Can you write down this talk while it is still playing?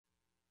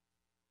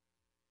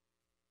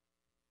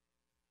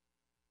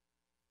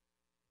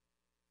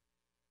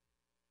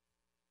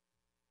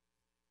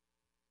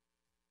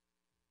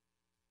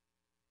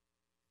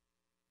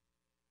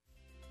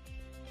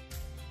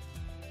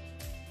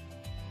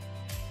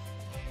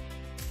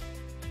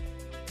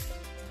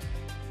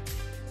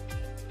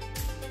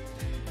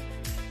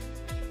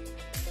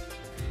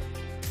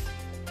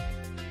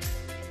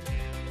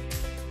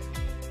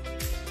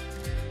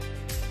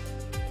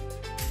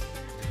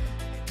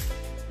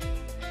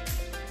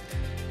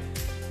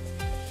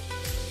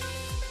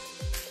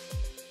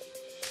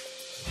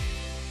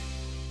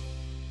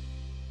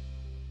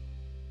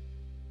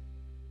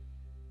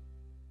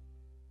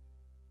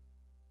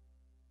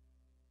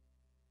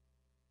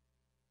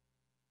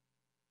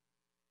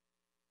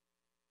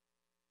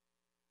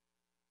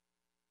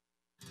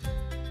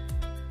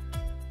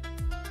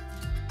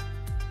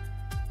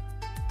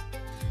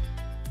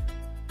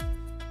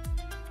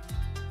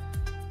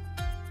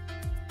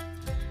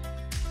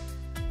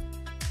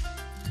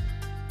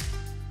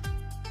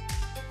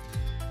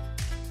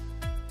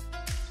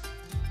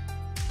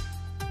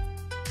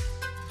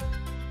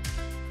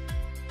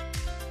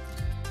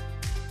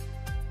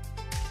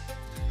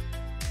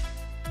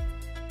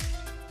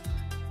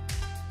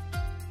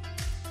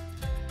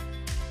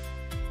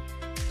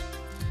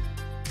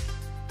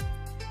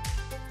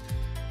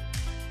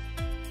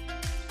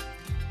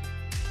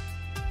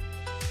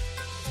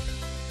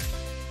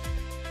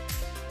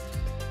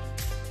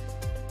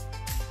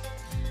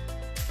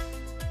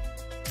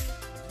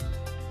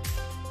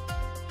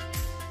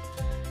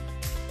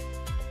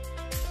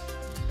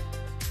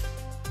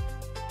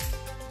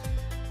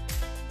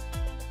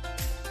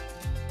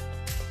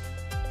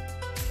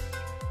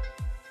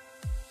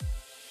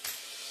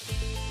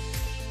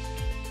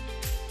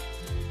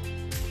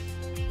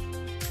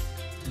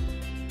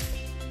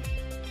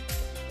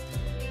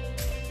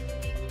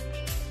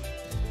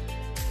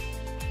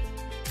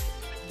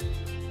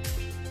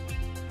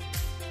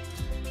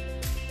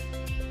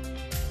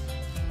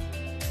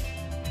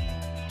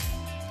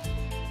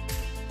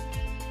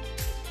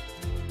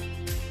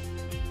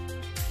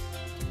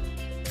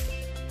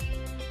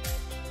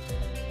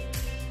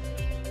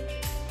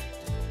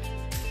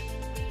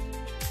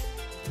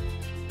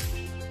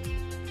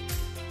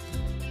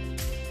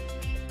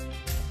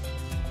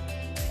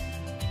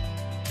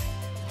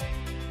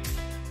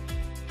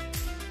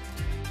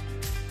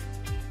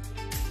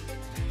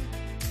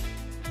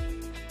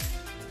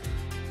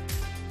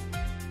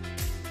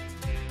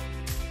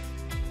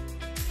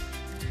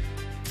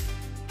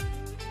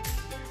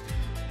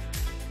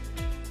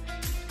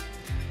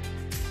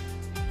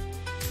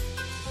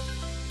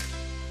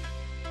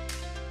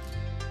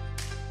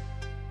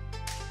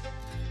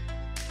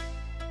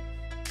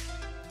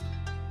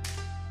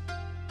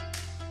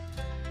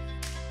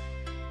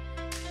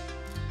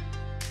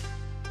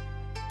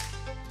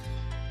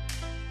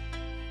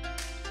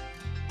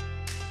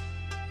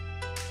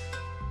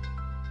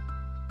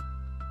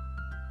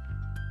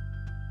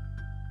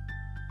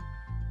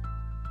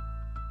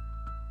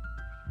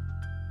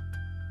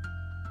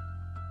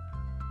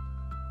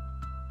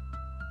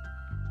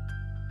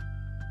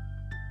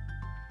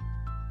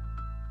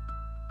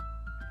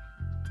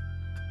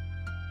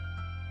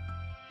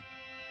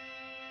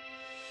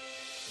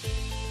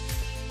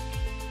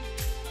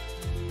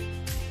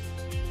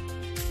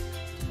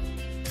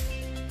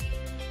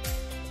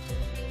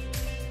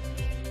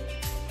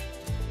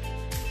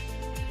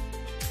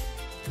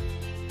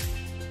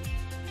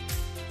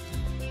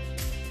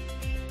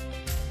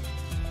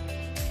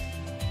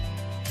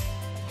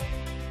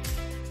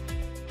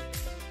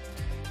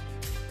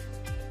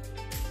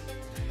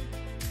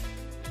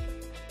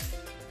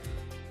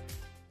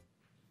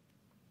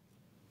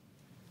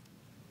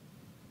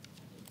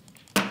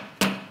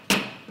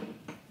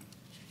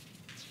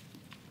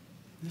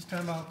This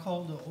time I'll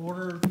call to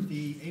order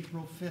the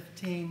April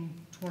 15,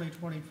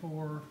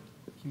 2024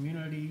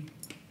 Community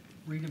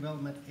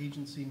Redevelopment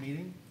Agency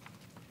meeting.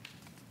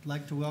 I'd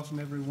like to welcome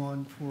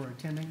everyone for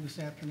attending this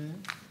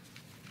afternoon.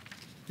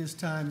 This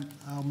time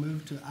I'll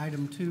move to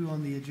item 2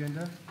 on the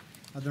agenda.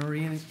 Are there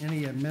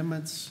any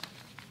amendments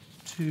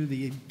to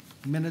the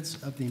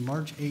minutes of the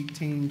March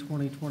 18,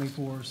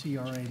 2024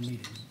 CRA meeting?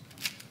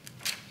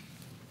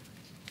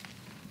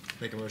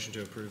 Make a motion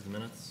to approve the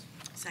minutes.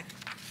 Second.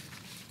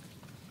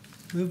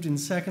 Moved and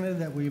seconded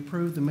that we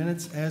approve the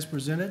minutes as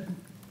presented.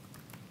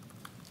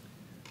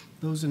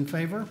 Those in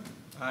favor?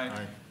 Aye.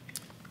 Aye.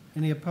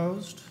 Any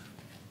opposed?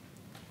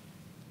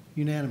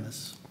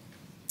 Unanimous.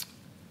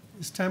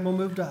 This time we'll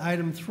move to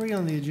item 3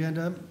 on the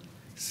agenda,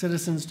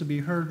 citizens to be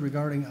heard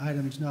regarding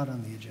items not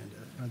on the agenda.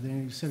 Are there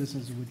any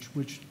citizens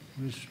which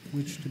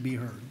to be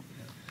heard?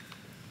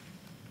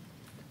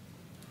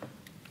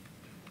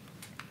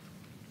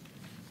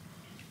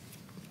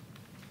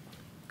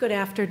 Good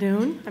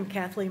afternoon. I'm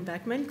Kathleen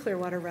Beckman,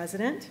 Clearwater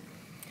resident.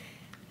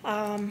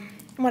 I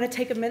want to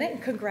take a minute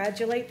and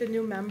congratulate the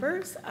new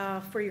members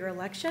for your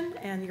election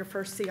and your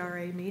first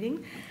CRA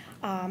meeting.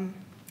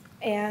 Wanted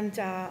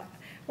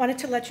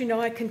to let you know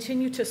I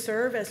continue to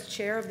serve as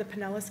chair of the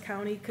Pinellas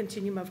County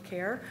Continuum of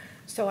Care,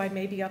 so I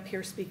may be up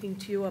here speaking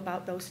to you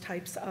about those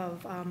types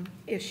of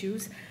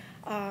issues.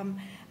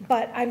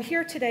 But I'm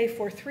here today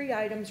for 3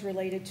 items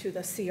related to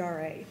the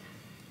CRA.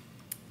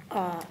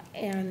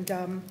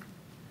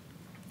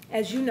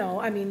 As you know,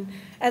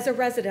 as a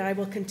resident, I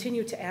will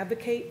continue to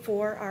advocate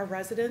for our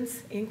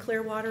residents in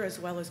Clearwater as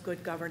well as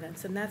good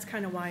governance, and that's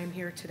kind of why I'm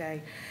here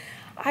today.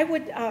 I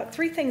would,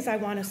 3 things I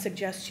want to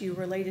suggest to you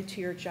related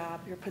to your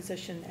job, your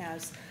position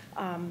as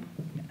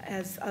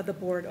the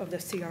board of the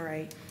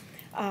CRA.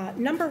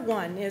 Number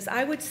 1 is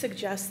I would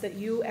suggest that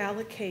you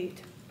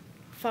allocate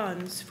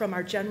funds from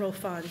our general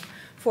fund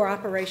for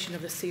operation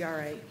of the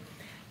CRA.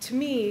 To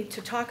me,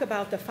 to talk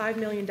about the $5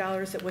 million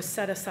that was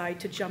set aside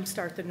to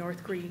jumpstart the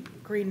North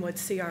Greenwood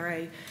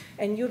CRA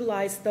and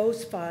utilize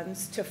those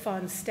funds to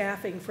fund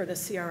staffing for the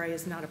CRA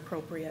is not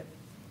appropriate.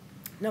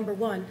 Number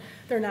 1,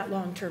 they're not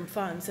long-term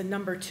funds. And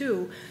number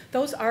 2,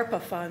 those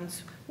ARPA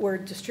funds were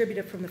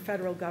distributed from the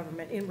federal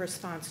government in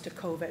response to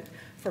COVID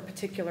for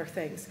particular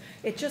things.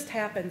 It just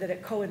happened that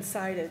it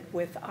coincided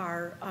with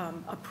our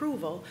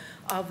approval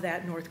of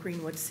that North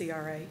Greenwood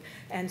CRA.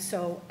 And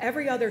so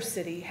every other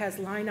city has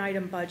line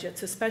item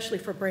budgets, especially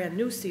for brand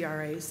new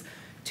CRAs,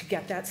 to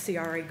get that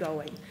CRA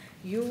going.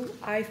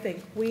 I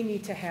think we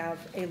need to have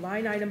a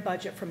line item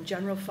budget from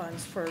general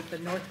funds for the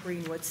North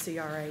Greenwood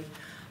CRA.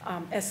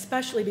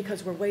 Especially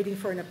because we're waiting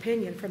for an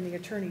opinion from the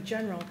Attorney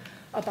General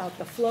about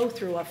the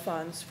flow-through of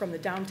funds from the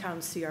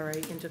downtown CRA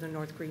into the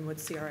North Greenwood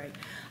CRA.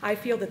 I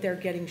feel that they're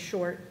getting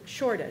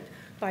shorted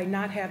by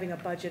not having a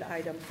budget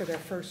item for their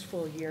first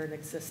full year in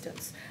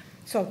existence.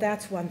 So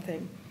that's one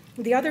thing.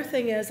 The other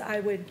thing is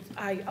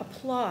I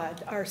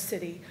applaud our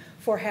city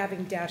for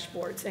having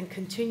dashboards and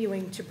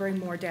continuing to bring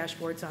more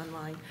dashboards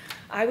online.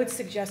 I would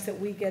suggest that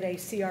we get a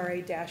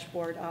CRA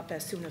dashboard up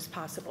as soon as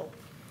possible.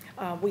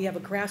 We have a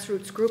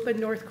grassroots group in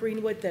North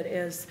Greenwood that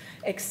is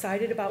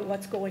excited about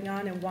what's going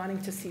on and wanting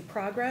to see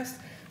progress.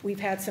 We've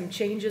had some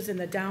changes in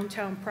the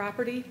downtown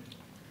property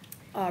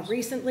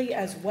recently,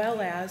 as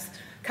well as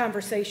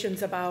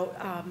conversations about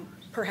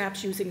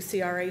perhaps using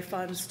CRA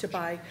funds to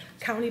buy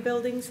county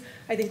buildings.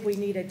 I think we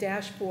need a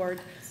dashboard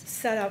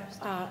set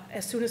up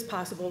as soon as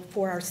possible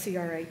for our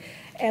CRA.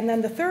 And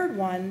then the third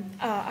one,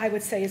 I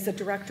would say, is the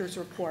director's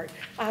report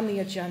on the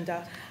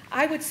agenda.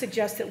 I would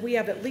suggest that we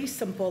have at least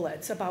some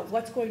bullets about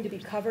what's going to be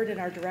covered in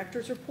our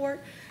director's report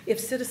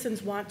if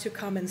citizens want to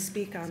come and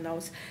speak on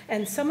those.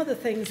 And some of the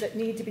things that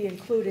need to be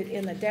included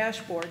in the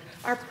dashboard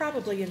are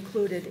probably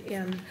included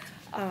in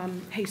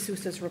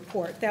Jesus's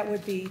report. That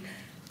would be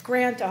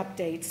grant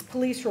updates,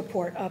 police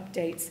report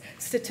updates,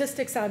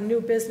 statistics on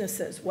new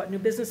businesses, what new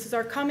businesses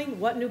are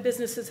coming, what new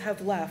businesses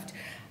have left,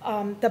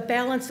 the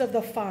balance of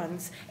the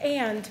funds,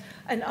 and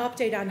an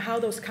update on how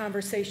those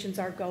conversations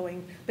are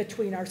going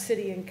between our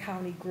city and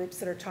county groups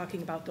that are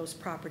talking about those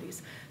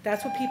properties.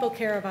 That's what people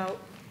care about,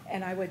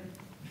 and I would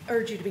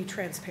urge you to be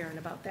transparent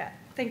about that.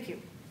 Thank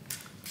you.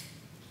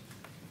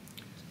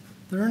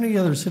 Are there any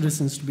other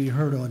citizens to be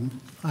heard on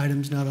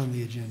items not on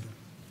the agenda?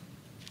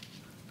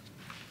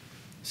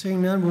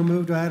 Seeing none, we'll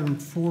move to item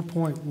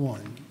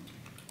 4.1.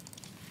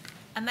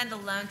 Amend the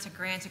loan to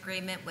grant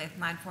agreement with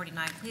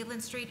 949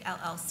 Cleveland Street,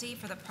 LLC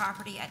for the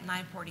property at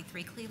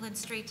 943 Cleveland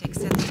Street to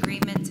extend the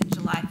agreement to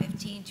July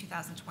 15,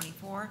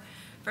 2024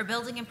 for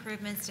building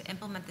improvements to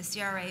implement the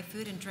CRA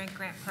Food and Drink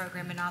Grant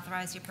Program and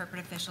authorize the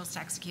appropriate officials to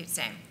execute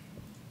same.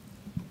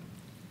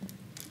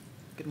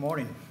 Good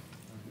morning,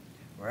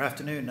 or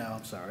afternoon now,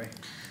 I'm sorry.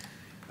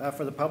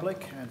 For the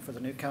public and for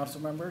the new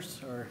council members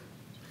or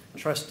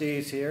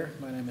trustees here,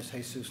 my name is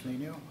Jesus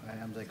Nino. I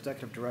am the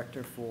executive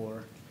director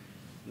for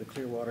the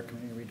Clearwater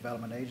Community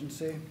Redevelopment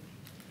Agency.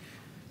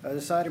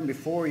 This item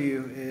before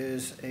you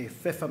is a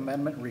 5th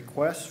Amendment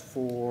request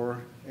for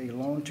a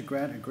loan to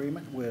grant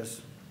agreement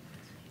with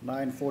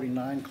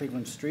 949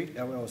 Cleveland Street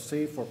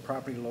LLC for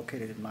property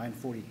located at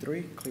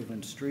 943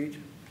 Cleveland Street,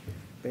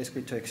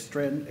 basically to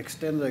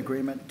extend the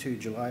agreement to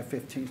July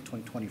 15th,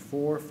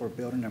 2024 for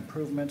building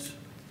improvements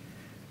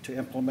to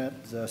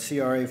implement the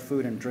CRA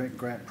Food and Drink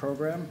Grant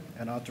Program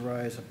and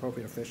authorize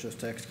appropriate officials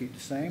to execute the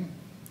same.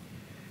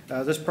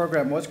 This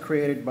program was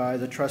created by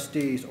the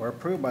trustees, or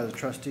approved by the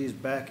trustees,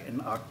 back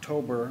in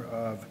October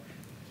of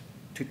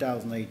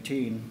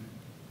 2018.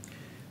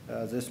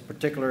 This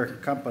particular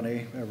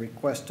company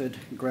requested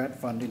grant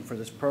funding for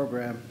this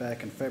program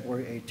back in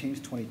February 18th,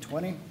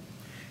 2020, and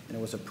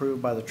it was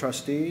approved by the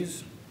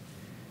trustees.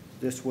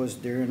 This was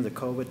during the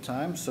COVID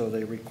time, so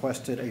they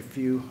requested a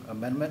few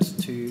amendments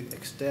to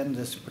extend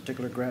this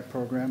particular grant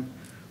program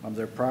on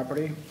their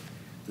property.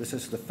 This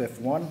is the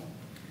fifth one.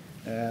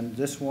 And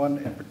this one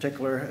in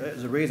particular,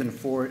 the reason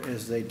for it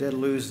is they did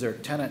lose their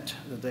tenant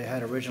that they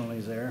had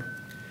originally there,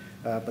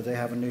 but they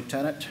have a new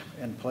tenant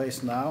in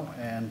place now,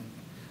 and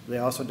they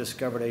also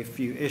discovered a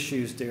few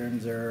issues during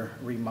their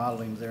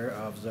remodeling there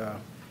of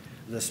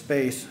the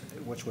space,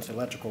 which was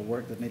electrical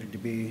work that needed to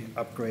be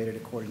upgraded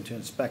according to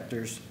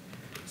inspectors.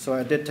 So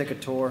I did take a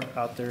tour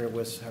out there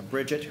with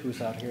Bridget,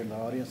 who's out here in the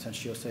audience, and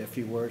she'll say a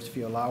few words if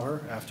you allow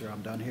her after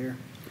I'm done here.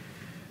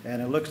 And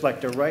it looks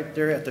like they're right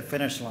there at the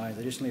finish line.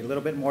 They just need a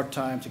little bit more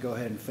time to go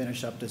ahead and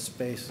finish up this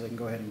space so they can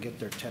go ahead and get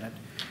their tenant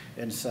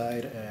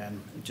inside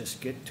and just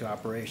get to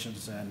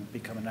operations and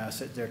become an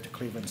asset there to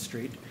Cleveland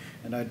Street.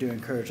 And I do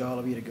encourage all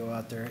of you to go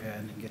out there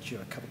and get you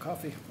a cup of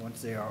coffee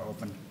once they are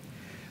open.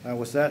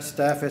 With that,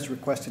 staff is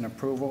requesting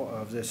approval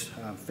of this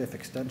fifth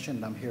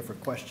extension. I'm here for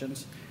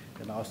questions.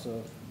 And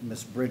also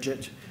Ms.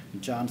 Bridget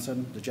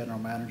Johnson, the general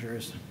manager,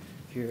 is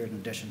here in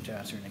addition to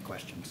answer any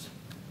questions.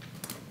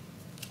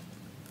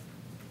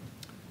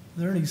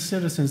 Are there any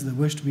citizens that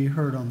wish to be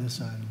heard on this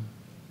item?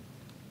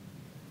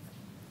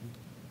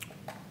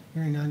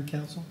 Hearing none,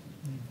 council.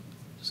 Any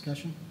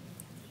discussion?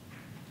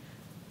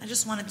 I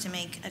just wanted to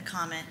make a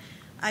comment.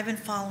 I've been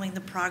following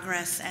the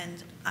progress,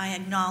 and I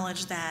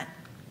acknowledge that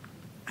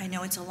I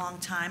know it's a long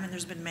time and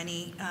there's been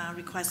many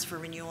requests for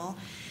renewal,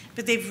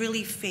 but they've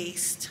really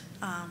faced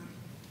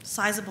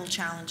sizable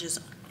challenges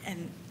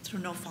and through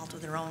no fault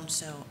of their own,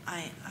 so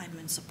I'm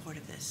in support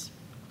of this.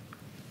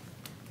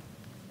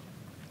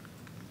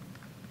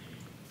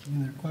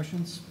 Any other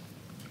questions?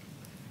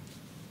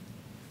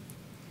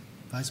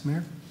 Vice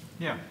Mayor?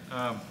 Yeah.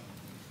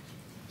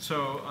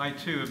 So I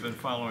too have been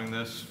following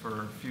this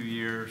for a few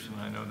years,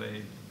 and I know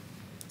they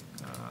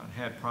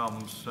had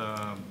problems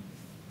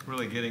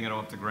really getting it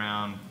off the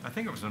ground. I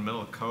think it was in the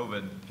middle of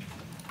COVID,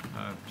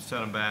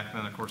 set them back, and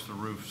then of course the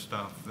roof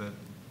stuff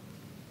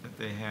that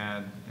they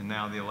had, and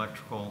now the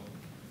electrical.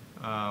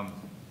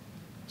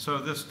 So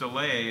this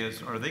delay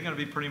is, are they going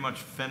to be pretty much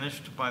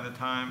finished by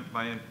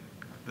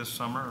this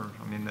summer? Or,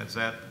 I mean, is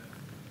that,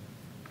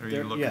 are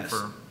you looking yes.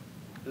 for?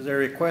 Their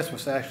request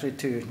was actually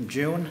to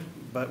June,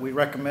 but we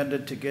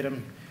recommended to get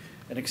them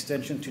an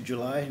extension to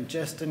July,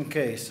 just in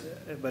case.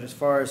 But as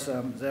far as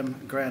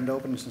them grand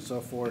openings and so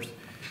forth,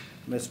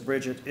 Ms.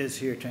 Bridget is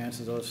here to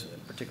answer those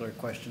particular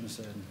questions,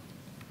 and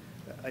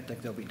I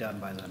think they'll be done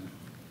by then.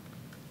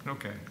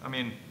 Okay. I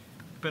mean,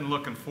 been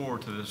looking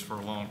forward to this for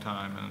a long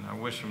time, and I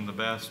wish them the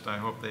best. I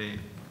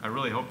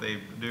really hope they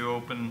do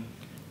open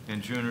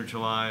in June or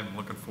July. I'm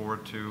looking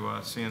forward to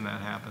seeing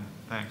that happen.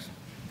 Thanks.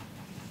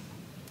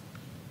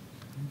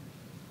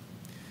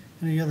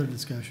 Any other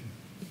discussion?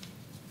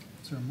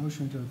 Is there a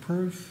motion to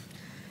approve?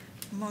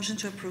 Motion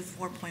to approve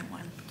 4.1.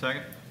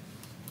 Second?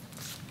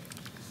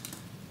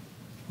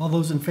 All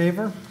those in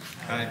favor?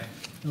 Aye.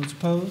 Those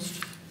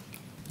opposed?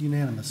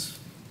 Unanimous.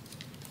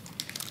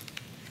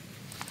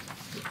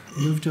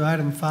 Move to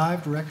item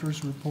 5,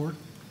 Director's Report.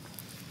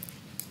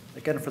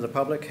 Again, for the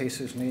public,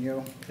 Jesus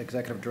Nino,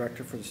 Executive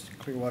Director for the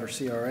Clearwater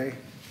CRA.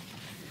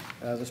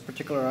 This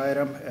particular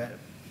item,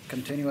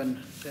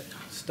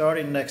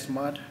 starting next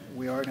month,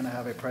 we are going to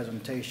have a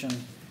presentation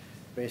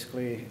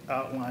basically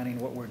outlining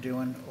what we're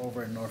doing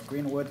over in North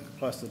Greenwood,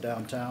 plus the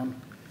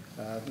downtown.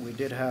 We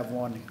did have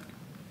one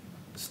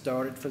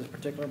started for this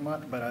particular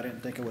month, but I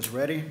didn't think it was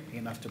ready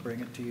enough to bring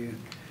it to you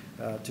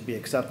to be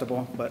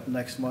acceptable, but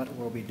next month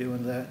we'll be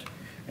doing that.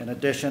 In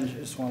addition,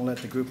 just want to let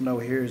the group know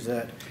here is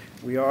that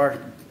we are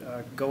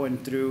going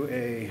through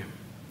a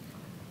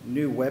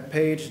new web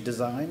page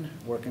design,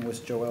 working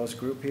with Joelle's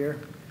group here.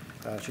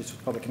 She's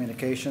with Public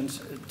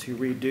Communications, to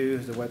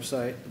redo the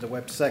website, the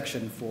web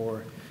section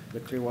for the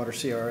Clearwater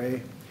CRA.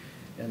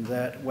 And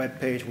that web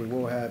page, we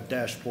will have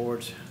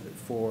dashboards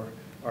for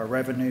our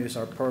revenues,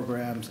 our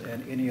programs,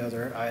 and any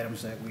other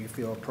items that we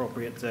feel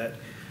appropriate that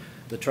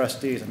the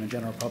trustees and the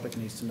general public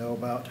needs to know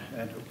about.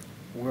 And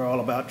we're all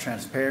about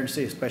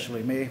transparency,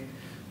 especially me.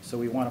 So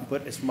we want to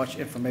put as much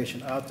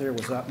information out there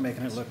without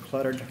making it look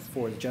cluttered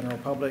for the general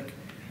public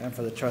and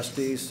for the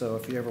trustees. So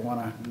if you ever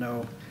want to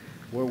know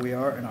where we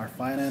are in our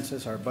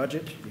finances, our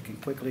budget, you can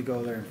quickly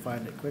go there and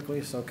find it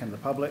quickly. So can the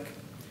public.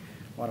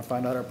 Want to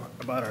find out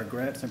about our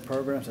grants and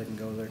programs, they can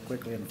go there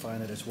quickly and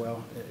find it as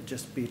well.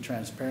 Just be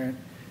transparent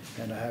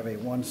and have a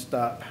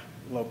one-stop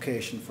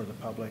location for the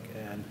public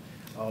and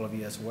all of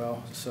you as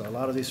well. So a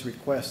lot of these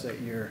requests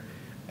that you're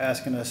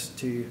asking us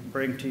to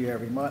bring to you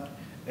every month,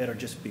 it'll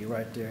just be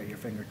right there at your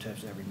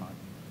fingertips every month.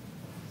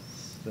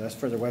 So that's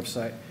for the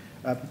website.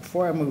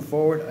 Before I move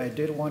forward, I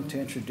did want to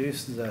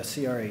introduce the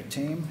CRA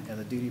team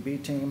and the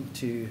DDB team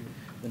to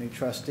the new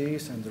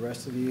trustees and the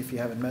rest of you if you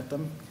haven't met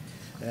them.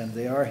 And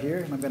they are here,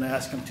 and I'm going to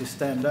ask them to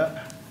stand up.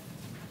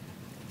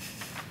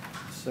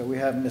 So we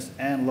have Ms.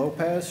 Ann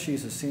Lopez.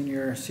 She's a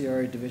senior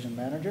CRA division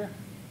manager.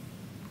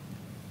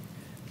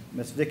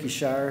 Ms. Vicki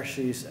Shire,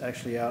 she's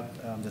actually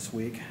out this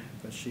week,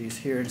 but she's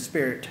here in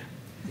spirit.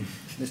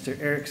 Mr.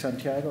 Eric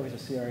Santiago, he's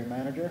a CRA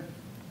manager.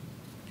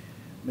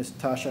 Ms.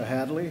 Tasha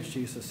Hadley,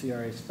 she's a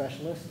CRA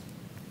specialist.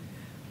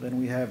 Then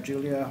we have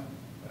Julia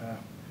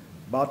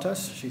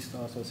Bautas, she's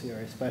also a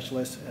CRA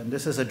specialist. And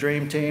this is a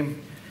dream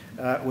team.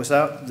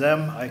 Without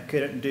them, I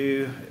couldn't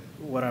do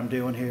what I'm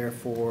doing here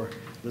for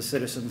the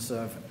citizens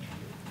of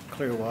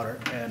Clearwater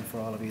and for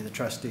all of you, the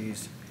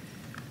trustees.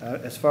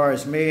 As far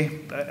as me,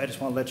 I just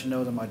want to let you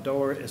know that my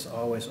door is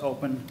always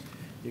open.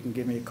 You can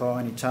give me a call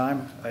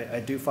anytime. I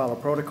do follow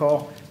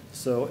protocol,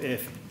 so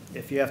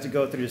if you have to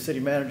go through the city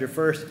manager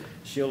first,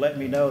 she'll let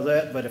me know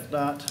that, but if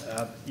not,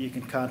 you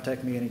can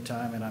contact me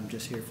anytime, and I'm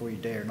just here for you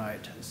day or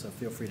night, so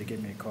feel free to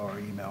give me a call or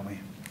email me.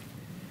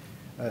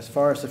 As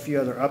far as a few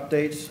other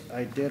updates,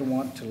 I did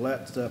want to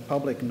let the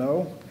public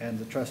know and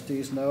the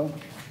trustees know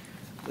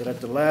that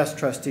at the last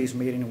trustees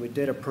meeting, we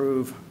did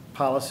approve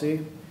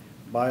policy,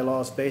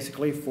 bylaws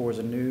basically, for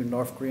the new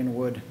North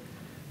Greenwood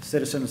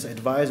Citizens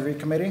Advisory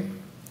Committee.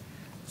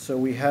 So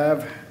we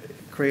have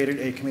created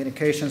a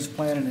communications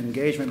plan and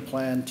engagement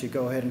plan to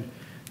go ahead and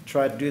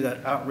try to do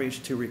that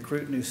outreach to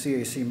recruit new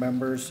CAC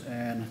members.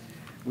 And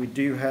we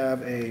do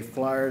have a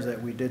flyer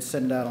that we did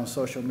send out on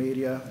social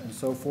media and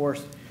so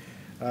forth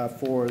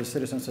for the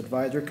Citizens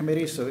Advisory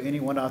Committee. So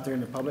anyone out there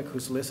in the public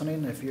who's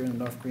listening, if you're in the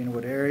North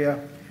Greenwood area,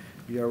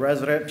 you're a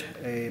resident,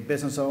 a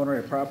business owner,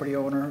 a property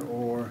owner,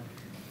 or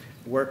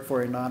work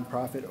for a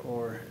nonprofit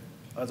or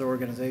other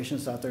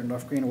organizations out there in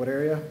North Greenwood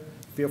area,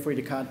 feel free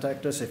to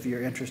contact us if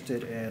you're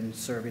interested in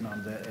serving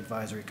on the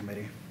advisory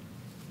committee.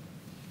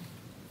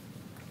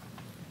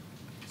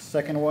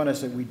 Second one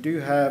is that we do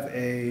have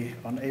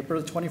on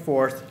April the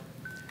 24th,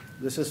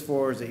 this is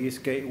for the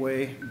East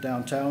Gateway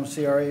downtown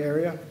CRA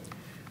area.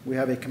 We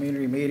have a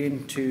community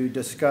meeting to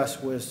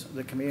discuss with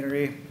the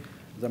community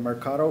the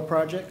Mercado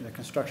project, the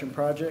construction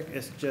project.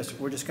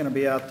 We're just going to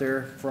be out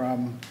there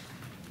from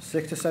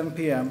 6 to 7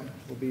 p.m.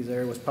 We'll be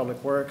there with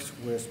Public Works,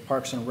 with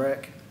Parks and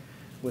Rec,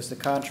 with the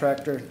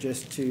contractor,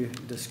 just to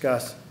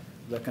discuss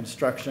the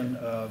construction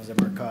of the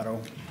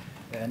Mercado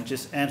and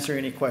just answer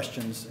any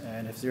questions.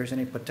 And if there's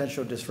any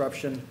potential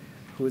disruption,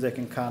 who they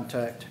can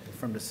contact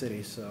from the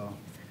city. So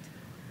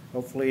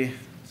hopefully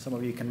some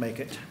of you can make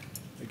it.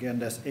 Again,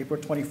 that's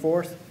April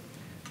 24th,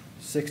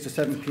 6 to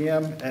 7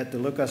 p.m. at the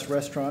Lucas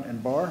Restaurant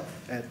and Bar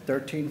at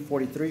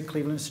 1343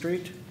 Cleveland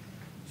Street.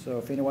 So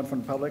if anyone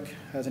from the public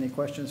has any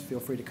questions, feel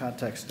free to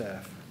contact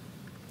staff.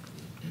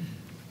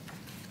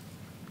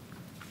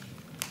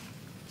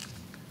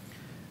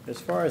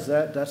 As far as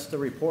that's the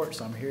report,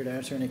 so I'm here to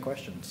answer any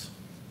questions.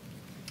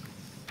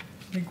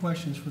 Any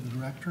questions for the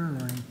director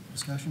or any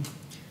discussion?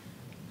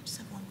 Just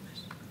have one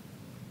question.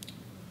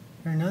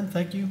 Hearing none,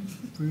 thank you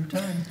for your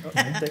time.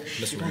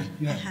 Mr. Reed.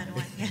 You I have- had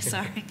one, yeah,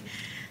 sorry.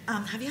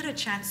 Have you had a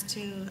chance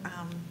to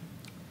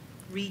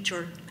reach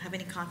or have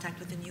any contact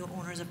with the new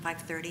owners of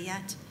 530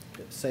 yet?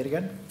 Say it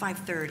again?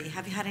 530,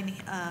 have you had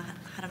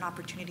an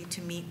opportunity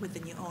to meet with the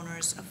new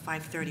owners of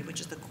 530,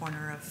 which is the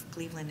corner of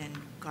Cleveland and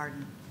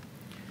Garden?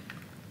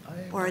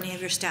 Or any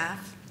of your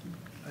staff?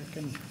 I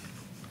can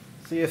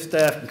see if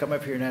staff can come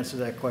up here and answer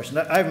that question.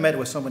 I've met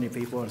with so many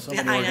people and so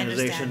many I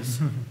organizations.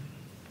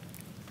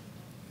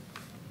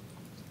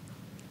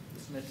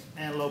 Ms.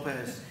 Ann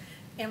Lopez.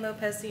 Ann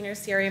Lopez, Senior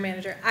CRA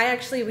Manager.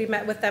 We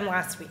met with them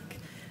last week.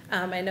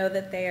 I know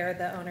that they are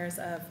the owners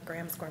of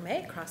Graham's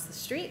Gourmet across the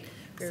street.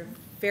 We're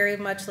very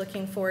much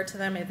looking forward to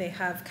them. They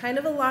have kind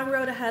of a long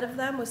road ahead of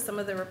them with some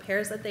of the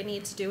repairs that they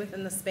need to do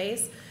within the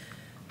space.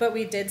 But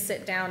we did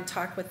sit down,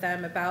 talk with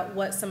them about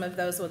what some of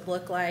those would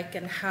look like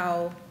and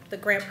how the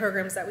grant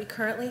programs that we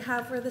currently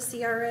have for the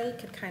CRA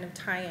could kind of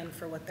tie in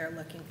for what they're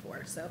looking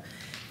for. So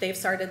they've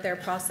started their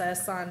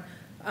process on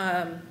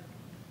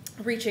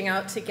reaching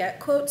out to get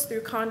quotes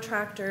through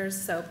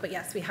contractors. So, but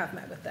yes, we have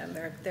met with them.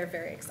 They're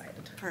very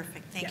excited.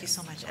 Perfect, thank you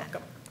so much, Ann.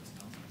 Welcome.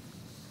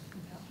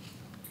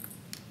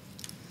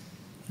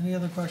 Any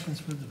other questions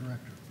for the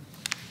director?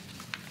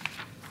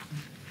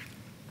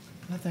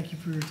 I thank you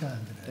for your time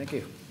today. Thank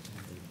you.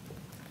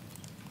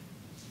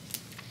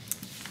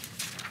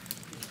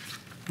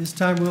 This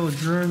time we'll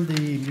adjourn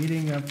the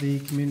meeting of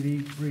the Community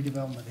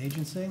Redevelopment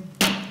Agency.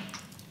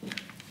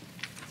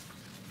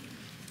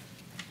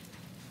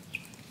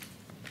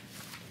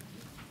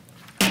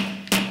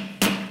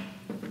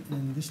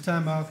 And this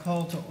time I'll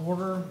call to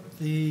order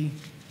the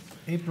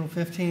April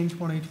 15,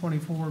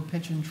 2024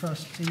 Pension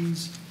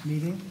Trustees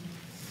meeting.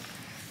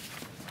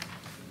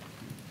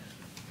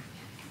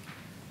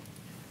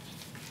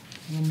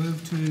 We'll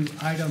move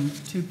to item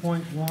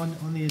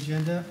 2.1 on the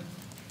agenda,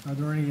 Are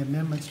there any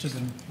amendments to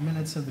the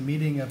minutes of the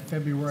meeting of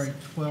February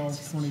 12,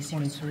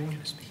 2024?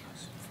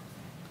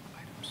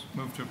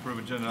 Move to approve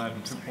agenda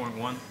item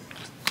 2.1.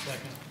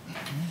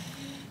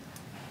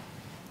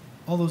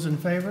 All those in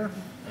favor?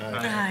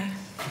 Aye.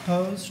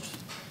 Opposed?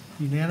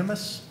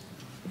 Unanimous?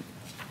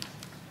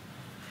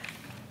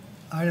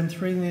 Item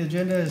 3 on the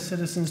agenda is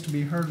citizens to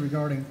be heard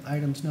regarding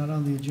items not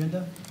on the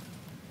agenda.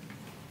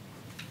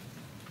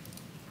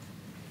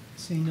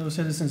 Seeing no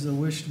citizens that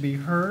wish to be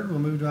heard, we'll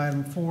move to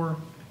item 4.1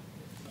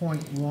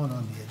 on the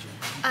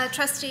agenda.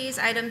 Trustees,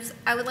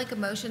 I would like a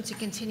motion to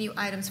continue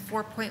items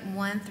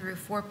 4.1 through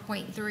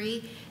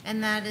 4.3,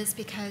 and that is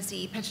because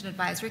the Pension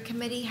Advisory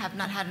Committee have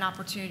not had an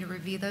opportunity to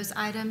review those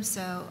items,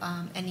 so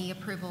any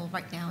approval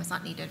right now is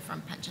not needed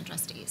from pension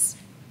trustees.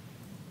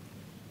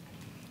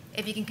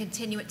 If you can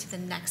continue it to the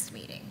next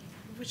meeting.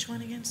 Which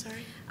one again,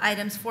 sorry?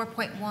 Items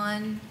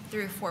 4.1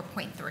 through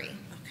 4.3. Okay.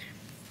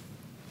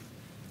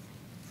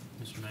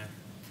 Mr. Mayor,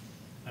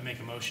 I make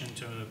a motion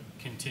to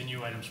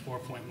continue items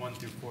 4.1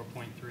 through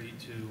 4.3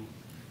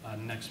 to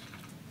next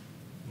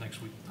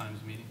week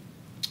times meeting.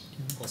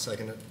 I'll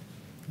second it.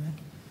 Okay.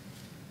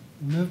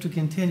 Move to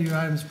continue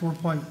items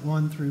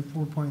 4.1 through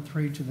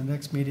 4.3 to the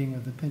next meeting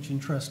of the pension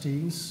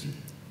trustees.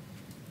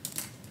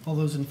 All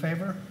those in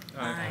favor?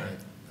 Aye.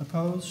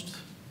 Opposed?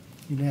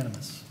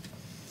 Unanimous.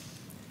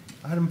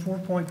 Item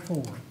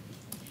 4.4.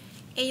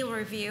 Annual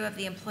review of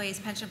the employee's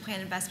pension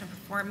plan investment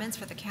performance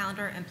for the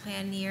calendar and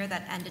plan year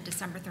that ended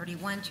December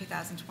 31,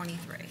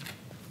 2023.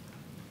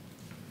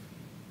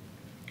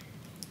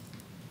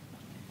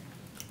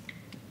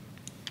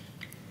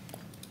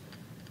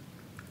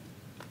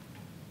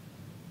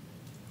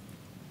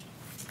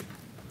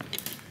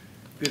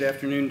 Good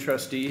afternoon,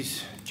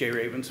 trustees. Jay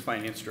Ravens,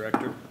 Finance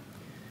Director.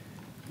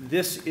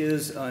 This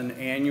is an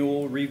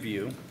annual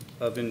review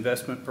of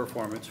investment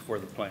performance for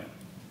the plan.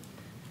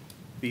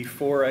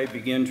 Before I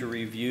begin to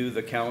review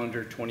the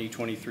calendar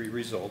 2023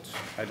 results,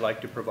 I'd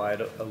like to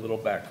provide a little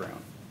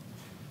background.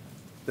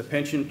 The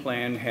pension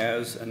plan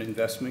has an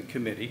investment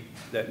committee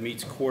that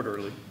meets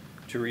quarterly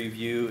to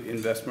review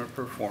investment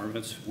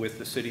performance with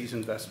the city's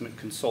investment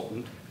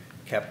consultant,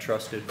 Cap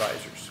Trust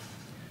Advisors.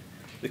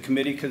 The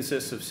committee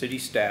consists of city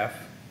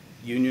staff,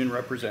 union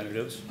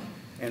representatives,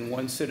 and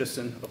one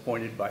citizen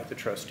appointed by the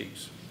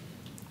trustees.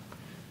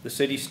 The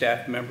city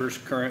staff members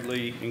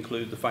currently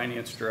include the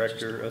finance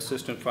director,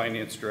 assistant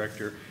finance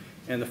director,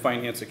 and the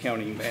finance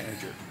accounting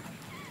manager.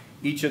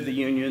 Each of the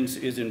unions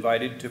is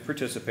invited to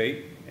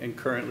participate, and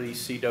currently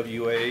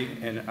CWA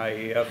and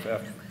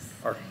IAFF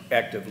are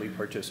actively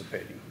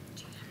participating.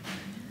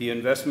 The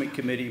investment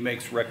committee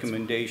makes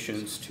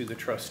recommendations to the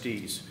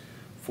trustees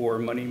for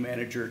money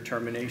manager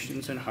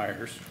terminations and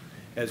hires,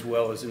 as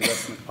well as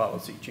investment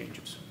policy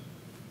changes.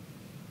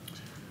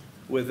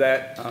 With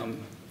that, I'd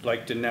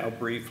like to now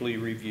briefly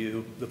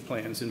review the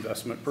plan's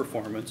investment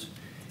performance,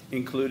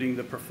 including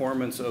the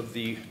performance of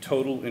the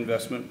total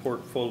investment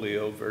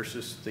portfolio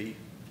versus the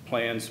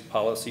plan's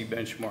policy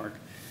benchmark,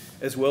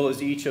 as well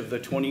as each of the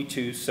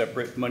 22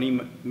 separate money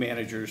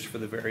managers for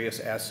the various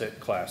asset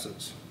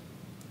classes.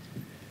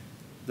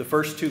 The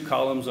first two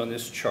columns on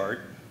this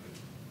chart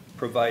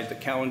provide the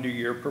calendar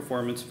year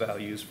performance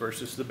values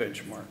versus the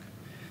benchmark.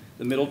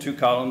 The middle two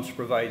columns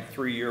provide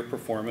 3-year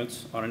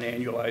performance on an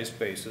annualized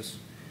basis,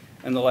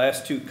 and the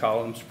last two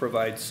columns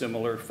provide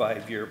similar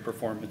 5-year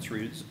performance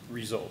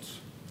results.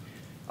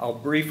 I'll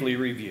briefly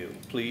review.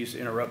 Please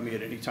interrupt me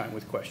at any time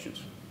with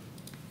questions.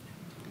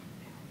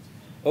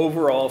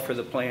 Overall, for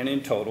the plan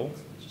in total,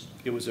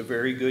 it was a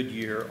very good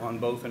year on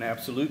both an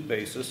absolute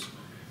basis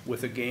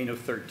with a gain of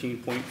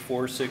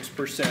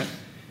 13.46%.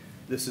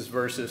 This is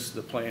versus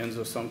the plan's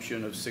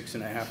assumption of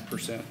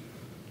 6.5%.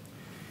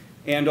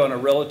 And on a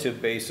relative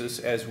basis,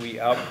 as we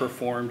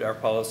outperformed our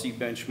policy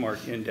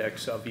benchmark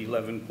index of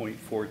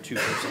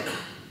 11.42%.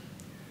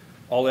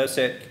 All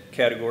asset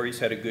categories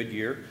had a good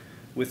year,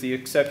 with the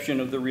exception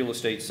of the real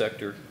estate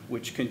sector,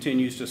 which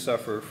continues to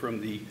suffer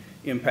from the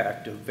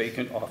impact of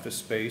vacant office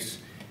space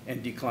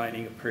and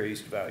declining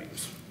appraised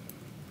values.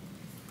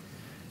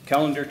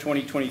 Calendar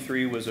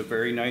 2023 was a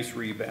very nice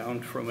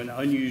rebound from an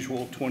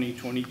unusual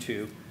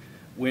 2022,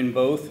 when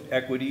both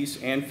equities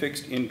and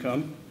fixed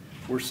income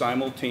were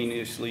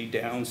simultaneously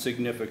down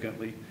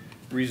significantly,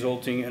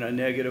 resulting in a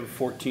negative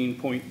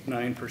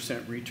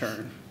 14.9%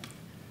 return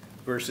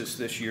versus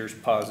this year's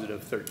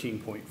positive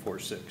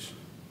 13.46.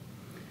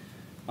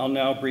 I'll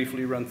now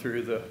briefly run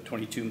through the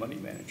 22 money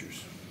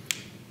managers.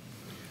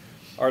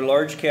 Our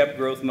large cap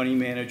growth money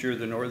manager,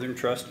 the Northern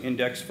Trust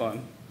Index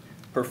Fund,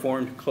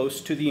 performed close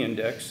to the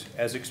index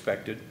as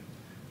expected,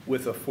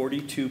 with a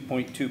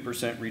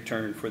 42.2%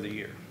 return for the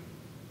year.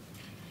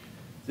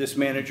 This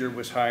manager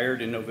was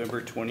hired in November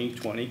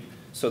 2020,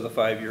 so the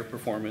 5-year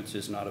performance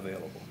is not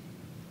available.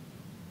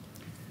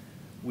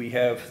 We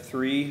have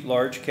 3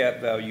 large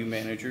cap value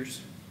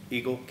managers,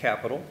 Eagle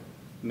Capital,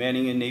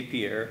 Manning and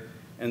Napier,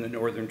 and the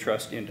Northern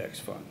Trust Index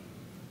Fund.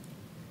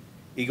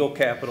 Eagle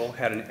Capital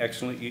had an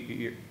excellent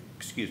year,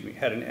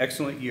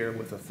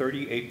 with a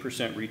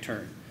 38%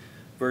 return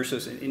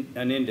versus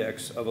an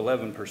index of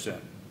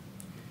 11%.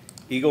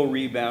 Eagle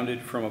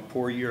rebounded from a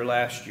poor year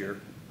last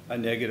year, a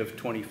negative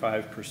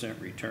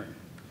 25% return,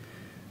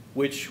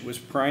 which was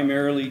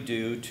primarily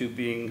due to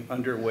being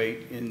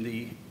underweight in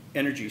the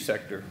energy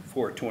sector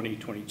for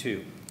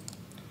 2022.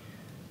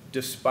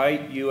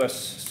 Despite U.S.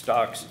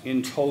 stocks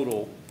in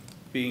total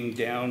being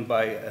down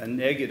by a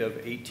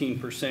negative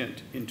 18%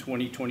 in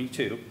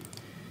 2022,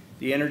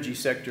 the energy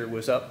sector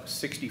was up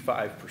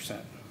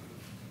 65%.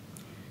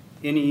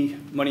 Any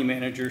money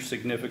manager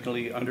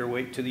significantly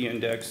underweight to the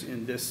index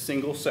in this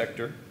single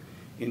sector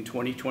in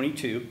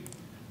 2022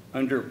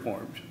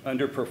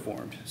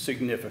 underperformed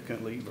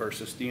significantly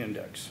versus the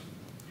index.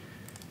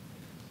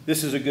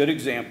 This is a good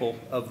example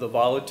of the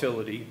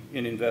volatility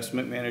in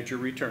investment manager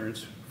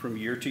returns from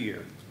year to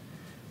year,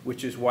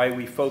 which is why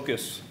we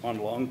focus on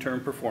long-term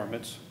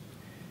performance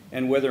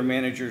and whether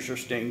managers are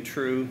staying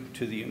true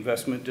to the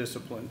investment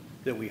discipline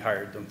that we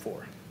hired them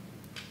for.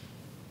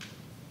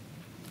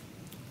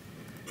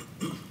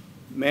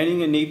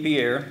 Manning and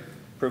Napier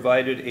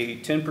provided a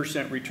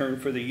 10% return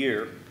for the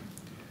year,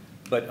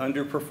 but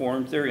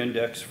underperformed their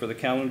index for the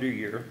calendar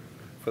year,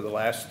 for the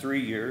last 3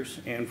 years,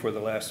 and for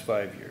the last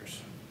 5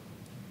 years.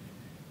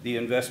 The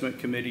investment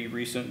committee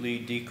recently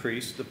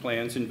decreased the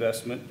plan's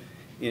investment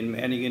in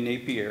Manning and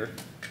Napier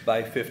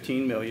by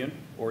 $15 million,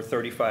 or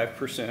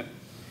 35%,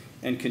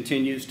 and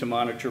continues to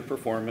monitor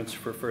performance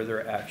for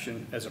further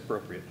action as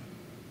appropriate.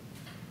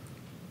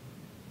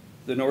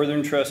 The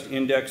Northern Trust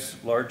Index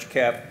Large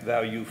Cap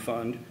Value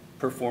Fund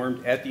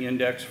performed at the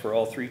index for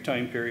all 3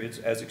 time periods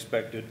as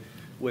expected,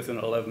 with an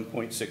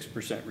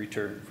 11.6%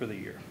 return for the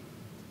year.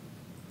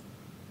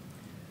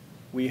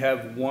 We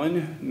have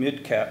one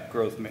mid-cap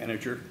growth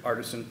manager,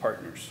 Artisan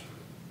Partners.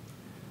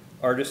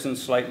 Artisan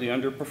slightly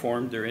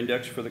underperformed their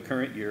index for the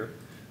current year,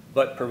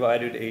 but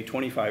provided a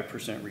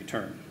 25%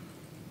 return.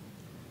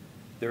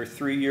 Their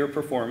 3-year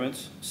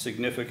performance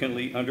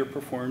significantly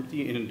underperformed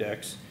the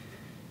index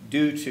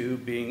due to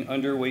being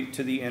underweight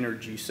to the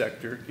energy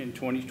sector in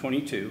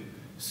 2022,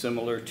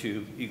 similar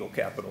to Eagle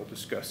Capital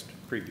discussed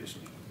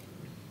previously.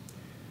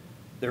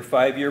 Their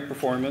 5-year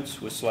performance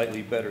was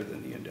slightly better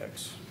than the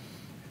index.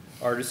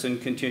 Artisan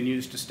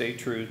continues to stay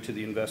true to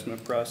the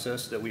investment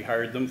process that we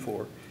hired them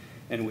for,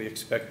 and we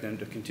expect them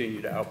to continue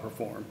to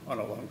outperform on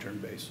a long-term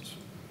basis.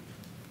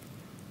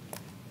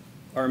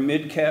 Our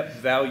mid-cap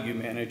value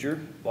manager,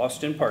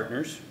 Boston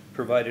Partners,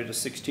 provided a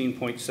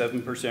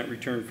 16.7%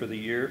 return for the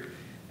year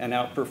and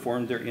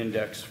outperformed their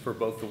index for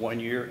both the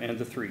 1-year and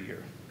the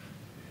 3-year.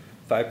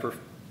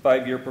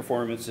 5-year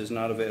performance is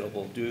not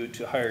available due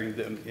to hiring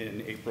them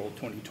in April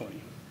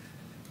 2020.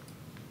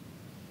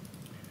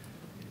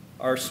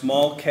 Our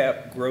small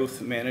cap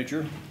growth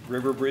manager,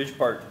 Riverbridge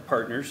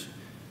Partners,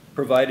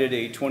 provided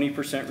a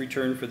 20%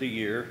 return for the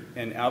year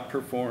and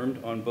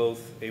outperformed on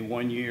both a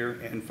 1-year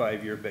and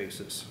 5-year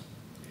basis.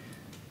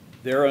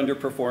 Their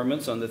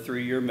underperformance on the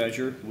 3-year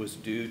measure was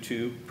due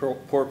to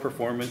poor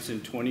performance in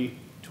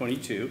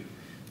 2022,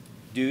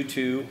 due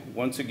to,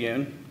 once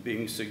again,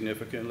 being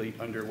significantly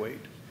underweight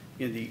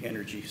in the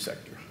energy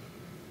sector.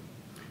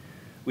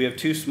 We have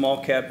 2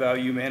 small cap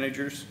value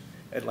managers,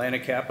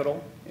 Atlantic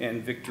Capital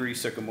and Victory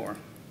Sycamore.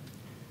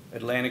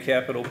 Atlantic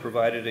Capital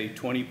provided a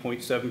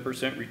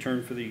 20.7%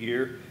 return for the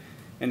year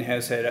and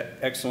has had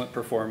excellent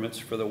performance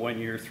for the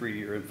 1-year,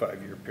 3-year, and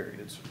 5-year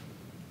periods.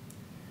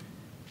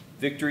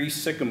 Victory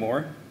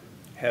Sycamore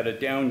had a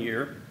down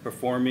year,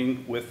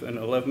 performing with an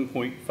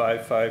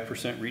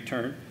 11.55%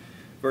 return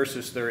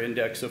versus their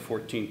index of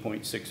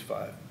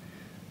 14.65,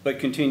 but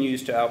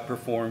continues to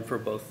outperform for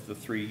both the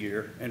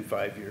 3-year and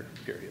 5-year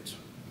periods.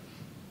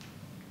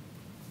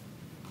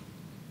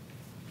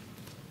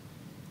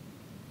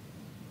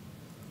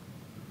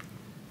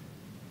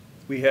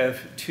 We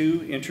have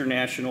 2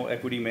 international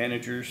equity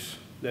managers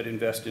that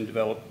invest in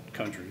developed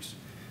countries,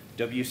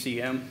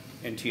 WCM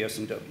and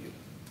TS&W.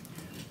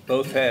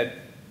 Both had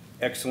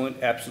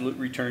excellent absolute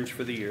returns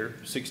for the year,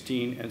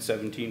 16% and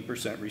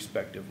 17%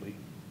 respectively.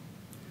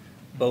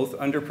 Both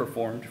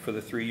underperformed for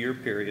the 3-year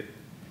period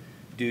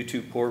due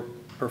to poor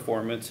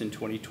performance in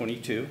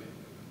 2022,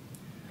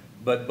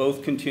 but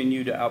both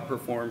continue to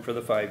outperform for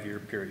the 5-year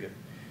period.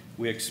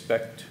 We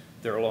expect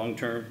their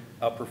long-term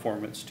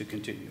outperformance to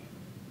continue.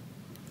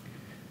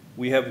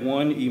 We have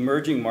 1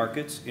 emerging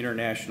markets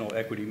international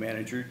equity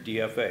manager,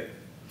 DFA.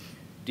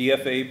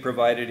 DFA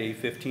provided a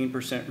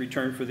 15%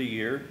 return for the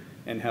year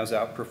and has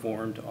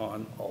outperformed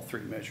on all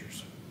 3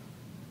 measures.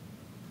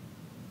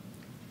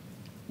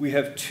 We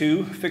have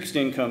 2 fixed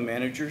income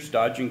managers,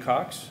 Dodge &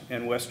 Cox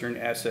and Western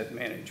Asset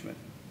Management.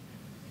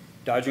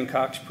 Dodge &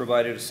 Cox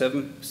provided a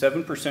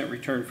 7%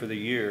 return for the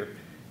year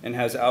and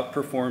has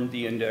outperformed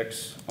the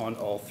index on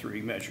all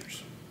 3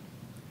 measures.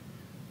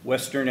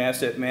 Western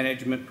Asset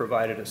Management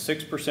provided a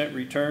 6%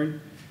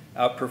 return,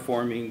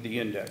 outperforming the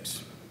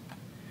index.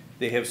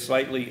 They have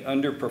slightly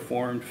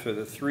underperformed for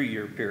the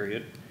 3-year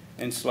period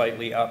and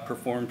slightly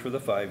outperformed for the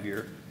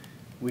 5-year.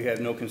 We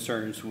have no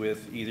concerns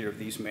with either of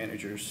these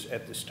managers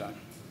at this time.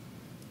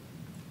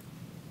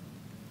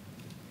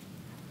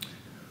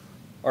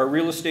 Our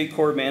real estate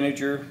core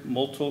manager,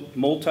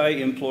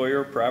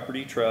 Multi-Employer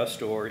Property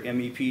Trust, or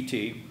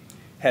MEPT,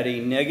 had a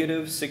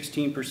negative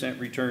 16%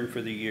 return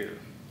for the year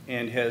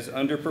and has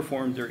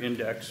underperformed their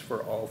index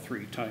for all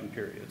 3 time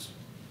periods.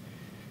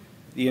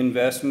 The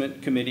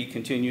investment committee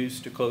continues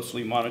to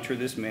closely monitor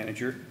this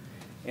manager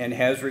and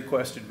has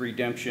requested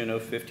redemption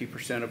of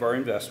 50% of our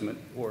investment,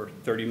 or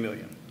 $30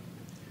 million.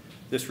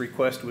 This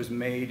request was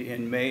made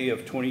in May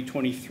of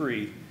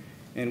 2023,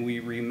 and we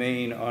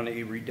remain on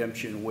a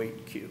redemption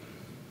wait queue.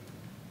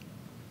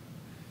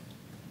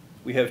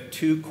 We have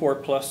 2 Core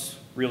Plus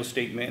real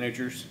estate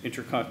managers,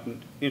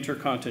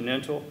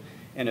 Intercontinental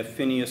and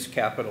Affinius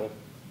Capital,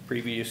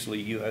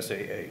 previously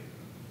USAA.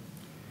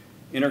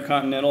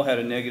 Intercontinental had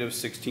a negative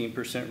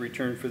 16%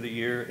 return for the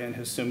year and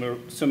has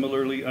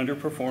similarly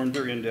underperformed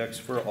their index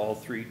for all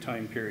 3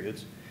 time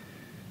periods.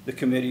 The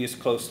committee is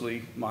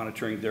closely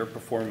monitoring their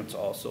performance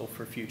also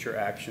for future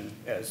action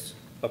as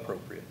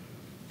appropriate.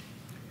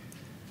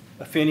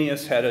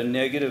 Affinius had a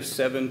negative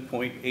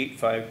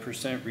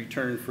 7.85%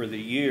 return for the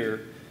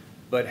year,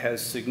 but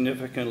has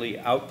significantly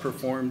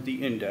outperformed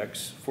the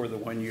index for the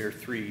 1-year,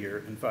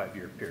 3-year, and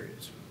 5-year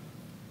periods.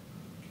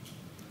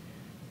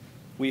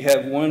 We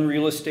have 1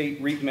 real estate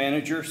REIT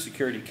manager,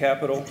 Security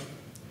Capital.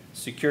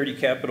 Security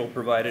Capital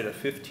provided a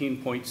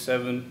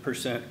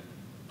 15.7%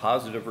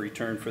 positive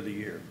return for the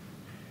year.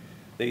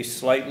 They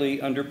slightly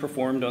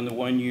underperformed on the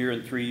 1-year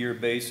and 3-year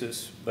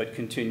basis, but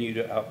continue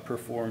to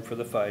outperform for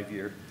the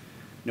 5-year.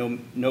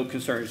 No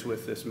concerns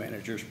with this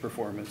manager's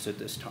performance at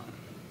this time.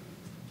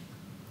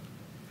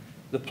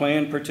 The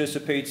plan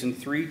participates in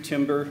 3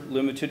 timber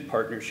limited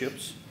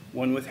partnerships,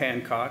 1 with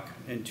Hancock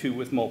and 2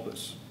 with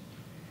Mulpus.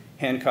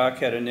 Hancock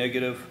had a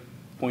negative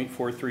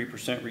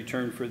 0.43%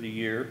 return for the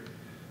year,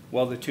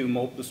 while the 2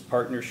 Mulpus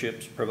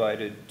partnerships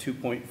provided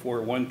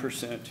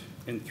 2.41%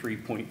 and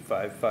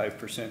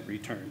 3.55%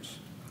 returns.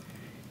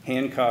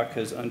 Hancock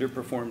has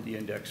underperformed the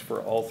index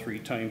for all 3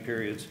 time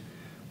periods,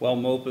 while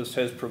Mulpus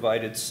has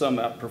provided some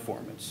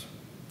outperformance.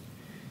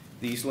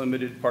 These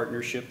limited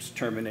partnerships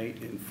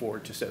terminate in 4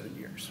 to 7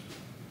 years.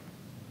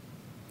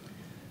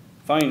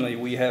 Finally,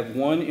 we have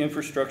 1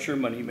 infrastructure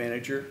money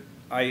manager,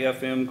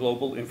 IFM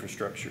Global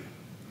Infrastructure.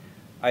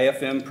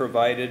 IFM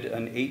provided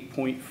an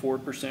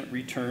 8.4%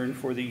 return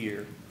for the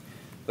year,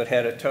 but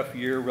had a tough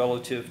year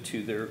relative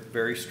to their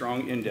very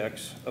strong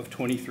index of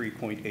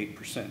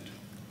 23.8%.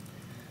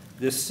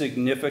 This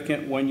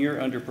significant 1-year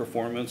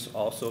underperformance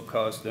also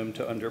caused them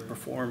to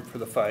underperform for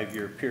the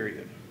 5-year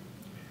period.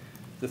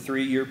 The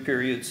 3-year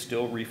period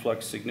still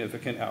reflects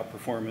significant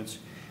outperformance,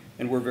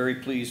 and we're very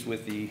pleased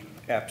with the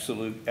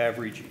absolute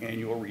average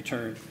annual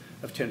return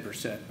of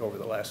 10% over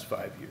the last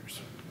 5 years.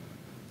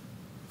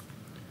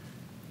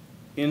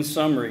 In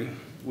summary,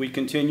 we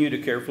continue to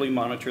carefully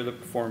monitor the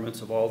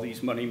performance of all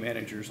these money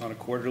managers on a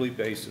quarterly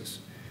basis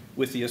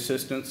with the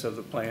assistance of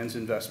the plan's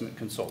investment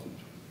consultant,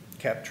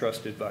 Cap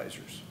Trust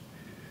Advisors,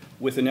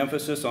 with an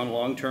emphasis on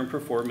long-term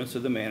performance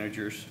of the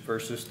managers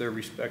versus their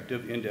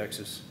respective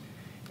indexes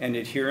and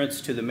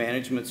adherence to the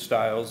management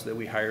styles that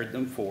we hired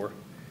them for.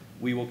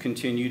 We will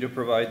continue to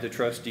provide the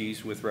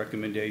trustees with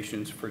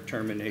recommendations for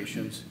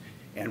terminations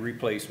and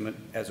replacement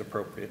as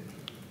appropriate.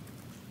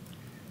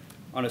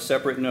 On a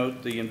separate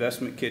note, the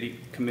investment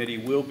committee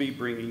will be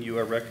bringing you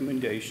a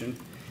recommendation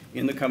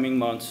in the coming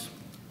months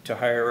to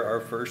hire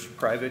our first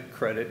private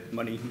credit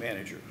money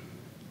manager.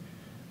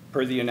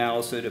 Per the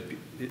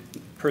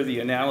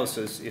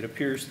analysis, it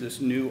appears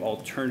this new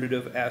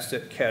alternative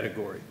asset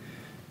category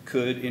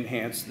could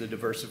enhance the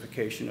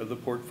diversification of the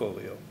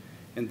portfolio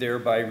and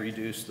thereby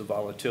reduce the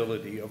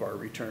volatility of our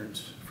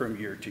returns from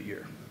year to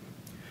year.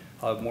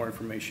 I'll have more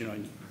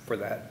information for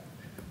that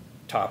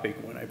topic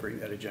when I bring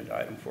that agenda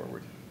item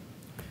forward.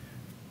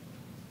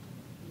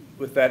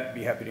 With that, I'd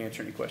be happy to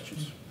answer any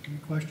questions. Any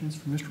questions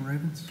for Mr.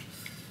 Ravens?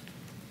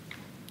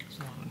 It's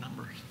a lot of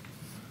numbers.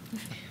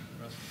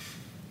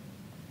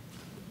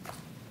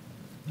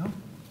 No?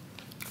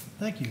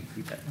 Thank you.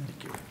 You bet.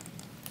 Thank you.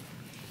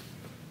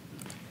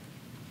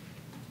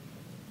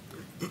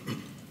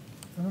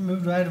 I'm going to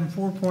move to item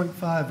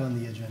 4.5 on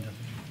the agenda.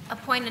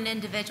 Appoint an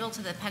individual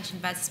to the Pension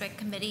Investment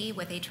Committee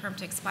with a term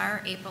to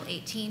expire April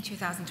 18,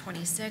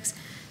 2026.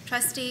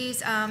 Trustees,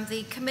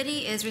 the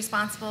committee is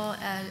responsible,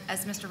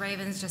 as Mr.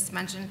 Ravens just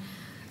mentioned,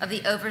 of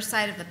the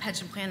oversight of the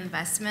pension plan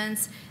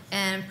investments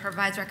and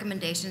provides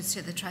recommendations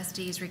to the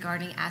trustees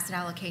regarding asset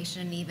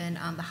allocation and even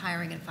the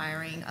hiring and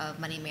firing of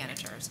money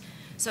managers.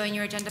 So in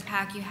your agenda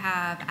pack, you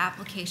have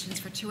applications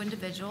for 2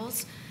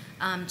 individuals,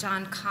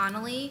 John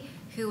Connolly,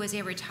 who is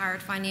a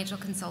retired financial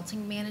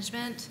consulting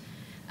management,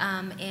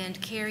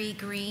 and Carrie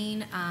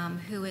Green,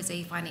 who is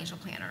a financial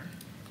planner.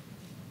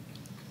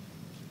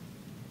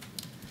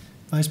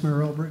 Vice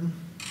Mayor Albritton?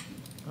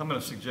 I'm going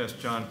to suggest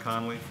John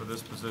Conley for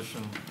this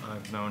position.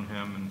 I've known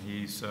him, and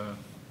he's,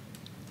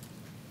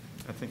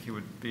 I think he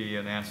would be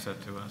an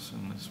asset to us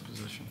in this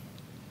position.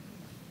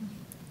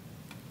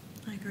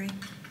 I agree.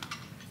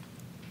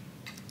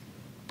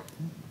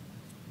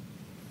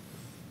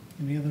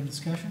 Any other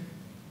discussion?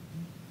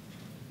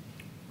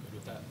 Good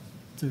with that.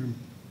 Is there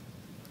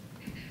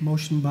a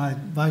motion by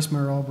Vice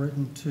Mayor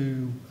Albritton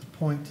to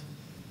appoint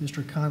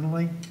Mr.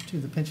 Connolly to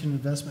the Pension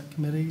Investment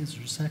Committee? Is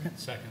there a second?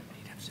 Second.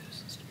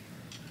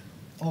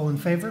 All in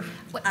favor?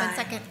 One Aye.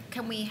 second,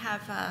 can we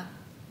have,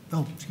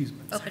 Oh, excuse me.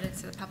 open it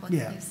to the public,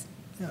 Yeah. please?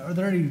 Yeah, are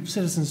there any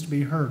citizens to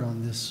be heard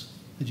on this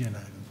agenda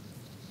item?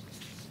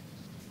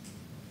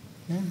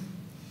 Okay.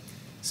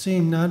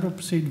 Seeing none, we'll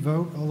proceed to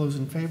vote. All those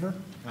in favor?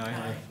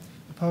 Aye.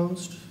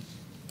 Opposed?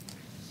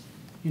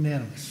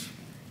 Unanimous.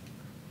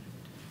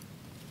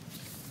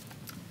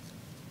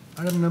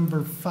 Item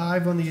number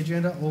 5 on the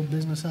agenda, old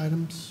business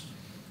items.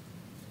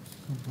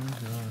 Don't believe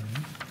there are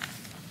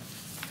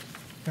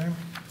any. Okay.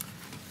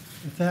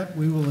 With that,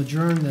 we will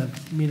adjourn the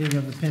meeting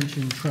of the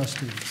pension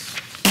trustees.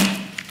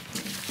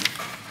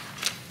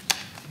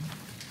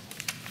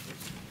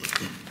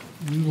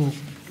 We will,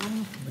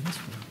 I guess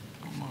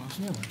we're, Almost.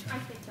 yeah, we're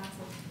time.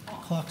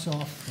 Clock's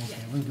off?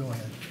 Okay, we'll go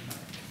ahead.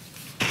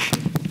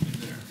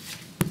 There.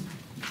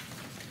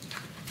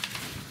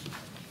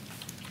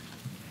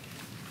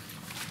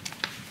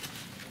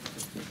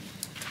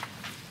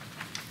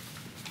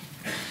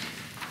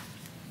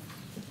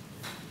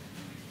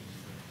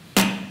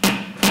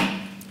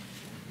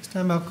 This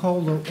time I'll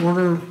call to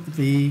order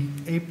the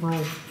April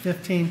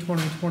 15,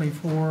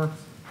 2024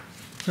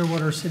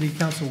 Clearwater City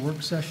Council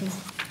work session.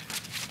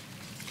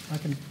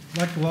 I'd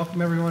like to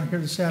welcome everyone here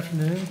this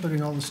afternoon,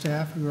 including all the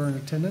staff who are in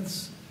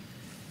attendance.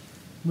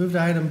 Move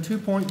to item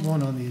 2.1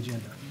 on the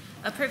agenda.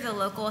 Approve the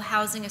local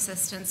housing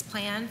assistance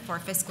plan for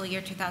fiscal year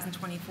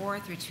 2024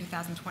 through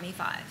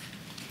 2025.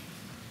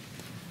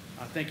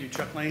 Thank you,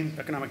 Chuck Lane,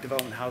 Economic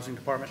Development Housing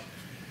Department.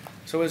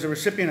 So as a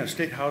recipient of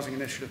State Housing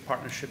Initiative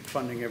Partnership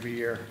funding every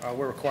year,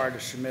 we're required to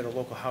submit a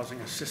local housing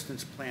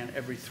assistance plan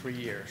every 3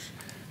 years.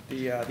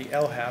 The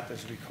LHAP,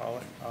 as we call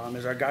it,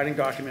 is our guiding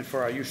document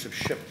for our use of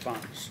SHIP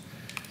funds.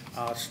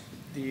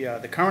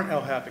 The current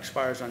LHAP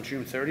expires on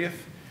June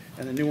 30th,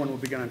 and the new one will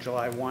begin on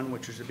July 1,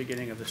 which is the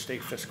beginning of the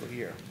state fiscal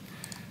year.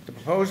 The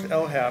proposed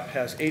LHAP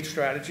has 8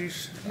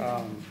 strategies.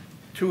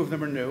 2 of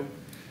them are new.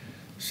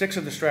 6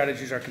 of the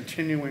strategies are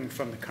continuing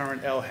from the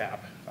current LHAP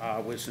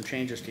with some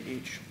changes to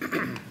each.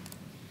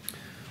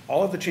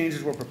 All of the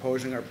changes we're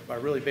proposing are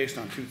really based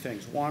on 2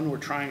 things. One, we're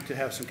trying to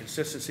have some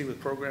consistency with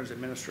programs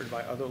administered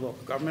by other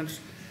local governments,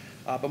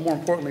 but more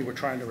importantly, we're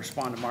trying to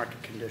respond to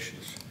market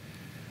conditions.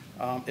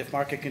 If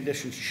market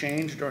conditions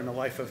change during the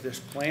life of this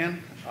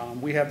plan,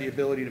 we have the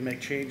ability to make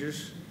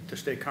changes to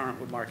stay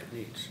current with market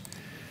needs.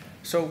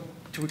 So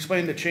to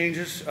explain the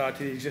changes to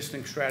the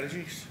existing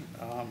strategies,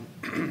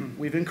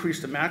 we've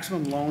increased the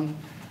maximum loan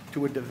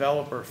to a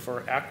developer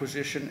for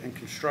acquisition and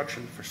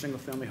construction for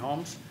single-family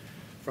homes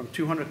from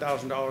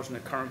 $200,000 in the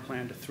current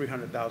plan to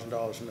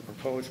 $300,000 in the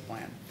proposed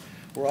plan.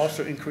 We're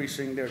also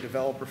increasing the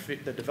developer fee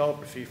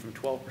from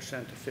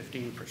 12% to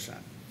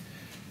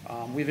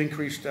 15%. We've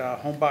increased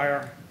home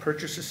buyer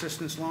purchase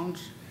assistance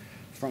loans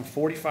from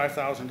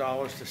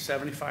 $45,000 to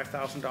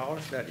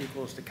 $75,000. That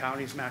equals the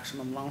county's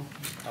maximum loan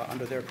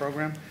under their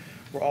program.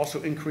 We're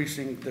also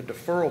increasing the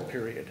deferral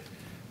period,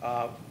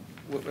 a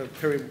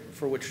period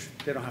for which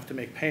they don't have to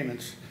make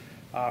payments,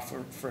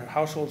 for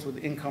households with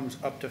incomes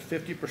up to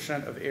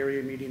 50% of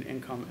area median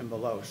income and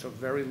below, so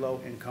very low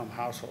income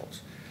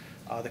households.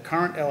 The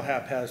current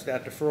LHAP has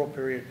that deferral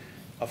period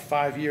of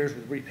 5 years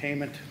with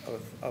repayment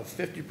of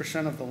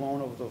 50% of the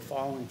loan over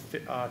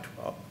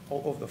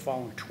the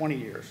following 20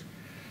 years.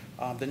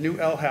 The new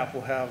LHAP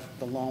will have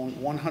the loan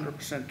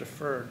 100%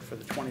 deferred for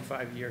the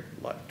 25-year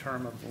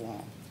term of the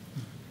loan.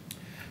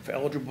 For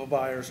eligible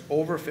buyers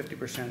over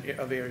 50%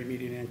 of area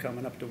median income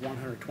and up to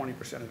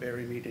 120% of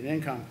area median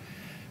income,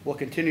 we'll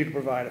continue to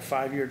provide a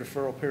 5-year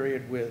deferral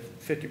period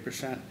with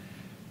 50%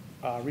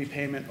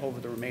 repayment over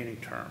the remaining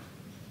term.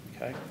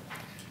 Okay?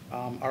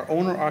 Our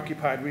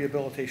owner-occupied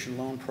rehabilitation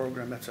loan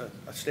program, that's a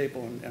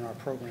staple in our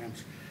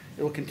programs.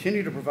 It will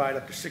continue to provide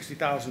up to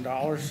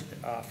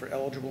 $60,000 for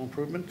eligible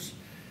improvements.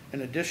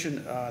 In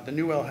addition, the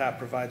new LHAP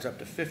provides up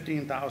to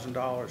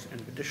 $15,000 in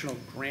additional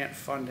grant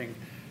funding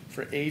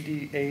for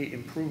ADA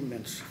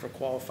improvements for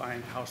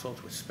qualifying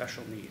households with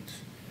special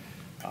needs.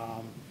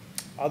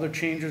 Other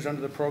changes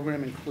under the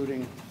program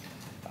including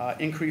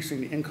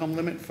increasing the income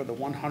limit for the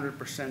 100%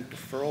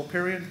 deferral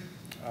period.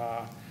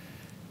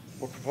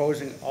 We're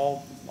proposing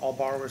all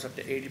borrowers up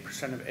to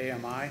 80% of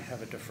AMI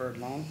have a deferred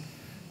loan.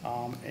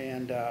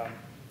 And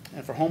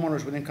for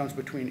homeowners with incomes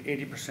between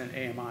 80%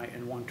 AMI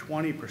and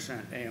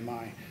 120%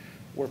 AMI,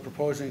 we're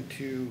proposing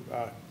to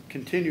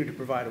continue to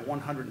provide a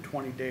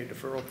 120-day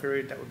deferral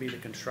period. That would be the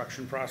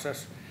construction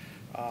process.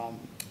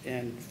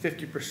 And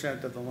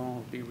 50% of the loan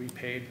will be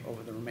repaid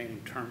over the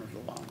remaining term of the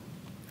loan.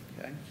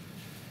 Okay?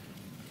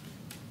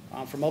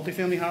 For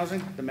multifamily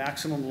housing, the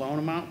maximum loan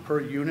amount per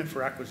unit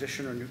for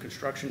acquisition or new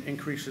construction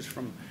increases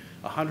from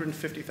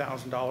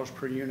 $150,000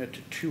 per unit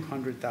to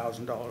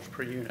 $200,000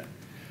 per unit.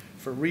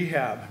 For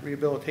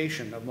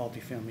rehabilitation of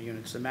multifamily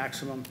units, the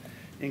maximum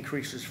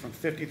increases from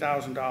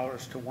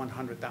 $50,000 to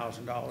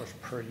 $100,000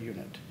 per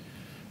unit.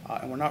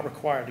 And we're not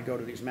required to go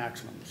to these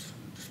maximums.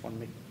 Just want to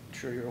make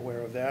sure you're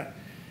aware of that.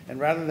 And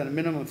rather than a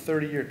minimum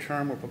 30-year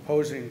term, we're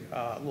proposing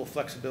a little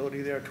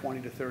flexibility there,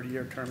 20 to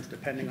 30-year terms,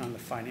 depending on the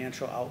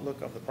financial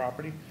outlook of the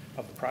property,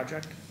 of the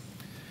project.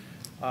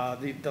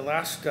 The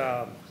last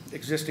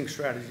existing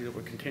strategy that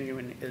we're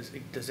continuing is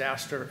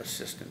disaster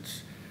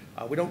assistance.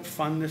 We don't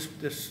fund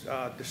this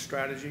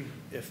strategy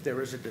if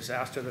there is a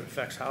disaster that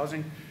affects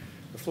housing.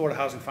 The Florida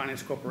Housing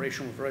Finance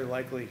Corporation will very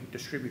likely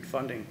distribute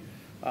funding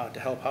to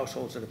help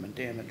households that have been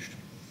damaged.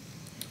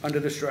 Under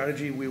this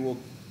strategy, we will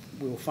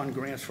fund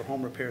grants for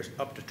home repairs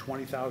up to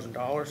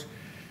 $20,000.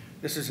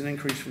 This is an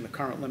increase from the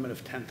current limit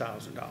of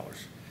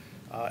 $10,000.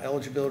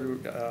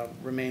 Eligibility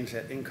remains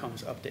at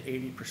incomes up to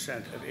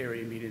 80% of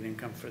area median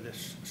income for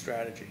this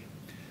strategy.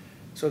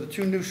 So the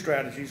two new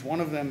strategies, one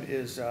of them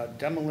is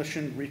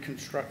demolition,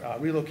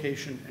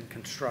 relocation, and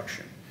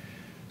construction.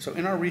 So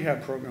in our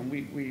rehab program,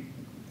 we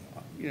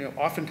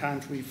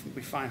oftentimes we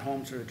find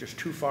homes that are just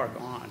too far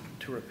gone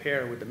to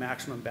repair with the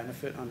maximum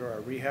benefit under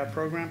our rehab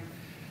program.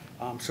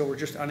 So we're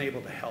just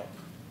unable to help.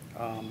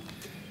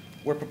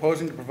 We're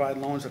proposing to provide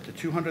loans up to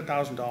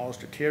 $200,000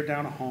 to tear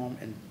down a home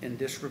in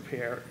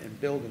disrepair and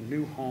build a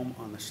new home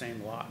on the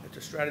same lot. It's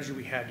a strategy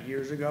we had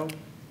years ago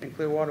in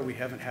Clearwater. We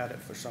haven't had it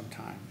for some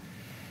time.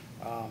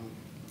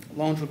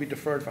 Loans will be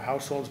deferred for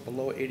households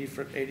below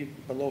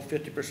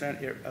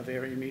 50% of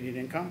area median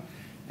income,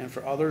 and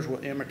for others, we'll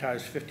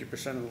amortize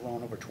 50% of the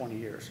loan over 20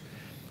 years.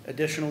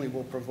 Additionally,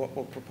 we'll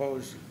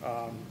propose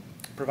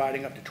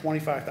providing up to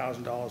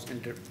 $25,000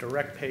 in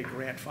direct pay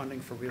grant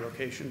funding for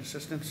relocation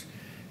assistance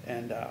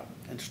and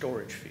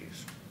storage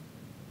fees.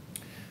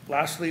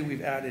 Lastly,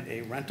 we've added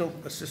a rental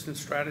assistance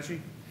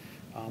strategy.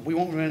 We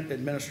won't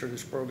administer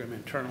this program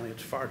internally.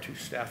 It's far too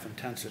staff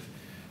intensive.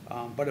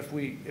 But if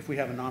we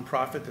have a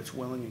nonprofit that's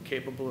willing and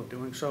capable of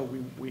doing so,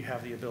 we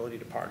have the ability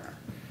to partner.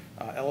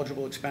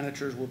 Eligible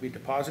expenditures will be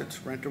deposits,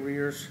 rent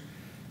arrears,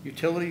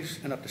 utilities,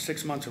 and up to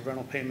 6 months of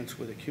rental payments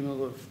with a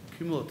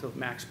cumulative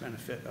max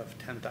benefit of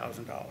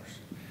 $10,000.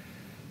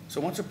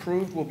 So once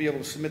approved, we'll be able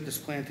to submit this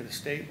plan to the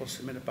state. We'll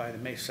submit it by the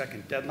May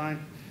 2nd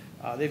deadline.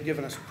 They've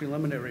given us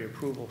preliminary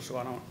approval, so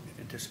I don't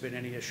anticipate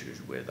any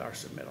issues with our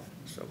submittal.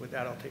 So with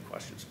that, I'll take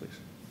questions, please.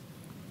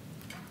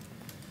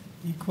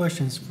 Any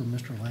questions for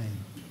Mr. Lane?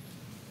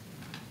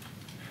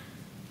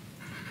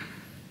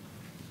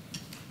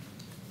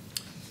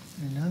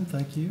 Hearing none,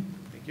 thank you.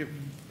 Thank you.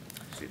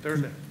 See you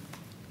Thursday.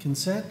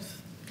 Consent?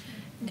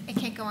 It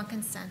can't go on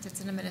consent. It's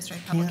an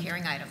administrative public Can't?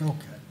 hearing item.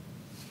 Okay.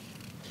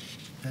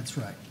 That's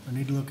right. I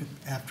need to look at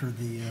after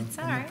the, It's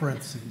all in the right.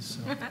 parentheses,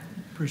 so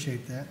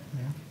appreciate that.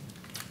 Yeah.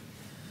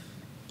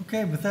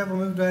 Okay, with that, we'll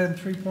move to item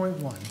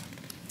 3.1.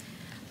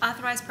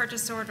 Authorized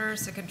purchase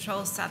orders to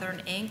Control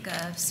Southern Inc.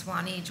 of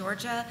Suwanee,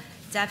 Georgia,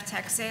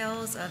 DevTech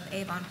Sales of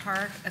Avon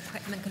Park,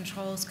 Equipment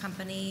Controls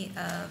Company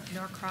of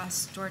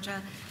Norcross,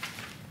 Georgia.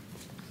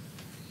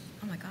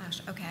 Oh my gosh,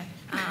 okay.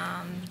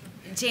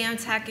 Jam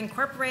Tech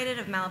Incorporated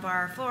of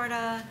Malabar,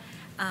 Florida,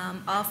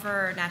 all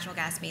for natural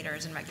gas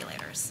meters and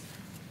regulators.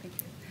 Thank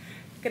you.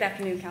 Good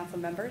afternoon, council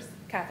members.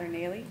 Catherine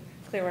Naily,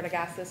 Clearwater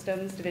Gas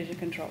Systems Division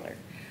Controller.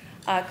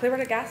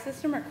 Clearwater Gas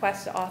System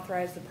requests to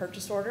authorize the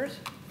purchase orders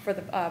for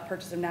the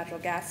purchase of natural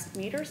gas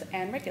meters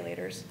and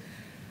regulators.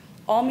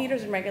 All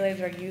meters and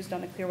regulators are used on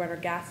the Clearwater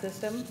Gas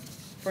System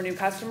for new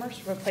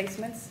customers,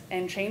 replacements,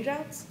 and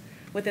changeouts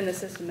within the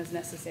system as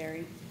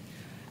necessary.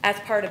 As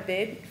part of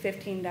bid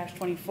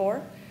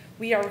 15-24,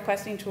 we are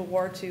requesting to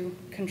award to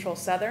Control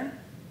Southern,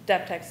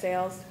 DevTech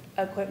Sales,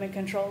 Equipment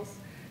Controls,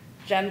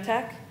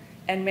 Gemtech,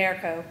 and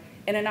Marico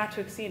in a not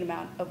to exceed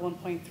amount of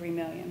 $1.3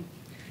 million.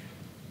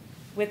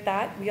 With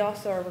that, we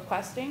also are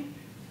requesting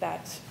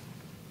that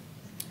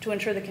to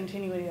ensure the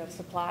continuity of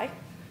supply,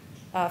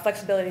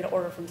 flexibility to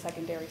order from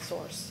secondary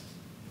source.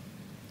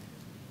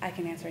 I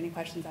can answer any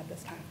questions at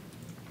this time.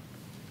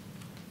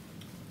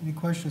 Any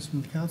questions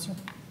from the council?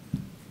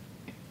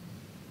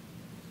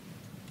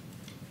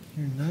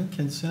 Hearing none,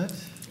 consent?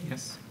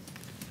 Yes.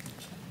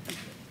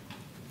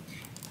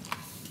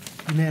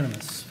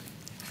 Unanimous.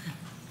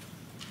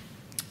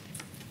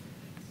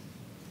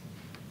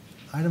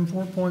 Item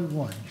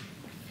 4.1.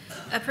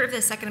 Approve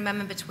the Second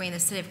Amendment between the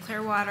City of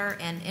Clearwater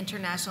and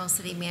International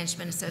City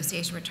Management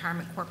Association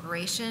Retirement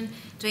Corporation,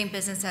 doing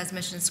business as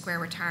Mission Square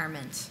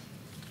Retirement.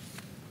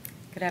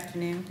 Good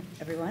afternoon,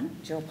 everyone.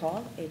 Jill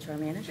Paul, HR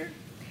Manager.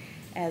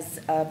 As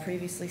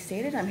previously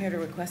stated, I'm here to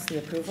request the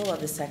approval of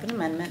the Second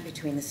Amendment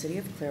between the City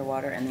of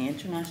Clearwater and the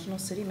International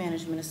City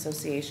Management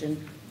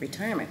Association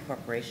Retirement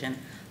Corporation,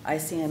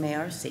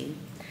 ICMARC,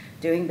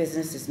 doing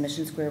business as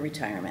Mission Square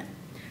Retirement,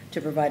 to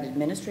provide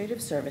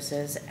administrative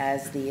services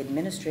as the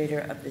administrator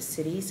of the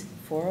city's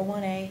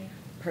 401A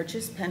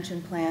purchase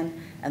pension plan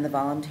and the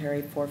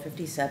voluntary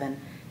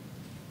 457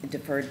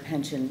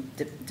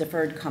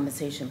 deferred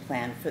compensation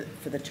plan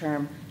for the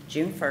term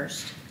June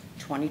 1st,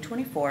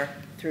 2024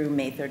 through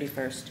May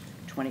 31st,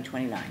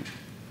 2029.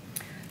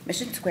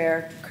 Mission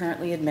Square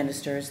currently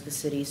administers the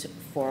city's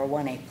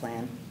 401A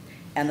plan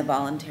and the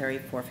voluntary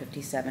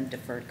 457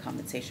 deferred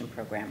compensation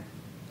program.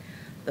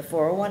 The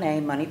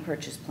 401A money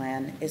purchase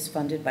plan is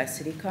funded by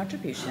city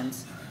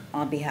contributions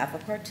on behalf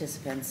of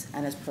participants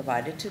and is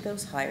provided to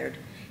those hired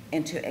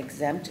into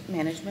exempt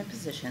management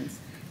positions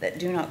that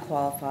do not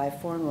qualify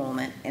for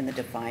enrollment in the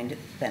defined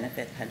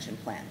benefit pension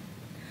plan.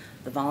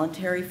 The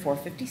voluntary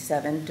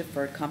 457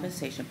 deferred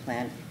compensation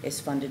plan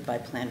is funded by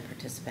plan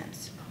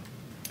participants.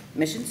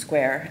 Mission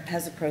Square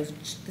has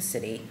approached the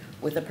city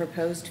with a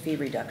proposed fee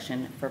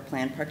reduction for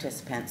plan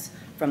participants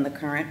from the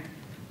current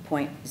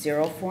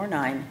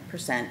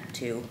 0.049%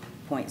 to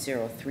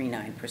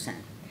 0.039%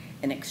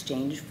 in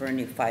exchange for a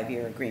new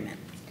 5-year agreement,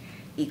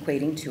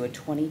 equating to a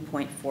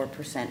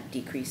 20.4%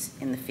 decrease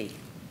in the fee.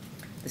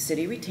 The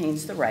city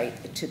retains the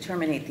right to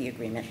terminate the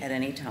agreement at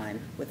any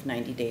time with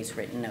 90 days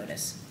written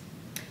notice.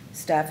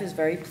 Staff is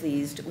very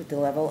pleased with the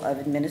level of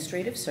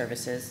administrative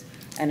services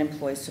and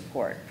employee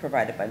support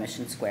provided by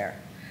Mission Square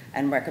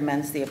and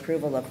recommends the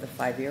approval of the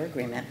 5-year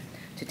agreement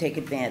to take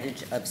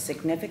advantage of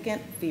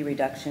significant fee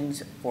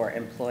reductions for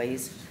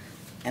employees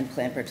and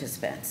plan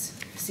participants.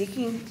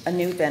 Seeking a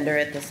new vendor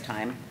at this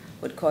time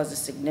would cause a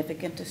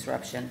significant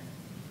disruption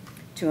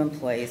to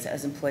employees,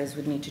 as employees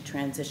would need to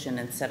transition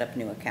and set up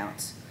new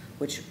accounts,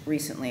 which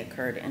recently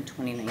occurred in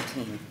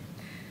 2019.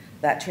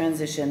 That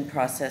transition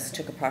process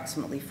took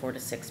approximately 4 to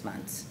 6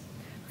 months.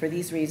 For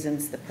these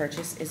reasons, the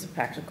purchase is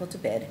practical to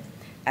bid.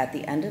 At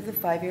the end of the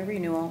 5-year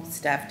renewal,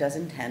 staff does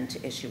intend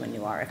to issue a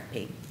new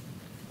RFP.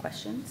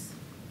 Questions?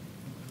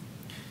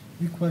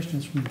 Any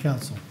questions from the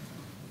council?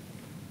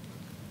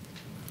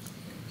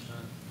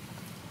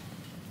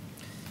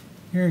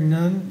 Hearing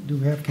none, do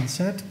we have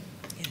consent?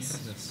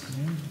 Yes.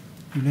 Yeah.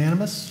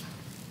 Unanimous?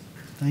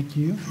 Thank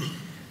you.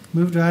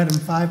 Move to item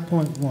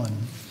 5.1.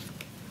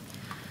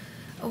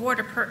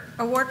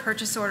 Award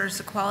purchase orders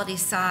to Quality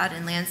Sod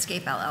and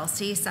Landscape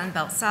LLC,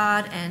 Sunbelt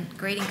Sod, and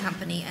Grading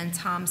Company, and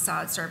Tom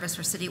Sod Service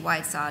for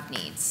citywide sod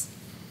needs.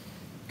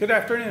 Good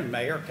afternoon,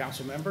 Mayor,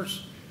 council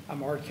members.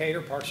 I'm Art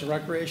Cater, Parks and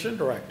Recreation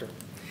Director.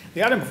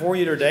 The item before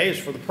you today is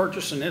for the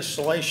purchase and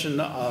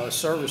installation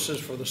services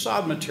for the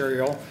sod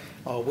material,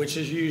 which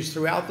is used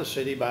throughout the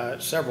city by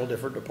several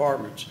different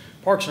departments.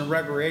 Parks and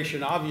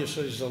Recreation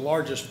obviously is the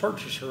largest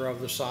purchaser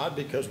of the sod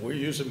because we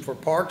use them for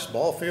parks,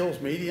 ball fields,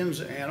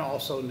 medians, and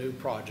also new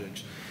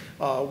projects.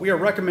 We are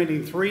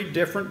recommending 3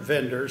 different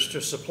vendors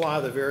to supply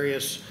the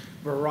various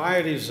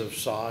varieties of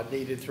sod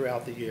needed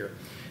throughout the year.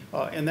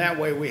 In that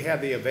way, we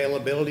have the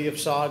availability of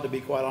sod, to be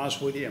quite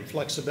honest with you, and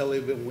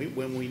flexibility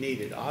when we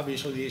need it.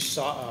 Obviously, these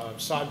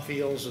sod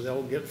fields,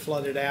 they'll get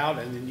flooded out,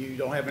 and then you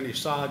don't have any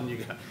sod,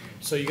 and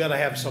so you got to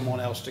have someone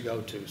else to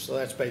go to. So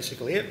that's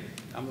basically it.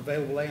 I'm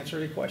available to answer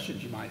any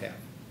questions you might have.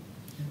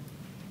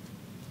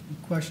 Any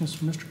questions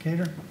from Mr.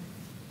 Cater?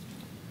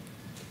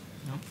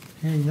 No.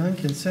 Hearing none,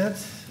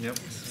 consent? Yep.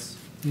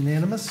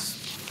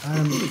 Unanimous.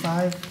 Item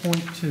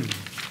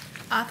 5.2.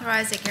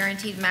 Authorize a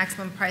guaranteed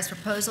maximum price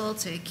proposal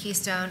to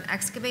Keystone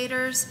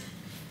Excavators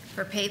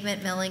for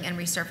pavement, milling, and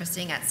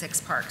resurfacing at 6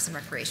 parks and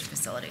recreation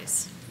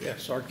facilities.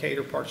 Yes, Art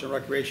Cater, Parks and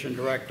Recreation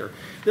Director.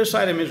 This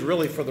item is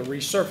really for the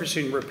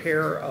resurfacing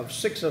repair of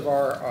 6 of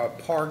our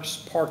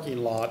parks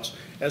parking lots,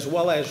 as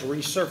well as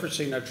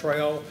resurfacing a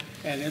trail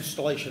and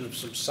installation of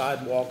some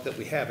sidewalk that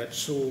we have at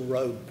Sewell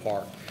Road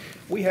Park.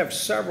 We have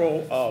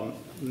several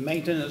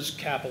maintenance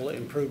capital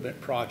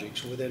improvement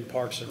projects within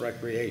Parks and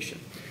Recreation.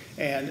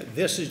 And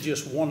this is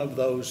just one of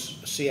those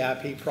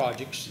CIP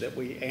projects that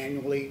we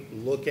annually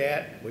look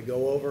at. We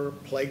go over.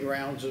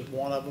 Playgrounds is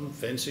one of them.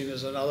 Fencing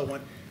is another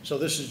one. So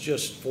this is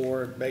just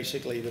for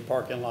basically the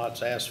parking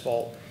lots,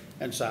 asphalt,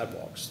 and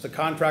sidewalks. The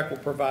contract will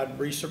provide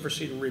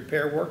resurfacing and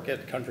repair work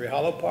at Country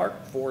Hollow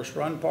Park, Forest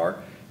Run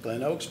Park,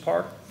 Glen Oaks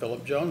Park,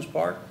 Philip Jones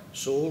Park,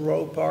 Sewell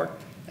Road Park,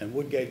 and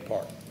Woodgate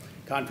Park.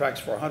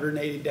 Contract's for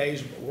 180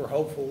 days, but we're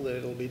hopeful that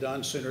it'll be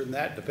done sooner than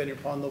that, depending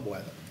upon the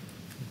weather.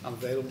 I'm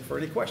available for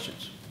any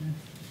questions.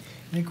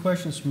 Any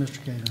questions from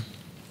Mr. Cater?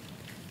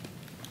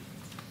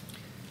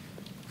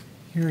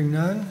 Hearing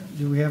none,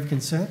 do we have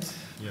consent?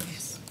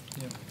 Yes.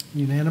 Yep.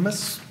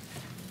 Unanimous.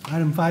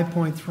 Item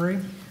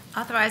 5.3.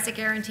 Authorize a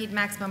guaranteed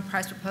maximum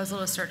price proposal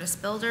to Certus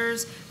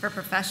Builders for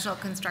professional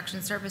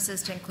construction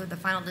services to include the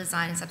final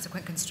design and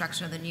subsequent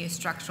construction of the new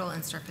structural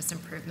and surface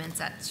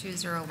improvements at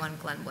 201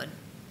 Glenwood.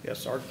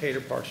 Yes, Art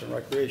Cater, Parks and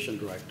Recreation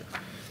Director.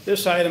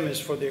 This item is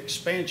for the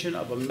expansion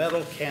of a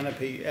metal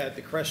canopy at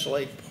the Crest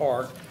Lake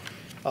Park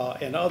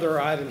and other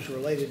items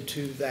related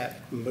to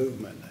that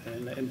movement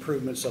and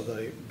improvements of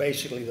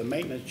basically the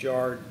maintenance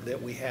yard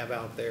that we have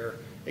out there,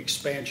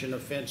 expansion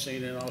of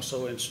fencing, and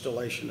also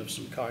installation of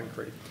some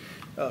concrete.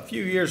 A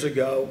few years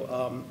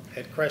ago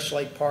at Crest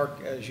Lake Park,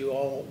 as you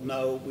all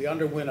know, we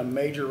underwent a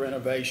major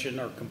renovation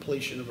or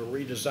completion of a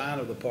redesign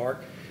of the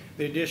park.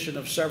 The addition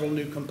of several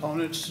new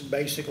components.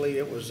 Basically,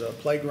 it was a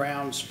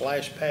playground,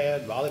 splash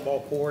pad,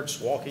 volleyball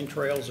courts, walking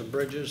trails and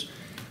bridges,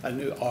 a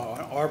new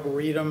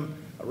arboretum,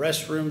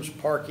 restrooms,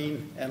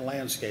 parking, and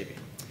landscaping.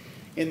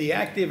 In the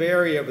active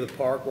area of the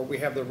park where we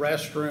have the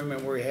restroom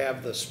and where we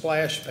have the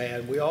splash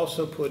pad, we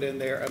also put in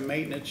there a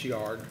maintenance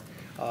yard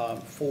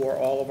for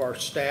all of our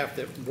staff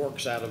that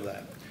works out of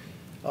that.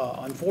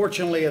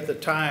 Unfortunately, at the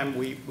time,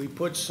 we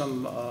put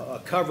some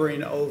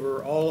covering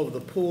over all of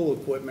the pool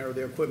equipment or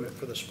the equipment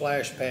for the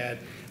splash pad,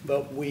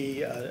 but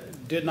we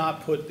did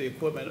not put the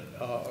equipment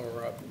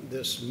or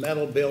this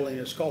metal building.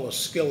 It's called a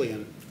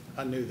skillion.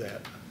 I knew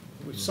that.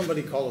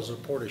 somebody calls it a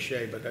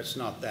porte-cochere, but that's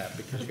not that,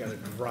 because you got to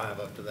drive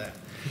up to that.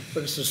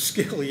 But it's a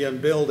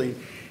skillion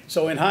building.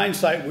 So in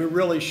hindsight, we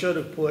really should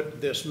have put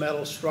this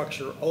metal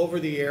structure over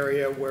the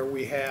area where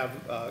we have,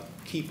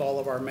 keep all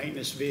of our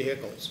maintenance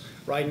vehicles.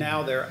 Right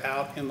now, they're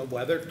out in the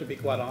weather, to be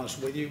quite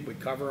honest with you. We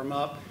cover them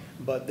up,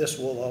 but this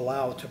will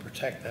allow to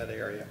protect that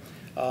area.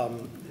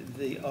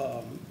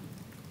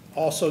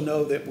 Also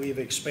know that we've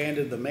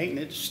expanded the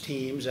maintenance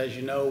teams, as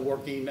you know,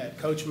 working at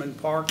Coachman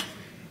Park.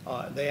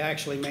 They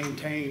actually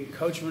maintain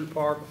Coachman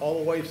Park all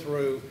the way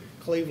through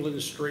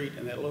Cleveland Street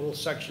and that little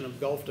section of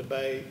Gulf to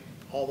Bay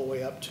all the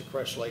way up to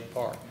Crest Lake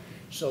Park.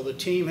 So the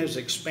team has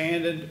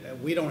expanded.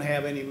 We don't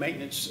have any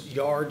maintenance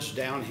yards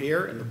down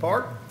here in the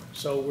park,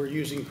 so we're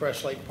using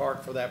Crest Lake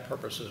Park for that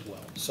purpose as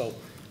well. So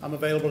I'm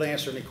available to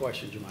answer any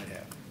questions you might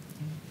have.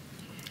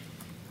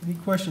 Any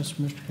questions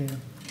for Mr. Cato?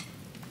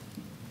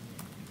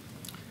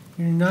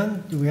 Hearing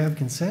none, do we have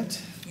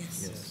consent?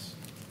 Yes.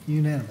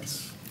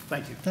 Unanimous.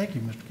 Thank you. Thank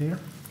you, Mr. Cato.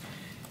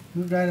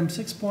 Move to item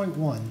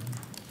 6.1.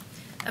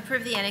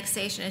 Approve the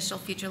annexation, initial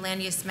future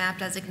land use map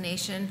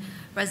designation,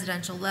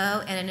 residential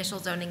low, and initial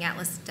zoning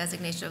atlas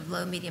designation of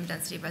low, medium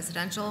density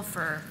residential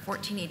for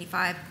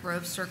 1485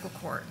 Grove Circle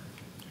Court.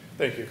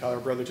 Thank you. Collier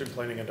Brotherton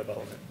Planning and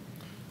Development.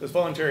 This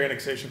voluntary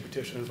annexation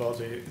petition involves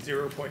a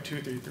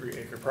 0.233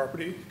 acre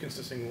property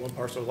consisting of one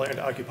parcel of land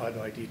occupied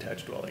by a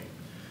detached dwelling.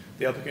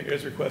 The applicant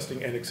is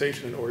requesting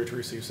annexation in order to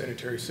receive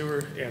sanitary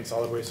sewer and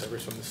solid waste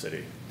service from the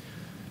city.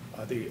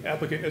 The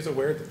applicant is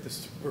aware that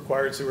this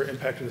required sewer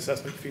impact and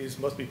assessment fees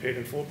must be paid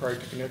in full prior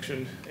to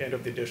connection and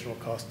of the additional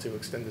cost to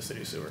extend the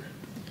city sewer.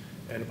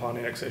 And upon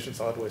annexation,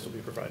 solid waste will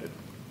be provided.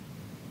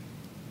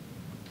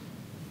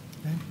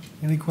 Okay.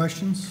 Any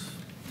questions?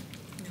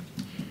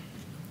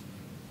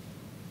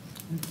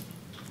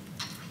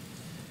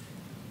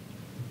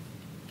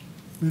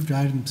 Move to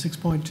item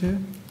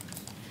 6.2.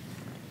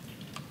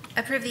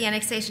 Approve the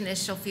annexation,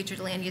 initial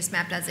future land use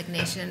map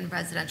designation,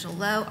 residential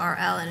low,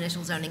 RL, and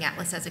initial zoning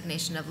atlas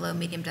designation of low,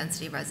 medium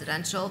density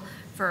residential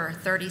for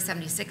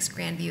 3076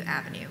 Grandview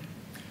Avenue.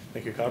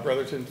 Thank you. Collier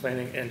Brotherton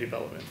Planning and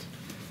Development.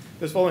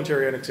 This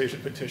voluntary annexation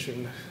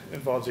petition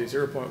involves a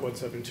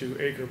 0.172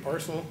 acre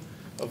parcel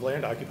of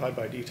land occupied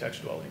by a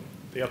detached dwelling.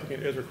 The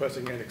applicant is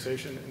requesting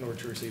annexation in order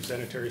to receive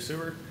sanitary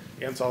sewer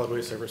and solid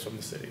waste service from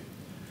the city.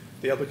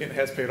 The applicant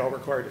has paid all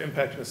required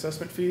impact and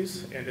assessment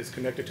fees and is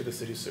connected to the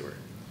city's sewer.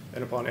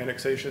 And upon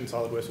annexation,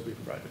 solid waste will be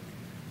provided.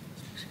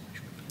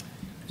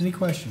 Any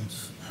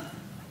questions?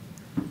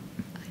 Okay.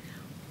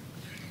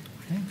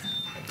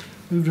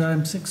 Move to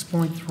item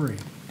 6.3.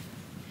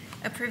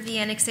 Approve the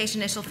annexation,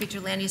 initial future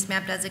land use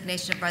map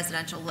designation of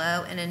residential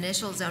low, and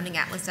initial zoning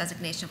atlas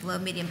designation of low,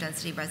 medium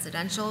density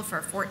residential for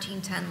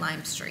 1410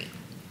 Lime Street.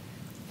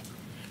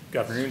 Good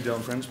afternoon,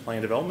 Dylan Friends,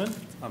 Plan Development.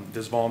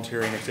 This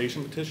voluntary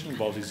annexation petition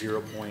involves a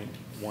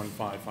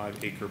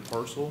 0.155 acre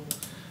parcel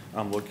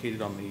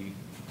located on the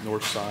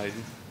north side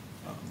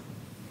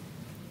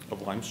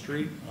of Lime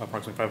Street,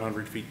 approximately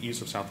 500 feet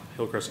east of South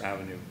Hillcrest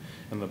Avenue,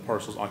 and the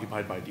parcel is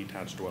occupied by a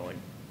detached dwelling.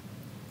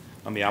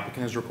 The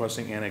applicant is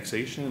requesting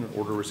annexation in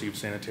order to receive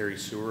sanitary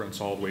sewer and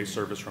solid waste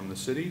service from the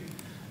city.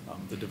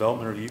 The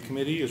Development Review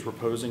Committee is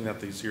proposing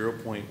that the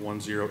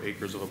 0.10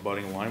 acres of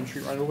abutting Lime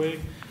Street right-of-way,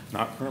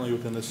 not currently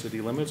within the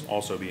city limits,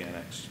 also be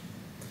annexed.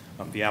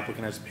 The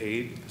applicant has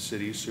paid the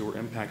city's sewer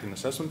impact and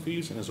assessment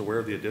fees and is aware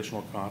of the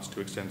additional cost to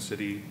extend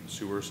city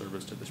sewer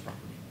service to this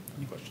property.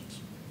 Any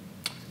questions?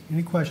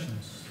 Any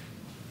questions?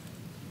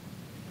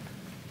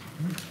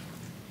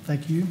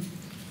 Thank you.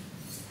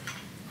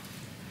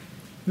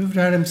 Move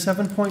to item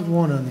 7.1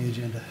 on the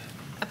agenda.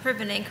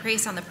 Approve an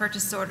increase on the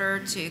purchase order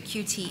to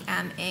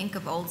QTM Inc.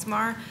 of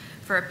Oldsmar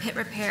for pit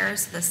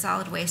repairs to the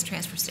solid waste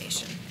transfer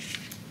station.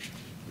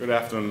 Good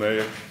afternoon,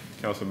 Mayor,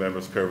 Council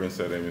members, Kerwin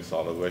said, Amy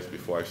Solid Waste.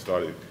 Before I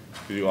started,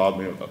 could you allow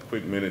me a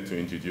quick minute to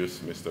introduce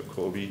Mr.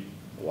 Kobe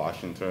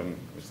Washington.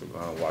 Mr.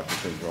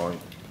 Washington joined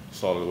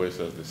Solid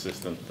Waste as the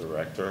Assistant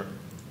Director.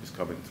 He's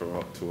coming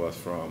to us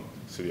from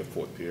City of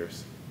Fort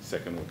Pierce,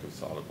 second week of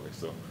Solid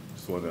Waste. So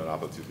just wanted an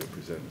opportunity to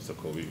present Mr.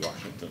 Kobe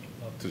Washington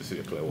to the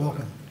City of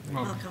Clearwater.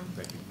 Welcome.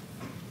 Thank you.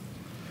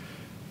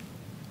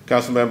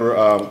 Councilmember,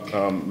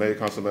 Mayor,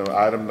 Councilmember,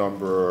 item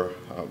number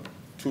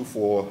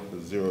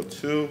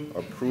 2402,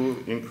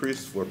 approve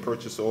increase for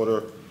purchase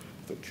order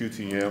to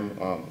QTM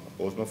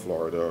Osborne,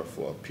 Florida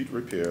for a pit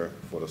repair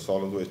for the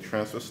solid waste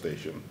transfer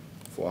station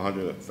for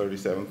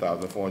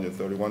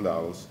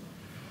 $137,431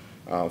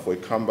 for a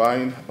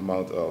combined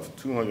amount of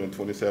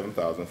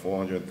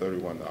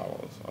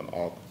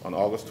 $227,431. On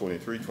August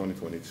 23,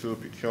 2022,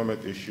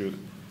 procurement issued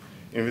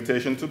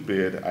invitation to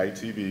bid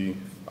ITB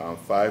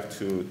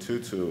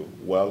 5222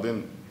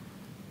 welding,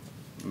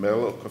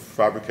 metal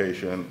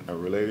fabrication,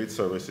 and related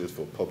services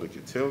for public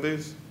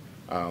utilities.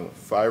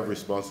 5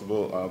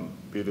 responsible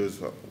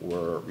bidders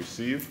were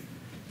received.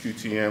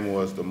 QTM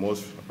was the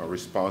most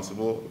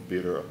responsible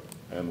bidder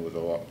and was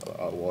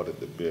awarded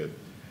the bid.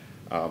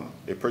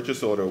 A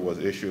purchase order was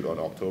issued on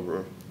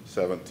October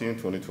 17,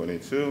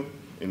 2022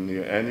 in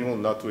the annual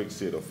not to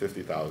exceed of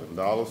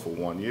 $50,000 for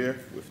 1 year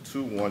with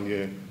 2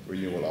 one-year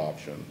renewal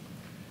options.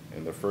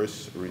 In the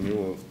first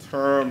renewal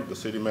term, the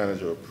city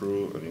manager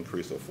approved an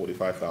increase of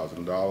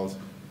 $45,000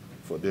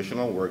 for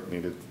additional work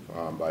needed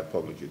by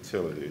public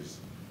utilities.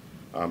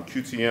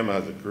 QTM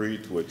has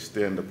agreed to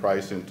extend the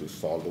pricing to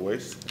solid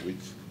waste,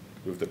 which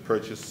with the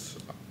purchase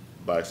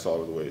by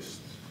solid waste.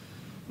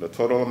 The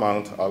total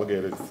amount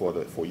allocated for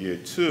year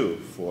 2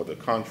 for the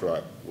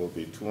contract will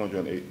be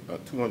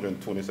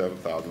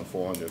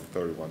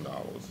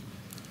 $227,431.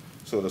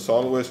 So the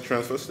solid waste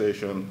transfer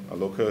station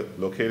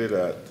located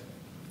at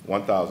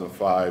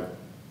 1005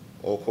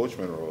 Old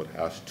Coachman Road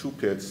has 2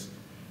 pits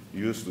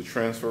used to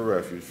transfer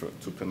refuse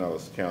to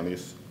Pinellas County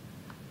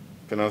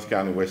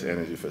Waste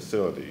Energy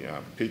Facility.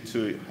 Pit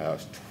 2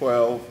 has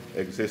 12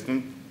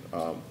 existing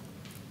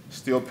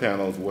steel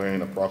panels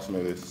weighing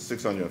approximately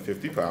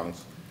 650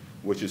 pounds,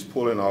 which is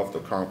pulling off the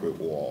concrete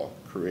wall,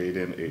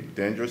 creating a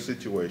dangerous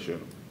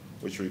situation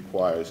which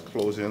requires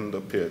closing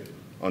the pit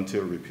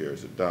until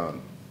repairs are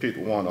done. Pit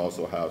 1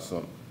 also has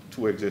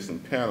 2 existing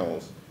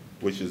panels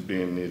which is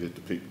being needed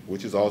to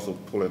which is also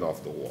pulling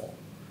off the wall.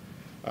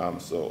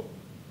 So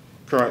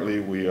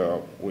currently we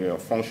are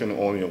functioning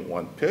only in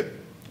 1 pit.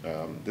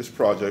 This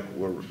project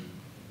will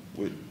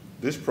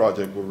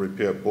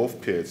repair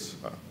both pits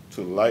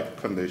to like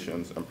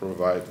conditions and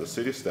provide the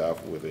city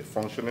staff with a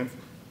functioning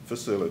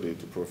facility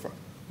to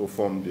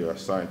perform their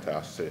assigned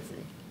tasks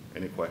safely.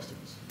 Any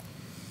questions?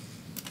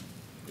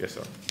 Yes,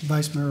 sir.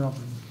 Vice Mayor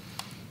Alden.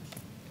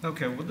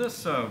 Okay, well,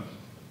 this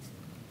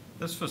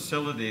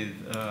facility,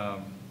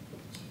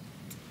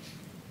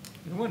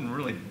 it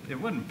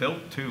wasn't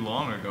built too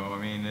long ago. I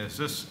mean, is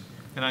this,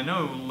 and I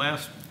know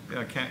last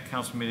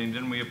council meeting,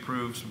 didn't we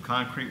approve some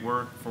concrete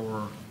work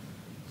for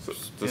So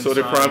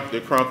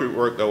the concrete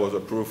work that was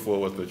approved for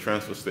was the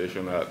transfer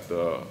station at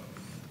the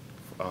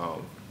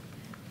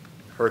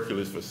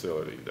Hercules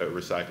facility, the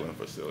recycling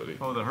facility.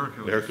 Oh, the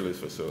Hercules. The Hercules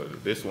facility.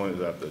 This one is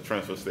at the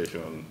transfer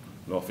station on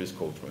Northeast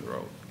Coachman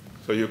Road.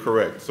 So you're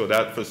correct. So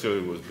that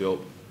facility was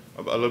built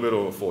a little bit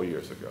over 4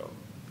 years ago.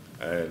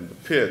 And the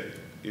pit,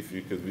 if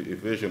you could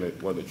envision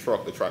it, when the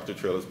tractor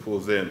trailers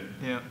pulls in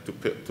to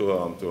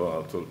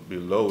be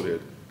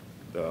loaded,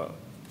 the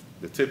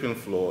tipping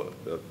floor,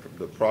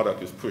 the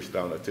product is pushed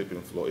down the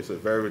tipping floor. It's a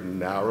very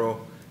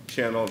narrow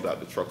channel that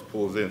the truck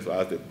pulls in. So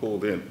as they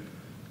pulled in,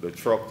 the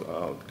truck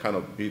kind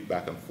of beat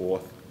back and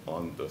forth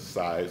on the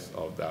sides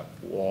of that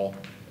wall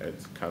and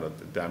kind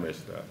of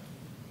damaged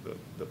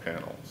the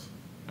panels.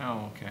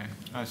 Oh, okay,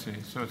 I see.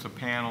 So it's a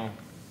panel,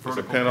 It's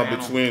a panel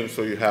between,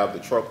 so you have the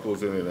truck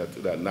pulls in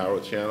that narrow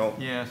channel.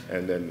 Yes.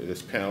 And then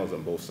there's panels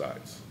on both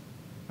sides.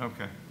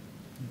 Okay.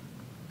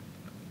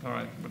 All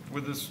right, but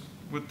with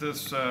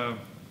this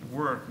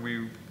work,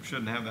 we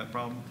shouldn't have that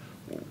problem?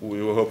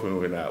 We were hoping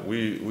we're not.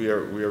 We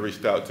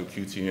reached out to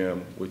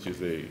QTM, which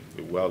is a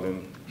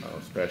welding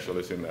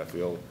specialist in that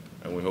field,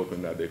 and we're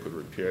hoping that they could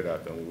repair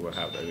that and we won't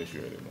have that issue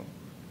anymore.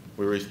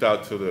 We reached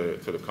out to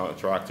the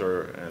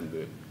contractor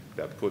and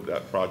that put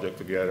that project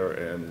together,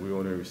 and we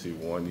only received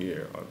 1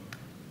 year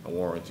a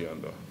warranty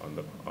on the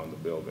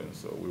building,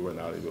 so we were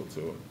not able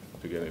to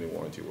get any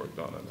warranty work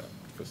done on that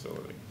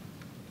facility.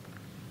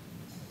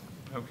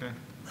 Okay.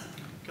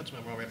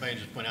 Councilmember Moore, if I can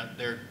just point out,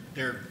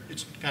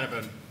 it's kind of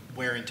a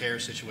wear and tear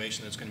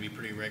situation that's going to be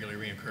pretty regularly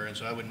reoccurring,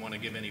 so I wouldn't want to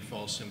give any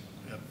false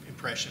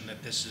impression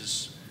that this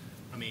is,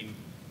 I mean,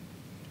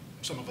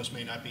 some of us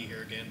may not be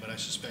here again, but I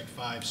suspect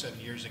 5, 7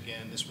 years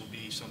again, this will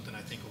be something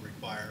I think will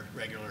require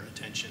regular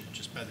attention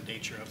just by the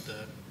nature of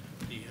the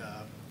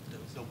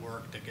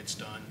work that gets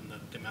done and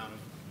the amount of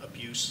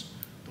abuse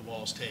the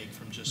walls take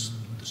from just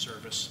the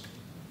service.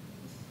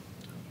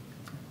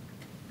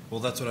 Well,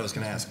 that's what I was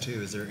going to ask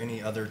too. Is there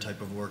any other type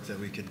of work that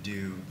we could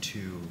do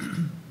to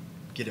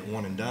get it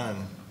one and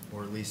done,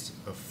 or at least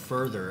a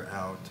further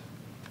out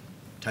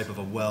type of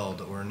a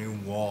weld or a new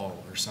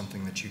wall or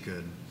something that you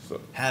could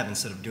have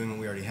instead of doing what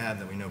we already have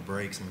that we know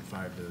breaks in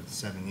 5 to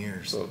 7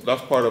 years? So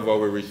that's part of why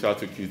we reached out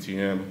to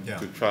QTM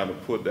to try to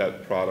put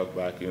that product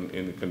back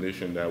in the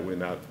condition that we're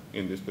not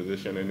in this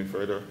position any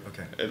further.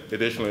 Okay.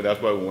 Additionally, that's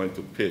why we went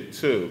to pit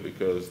 2,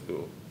 because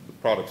the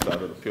product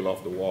started to peel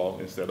off the wall.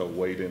 Instead of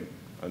waiting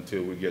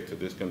until we get to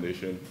this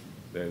condition,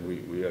 then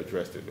we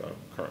addressed it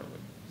currently.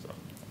 So,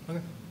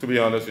 okay. To be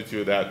honest with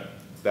you,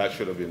 that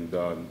should have been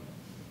done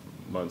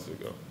months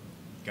ago.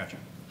 Gotcha.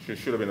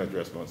 Should have been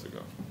addressed months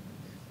ago.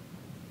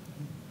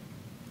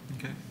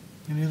 Okay.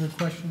 Any other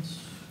questions?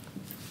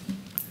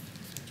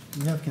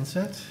 We have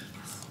consent?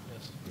 Yes.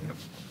 Yep.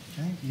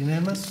 Okay,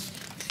 unanimous?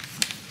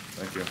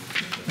 Thank you.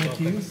 Thank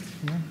you.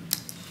 Yeah.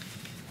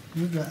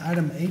 You've got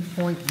item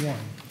 8.1.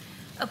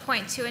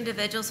 Appoint 2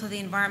 individuals to the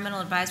Environmental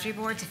Advisory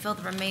Board to fill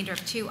the remainder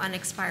of 2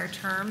 unexpired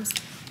terms,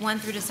 1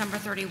 through December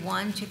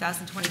 31,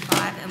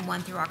 2025, and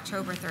 1 through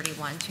October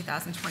 31,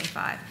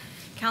 2025.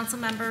 Council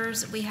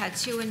members, we had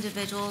 2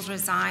 individuals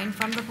resign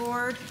from the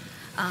board.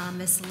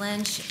 Ms.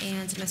 Lynch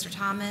and Mr.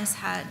 Thomas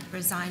had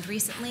resigned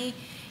recently,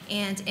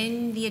 and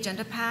in the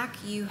agenda pack,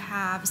 you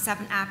have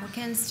 7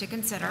 applicants to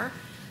consider.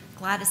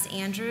 Gladys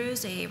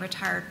Andrews, a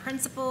retired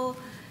principal,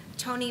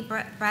 Tony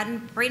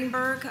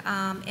Bradenberg,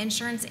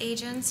 insurance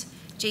agent,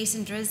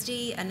 Jason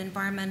Drisdy, an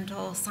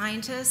environmental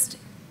scientist,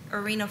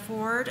 Irina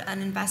Ford,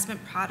 an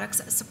investment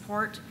products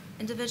support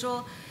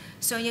individual,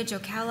 Sonia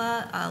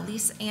Jokela, a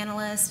lease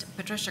analyst,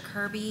 Patricia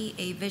Kirby,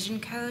 a vision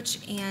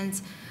coach,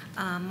 and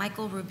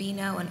Michael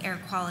Rubino, an air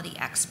quality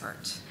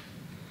expert.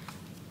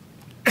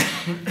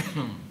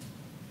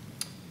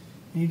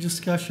 Any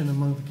discussion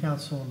among the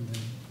council and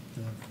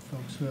the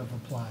folks who have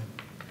applied?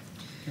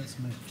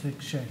 Councilman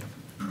Teixeira.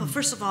 Well,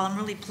 first of all, I'm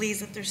really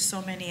pleased that there's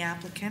so many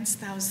applicants.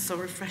 That was so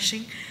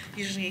refreshing.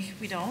 Usually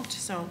we don't,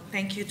 so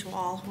thank you to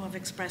all who have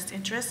expressed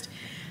interest.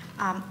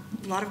 A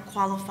lot of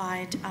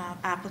qualified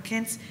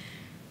applicants.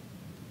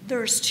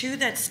 There's two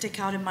that stick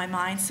out in my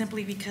mind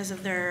simply because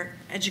of their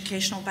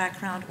educational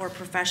background or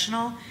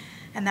professional,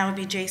 and that would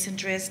be Jason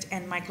Drizzt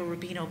and Michael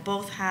Rubino.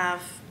 Both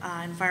have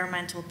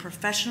environmental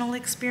professional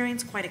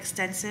experience, quite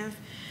extensive.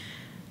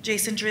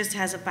 Jason Drizzt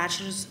has a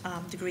bachelor's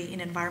degree in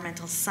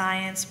environmental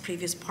science,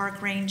 previous park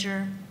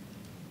ranger.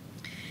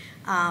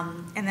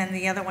 And then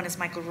the other one is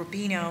Michael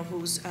Rubino,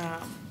 who's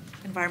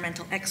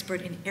environmental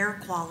expert in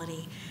air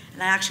quality.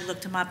 And I actually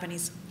looked him up, and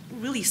he's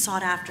really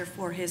sought after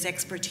for his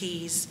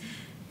expertise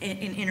in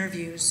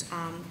interviews.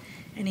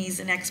 And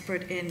he's an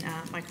expert in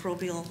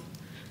microbial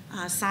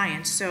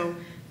science. So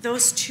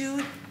those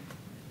two,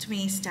 to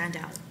me, stand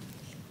out.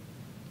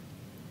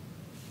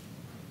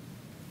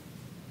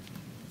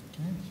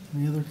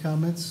 Any other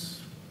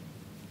comments?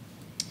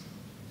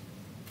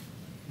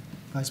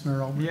 Vice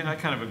Mayor Albright? Yeah, I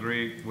kind of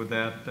agree with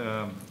that.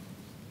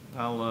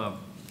 I'll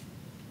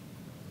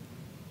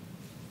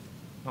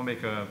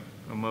make a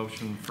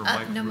motion for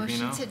Mike Rubino. No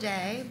motion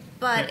today,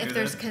 but if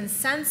there's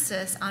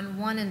consensus on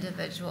one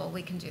individual,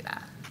 we can do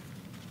that.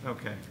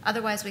 Okay.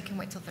 Otherwise, we can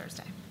wait till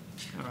Thursday.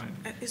 All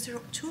right. Is there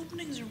two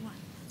openings or one?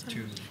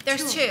 Two.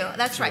 There's two,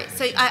 that's right.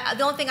 So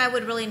the only thing I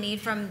would really need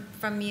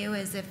from you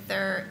is if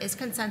there is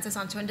consensus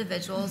on two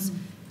individuals,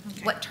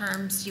 Okay. what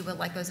terms you would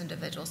like those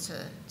individuals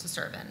to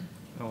serve in.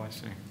 Oh, I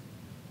see.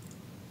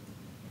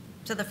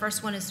 So the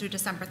first one is through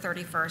December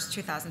 31st,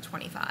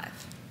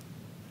 2025.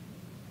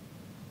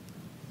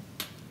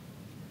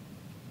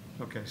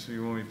 Okay, so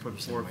you want me to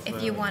put forth?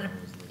 If you want,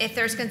 if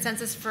there's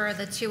consensus for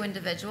the two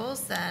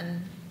individuals,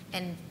 then,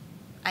 and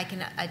I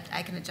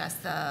can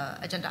adjust the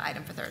agenda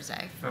item for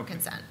Thursday for Okay.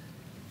 consent.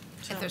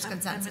 So If there's I'm in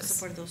consensus.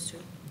 support of those two.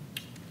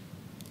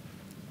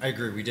 I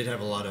agree. We did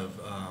have a lot of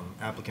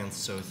applicants,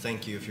 so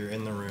thank you if you're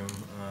in the room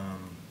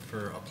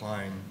for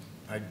applying.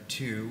 I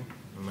too,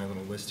 on my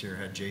little list here,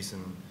 had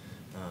Jason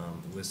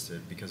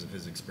listed because of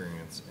his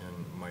experience,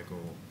 and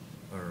Michael,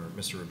 or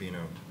Mr.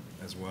 Rubino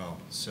as well.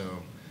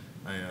 So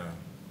I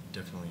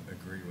definitely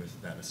agree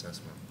with that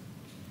assessment.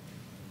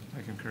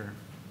 I concur.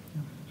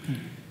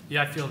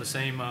 Yeah, I feel the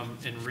same.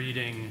 In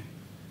reading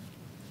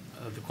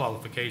the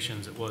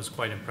qualifications, it was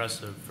quite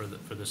impressive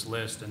for this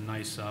list, and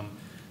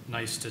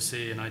nice to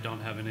see, and I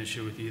don't have an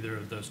issue with either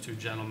of those two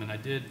gentlemen. I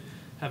did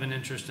have an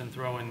interest in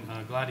throwing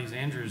Gladys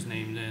Andrews'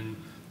 name in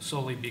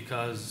solely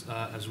because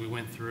as we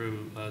went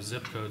through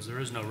zip codes, there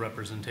is no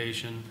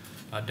representation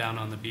down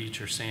on the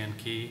beach or Sand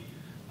Key,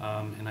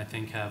 and I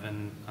think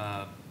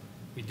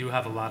we do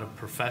have a lot of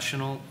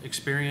professional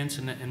experience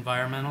in the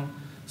environmental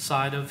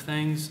side of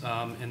things,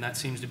 and that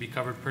seems to be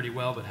covered pretty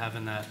well, but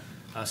having that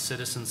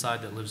citizen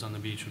side that lives on the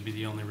beach would be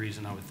the only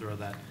reason I would throw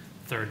that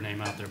third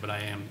name out there, but I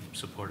am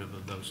supportive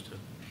of those two.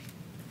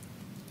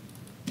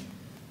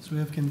 So we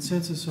have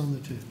consensus on the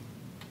two.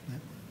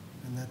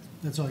 And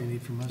that's all you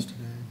need from us today.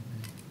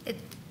 It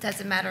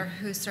doesn't matter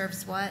who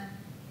serves what.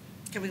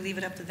 Can we leave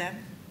it up to them?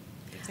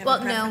 If they have a Well,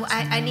 no,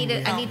 preference? I need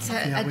Yeah, to we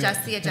adjust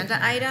have the to agenda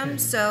pick one. item,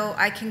 so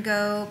I can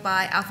go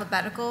by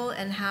alphabetical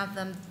and have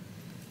them,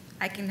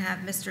 I can have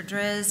Mr.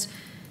 Drizzt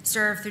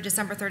serve through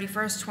December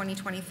 31st,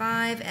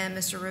 2025, and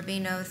Mr.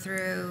 Rubino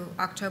through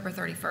October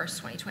 31st,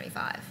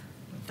 2025.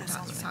 That We're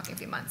sounds good. talking a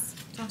few months.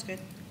 Sounds good.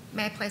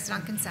 May I place it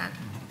on consent?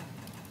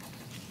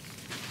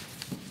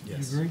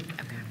 Yes. You agree?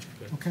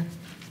 Okay.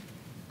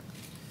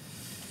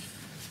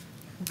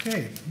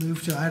 Okay,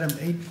 move to item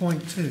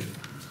 8.2.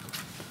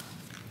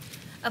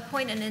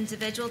 Appoint an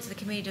individual to the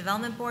Community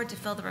Development Board to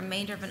fill the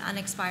remainder of an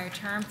unexpired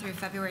term through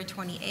February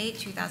 28,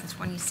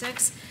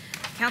 2026.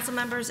 Council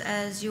members,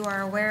 as you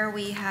are aware,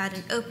 we had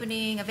an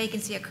opening, a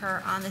vacancy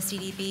occur on the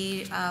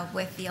CDB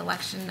with the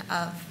election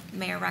of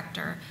Mayor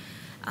Rector.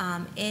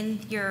 In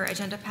your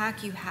agenda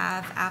pack, you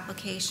have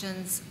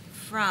applications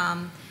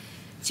from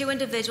two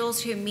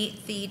individuals who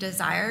meet the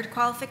desired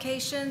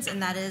qualifications,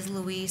 and that is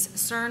Louis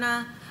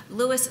Cerna,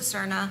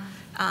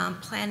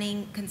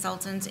 planning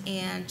consultant,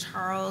 and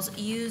Charles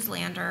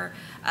Uslander,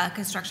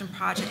 construction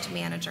project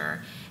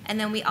manager. And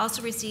then we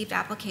also received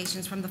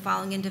applications from the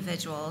following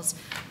individuals: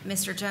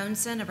 Mr.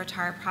 Johnson, a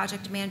retired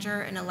project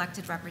manager and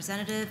elected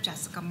representative;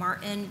 Jessica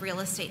Martin, real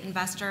estate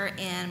investor;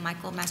 and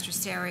Michael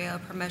Mastriserio,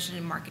 promotion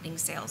and marketing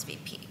sales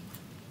VP.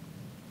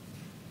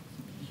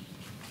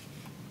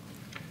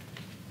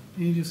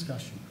 Any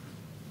discussion?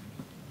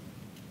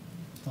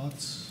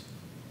 Thoughts,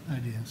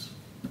 ideas?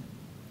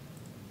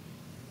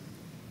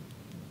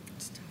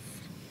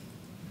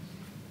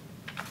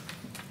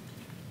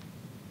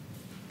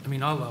 I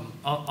mean,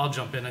 I'll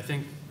jump in. I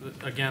think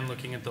again,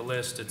 looking at the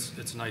list,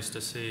 it's nice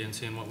to see, and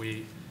seeing what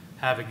we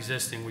have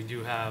existing. We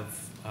do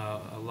have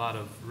a lot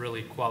of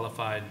really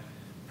qualified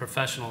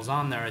professionals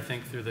on there. I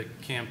think through the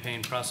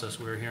campaign process,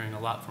 we were hearing a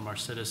lot from our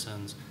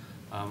citizens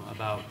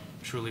about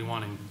truly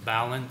wanting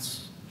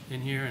balance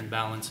in here and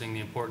balancing the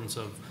importance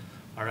of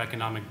our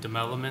economic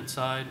development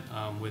side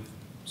with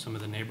some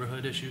of the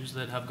neighborhood issues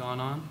that have gone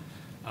on.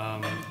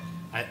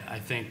 I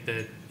think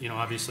that, you know,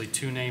 obviously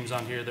 2 names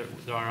on here that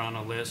are on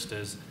a list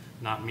as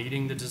not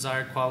meeting the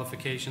desired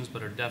qualifications,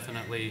 but are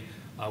definitely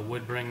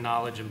would bring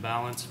knowledge and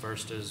balance.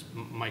 First is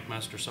Mike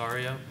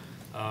Mastrosario,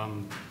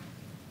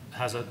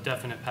 has a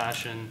definite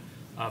passion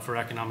for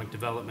economic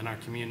development in our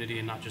community,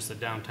 and not just the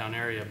downtown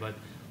area, but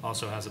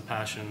also has a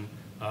passion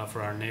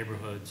for our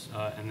neighborhoods.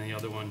 And the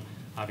other one,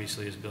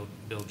 obviously, is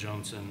Bill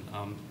Johnson.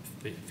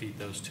 Feed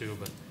those 2,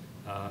 but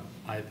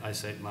I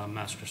say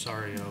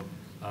Mastrosario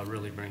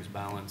really brings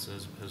balance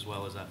as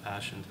well as that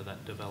passion to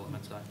that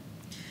development side.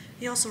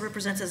 He also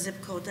represents a zip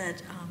code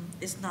that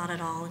is not at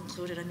all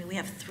included. I mean, we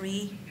have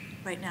 3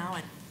 right now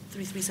at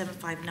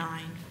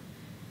 33759,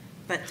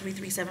 but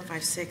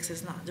 33756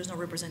 is not, there's no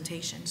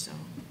representation, so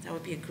that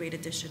would be a great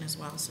addition as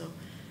well. So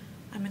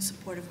I'm in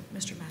support of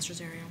Mr.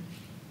 Mastrosario.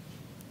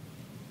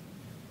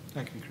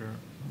 I concur.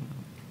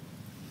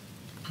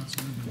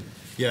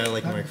 Yeah, I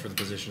like Mike for the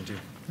position too.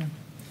 Yeah.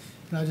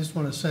 And I just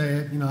want to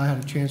say, you know, I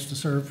had a chance to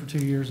serve for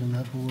 2 years on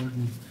that board,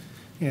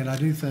 and I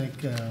do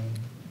think,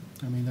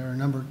 I mean, there are a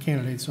number of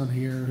candidates on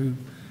here who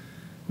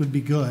would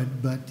be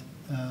good, but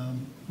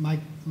Mike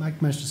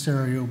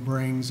Mastrosario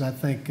brings, I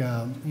think,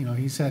 you know,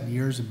 he's had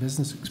years of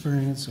business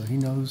experience, so he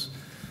knows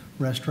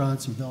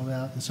restaurants and build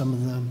out and some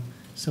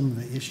of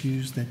the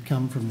issues that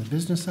come from the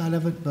business side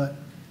of it. But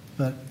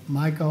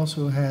Mike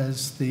also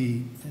has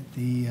he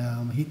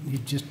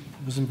just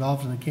was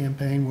involved in a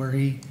campaign where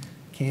he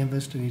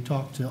canvassed and he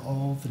talked to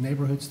all the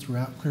neighborhoods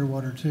throughout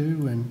Clearwater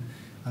too, and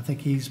I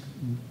think he's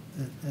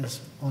as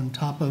on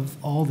top of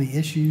all the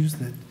issues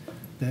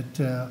that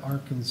are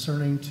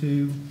concerning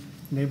to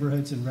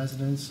neighborhoods and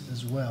residents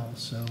as well.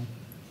 So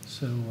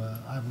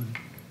I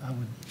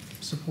would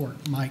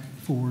support Mike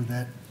for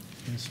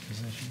this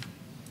position.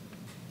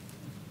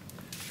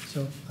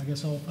 So I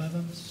guess all 5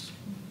 of us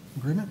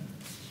agreement?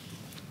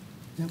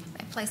 Yep.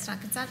 I placed on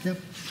consent? Yep.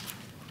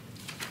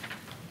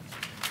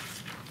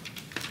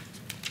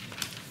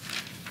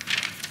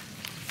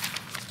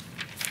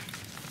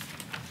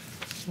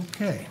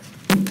 Okay.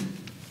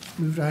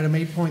 Move to item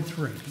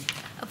 8.3.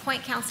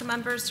 Appoint council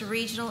members to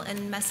regional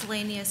and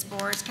miscellaneous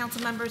boards.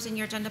 Council members, in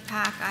your agenda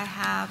pack, I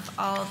have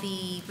all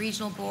the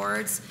regional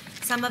boards.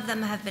 Some of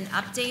them have been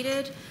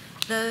updated.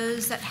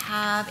 Those that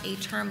have a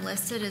term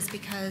listed is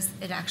because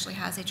it actually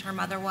has a term.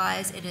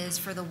 Otherwise, it is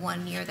for the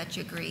 1 year that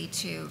you agreed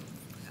to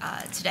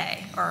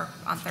today or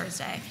on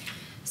Thursday.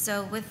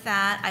 So with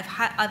that,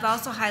 I've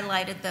also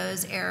highlighted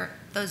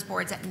those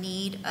boards that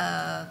need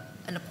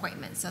an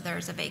appointment. So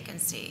there's a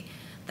vacancy.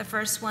 The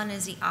first one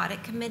is the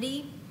Audit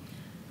Committee.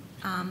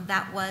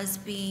 That was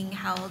being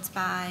held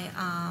by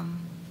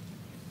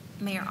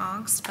Mayor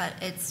Onks, but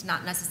it's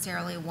not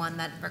necessarily one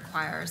that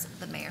requires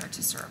the mayor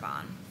to serve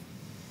on.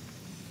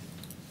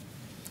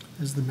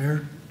 Has the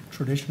mayor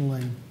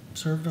traditionally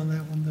served on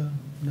that one, though?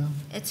 No?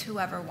 It's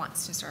whoever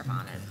wants to serve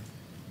on it.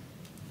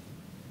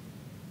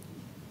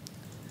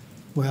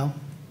 Well,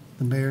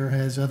 the mayor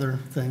has other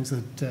things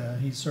that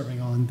he's serving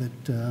on that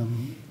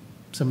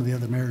some of the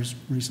other mayors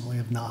recently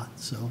have not.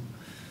 So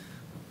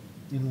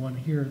anyone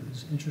here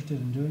is interested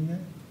in doing that?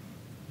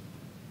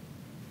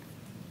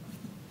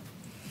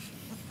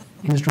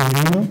 Mr.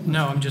 Lino?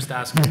 No, I'm just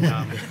asking,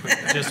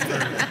 just for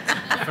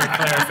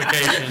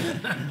clarification.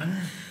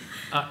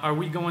 Are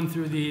we going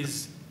through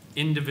these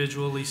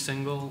individually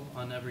single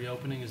on every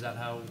opening? Is that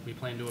how we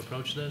plan to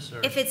approach this?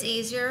 Or? If it's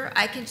easier,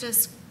 I can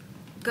just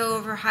go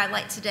over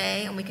highlight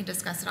today and we can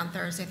discuss it on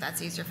Thursday if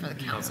that's easier for the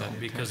council. Okay,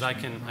 because I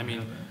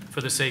mean, for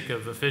the sake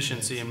of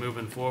efficiency and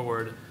moving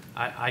forward,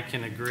 I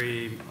can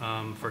agree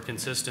for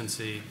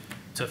consistency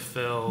to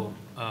fill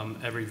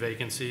every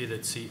vacancy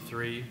that seat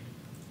 3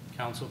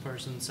 council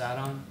person sat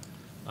on.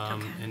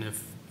 Okay. And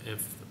if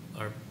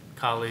our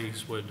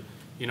colleagues would,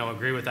 you know,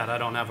 agree with that, I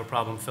don't have a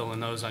problem filling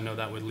those. I know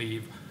that would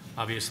leave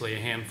obviously a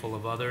handful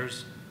of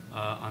others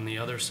on the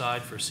other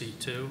side for seat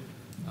 2.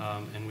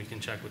 And we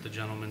can check with the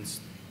gentleman's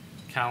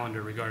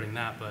calendar regarding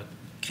that, but.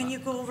 Can you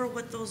go over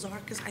what those are?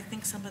 Because I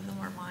think some of them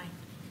are mine.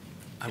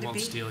 I won't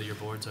steal your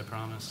boards, I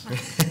promise.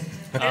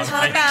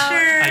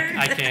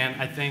 I can.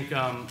 I think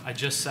I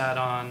just sat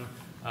on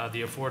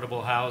the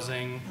Affordable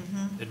Housing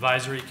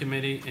Advisory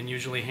Committee, and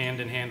usually hand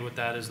in hand with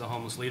that is the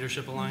Homeless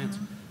Leadership Alliance.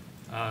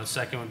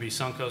 Second would be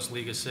Suncoast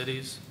League of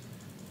Cities.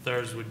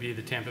 Third would be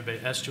the Tampa Bay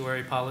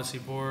Estuary Policy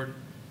Board.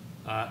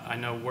 I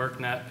know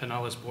WorkNet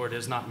Pinellas Board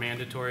is not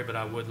mandatory, but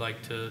I would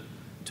like to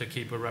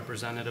keep a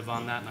representative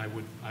on that,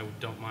 and I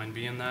don't mind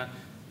being that.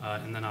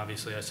 And then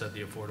obviously I said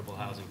the Affordable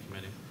Housing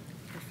Committee.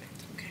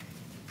 Perfect, okay.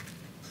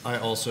 I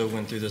also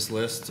went through this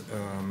list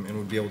and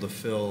would be able to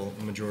fill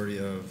a majority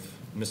of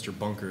Mr.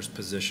 Bunker's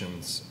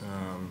positions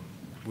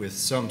with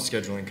some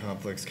scheduling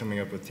conflicts coming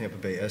up with Tampa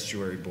Bay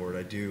Estuary Board.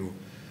 I do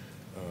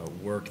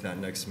work that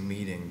next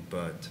meeting,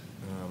 but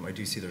I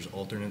do see there's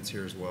alternates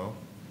here as well,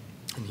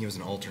 and he was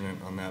an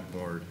alternate on that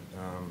board.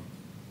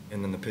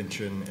 And then the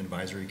Pension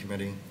Advisory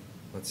Committee,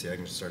 let's see, I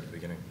can just start at the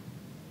beginning.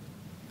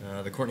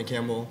 The Courtney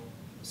Campbell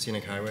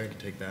Scenic Highway, I can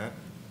take that.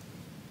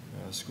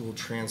 School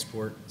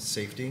Transport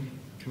Safety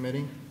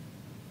Committee,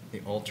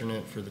 the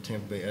alternate for the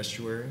Tampa Bay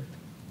Estuary,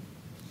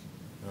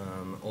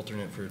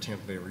 alternate for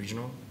Tampa Bay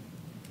Regional,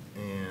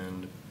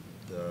 and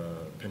the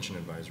Pension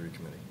Advisory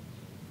Committee.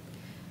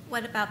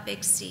 What about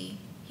Big C?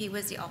 He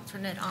was the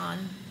alternate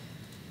on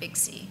Big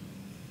C.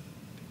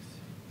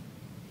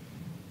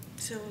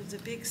 So the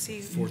Big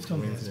C. Fourth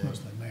Wednesday. It's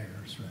mostly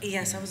mayors, right?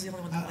 Yes, I was the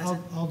only one that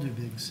wasn't. I'll do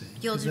Big C.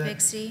 You'll Is do that-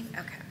 Big C?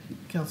 Okay.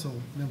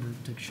 Council member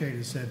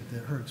Teixeira said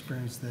that her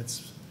experience,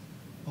 that's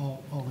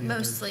all the others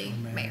Mostly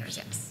are mayors,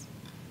 yes.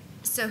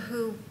 So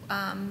who,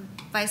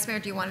 Vice Mayor,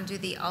 do you want to do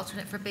the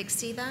alternate for Big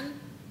C then?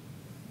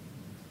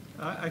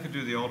 I could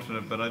do the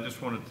alternate, but I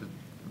just wanted to,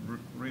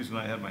 reason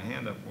I had my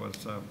hand up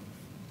was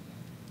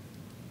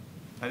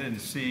I didn't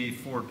see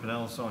Ford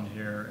Pinellas on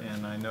here,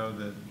 and I know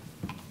that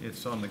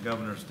it's on the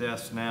governor's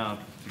desk now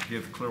to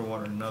give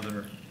Clearwater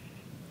another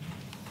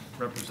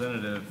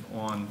representative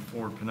on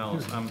Ford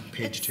Pinellas.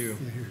 Page 2.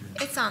 Yeah, here it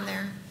is. It's on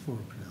there. Fort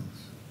Pinellas.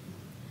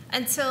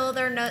 Until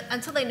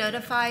they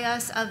notify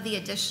us of the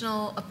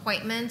additional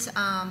appointment,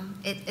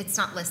 it's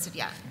not listed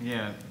yet.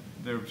 Yeah,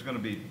 there's going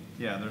to be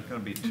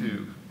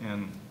 2,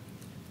 and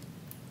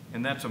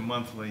that's a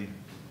monthly.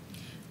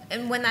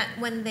 And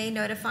when they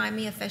notify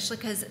me officially,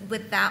 because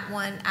with that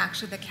one,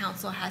 actually the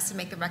council has to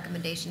make the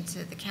recommendation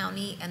to the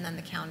county, and then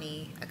the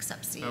county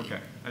accepts the. Okay,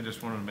 I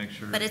just wanted to make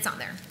sure. But it's on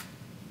there.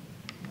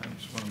 I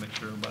just want to make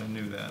sure everybody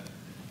knew that.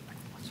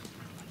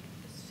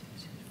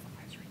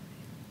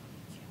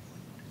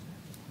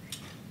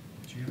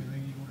 Do you have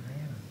anything you want to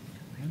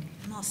add?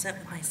 I'm all set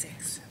with my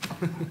 6.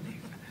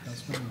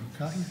 Councilmember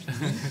Cotton?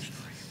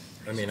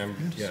 I mean,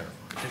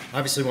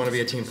 obviously want to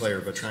be a team player,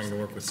 but trying to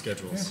work with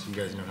schedules. You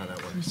guys know how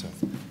that works, so.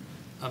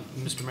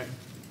 Mr. Mayor,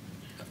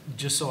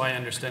 just so I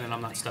understand and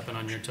I'm not stepping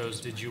on your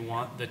toes, did you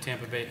want the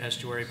Tampa Bay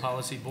Estuary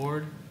Policy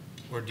Board,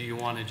 or do you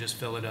want to just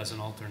fill it as an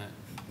alternate?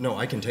 No,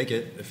 I can take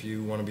it if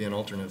you want to be an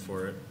alternate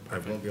for it. I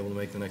won't be able to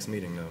make the next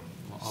meeting, though.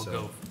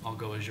 Well, I'll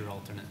go as your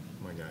alternate.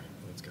 My guy,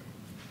 let's go.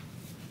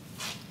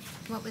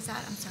 What was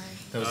that? I'm sorry.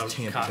 That was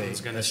Tampa Bay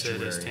Cotton's going to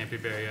sit as Estuary. Tampa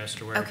Bay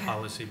Estuary Okay.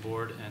 Policy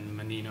Board and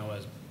Menino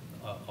as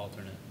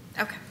alternate.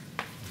 Okay.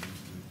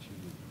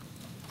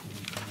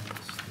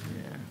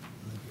 Yeah.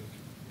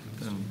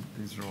 Then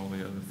these are all the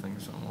other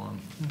things I'm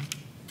on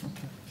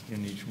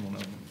in each one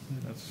of them.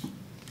 That's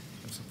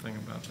the thing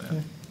about that.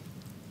 Okay.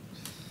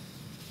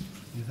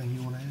 Anything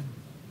you want to add?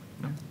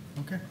 No.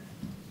 Okay.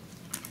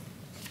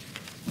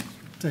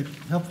 Take,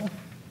 helpful?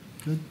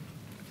 Good?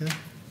 Okay.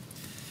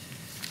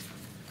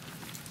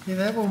 Okay,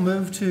 that will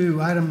move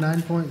to item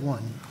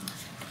 9.1.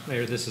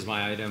 Mayor, this is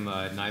my item,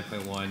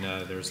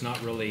 9.1. There's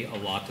not really a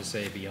lot to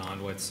say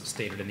beyond what's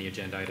stated in the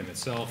agenda item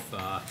itself.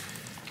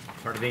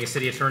 Part of being a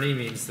city attorney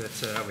means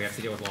that we have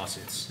to deal with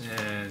lawsuits.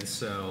 And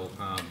so,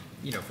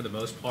 for the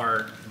most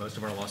part, most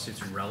of our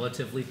lawsuits are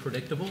relatively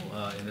predictable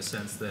in the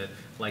sense that,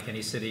 like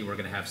any city, we're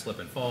going to have slip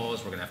and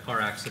falls, we're going to have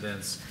car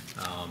accidents.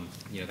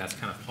 That's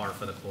kind of par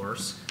for the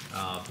course.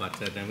 But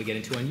then we get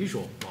into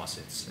unusual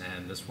lawsuits.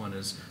 And this one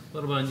is a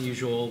little bit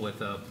unusual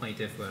with a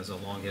plaintiff who has a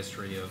long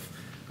history of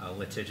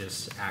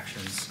litigious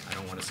actions. I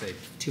don't want to say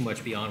too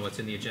much beyond what's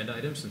in the agenda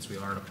item since we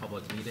are in a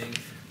public meeting,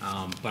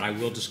 but I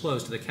will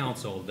disclose to the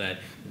council that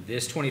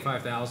this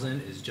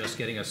 $25,000 is just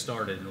getting us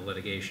started in the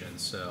litigation.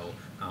 So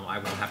I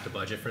won't have to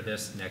budget for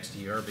this next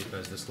year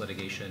because this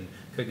litigation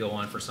could go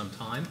on for some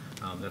time.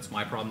 That's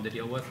my problem to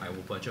deal with. I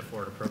will budget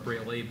for it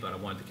appropriately, but I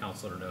want the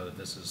council to know that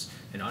this is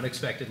an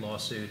unexpected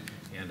lawsuit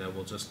and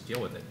we'll just deal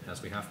with it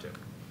as we have to.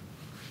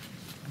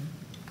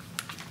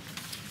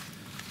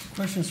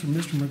 Questions from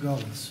Mr.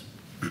 McGollis?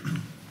 Do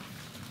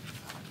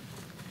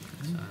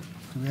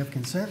we have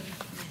consent?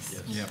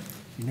 Yes. Yep.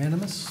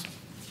 Unanimous?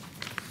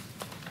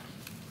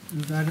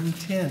 Move to item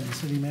 10, the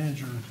city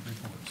manager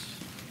reports.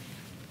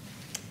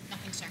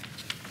 Nothing, sir.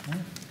 All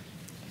right.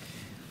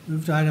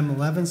 Move to item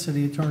 11,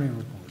 city attorney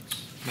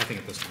reports. Nothing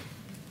at this time.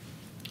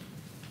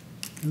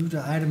 Move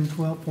to item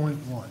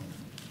 12.1,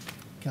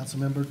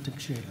 Councilmember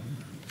Teixeira.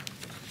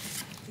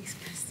 Please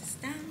pass this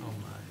down. Oh,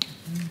 my.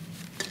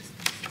 Pass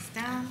this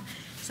down.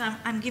 So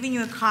I'm giving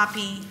you a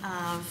copy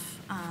of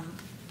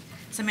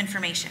some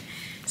information.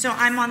 So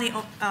I'm on the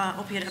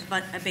Opioid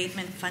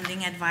Abatement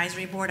Funding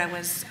Advisory Board. I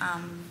was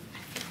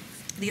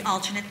the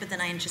alternate, but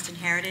then I just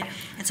inherited.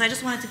 And so I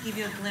just wanted to give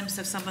you a glimpse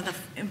of some of the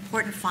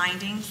important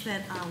findings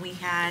that we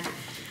had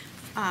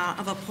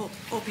of a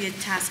opioid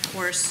task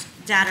force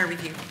data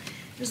review.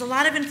 There's a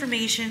lot of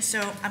information,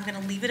 so I'm going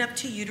to leave it up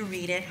to you to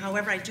read it.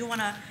 However, I do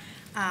want to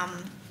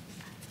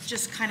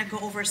just kind of go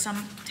over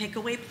some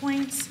takeaway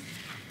points.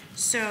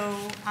 So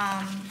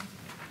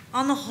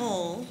on the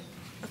whole,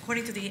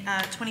 according to the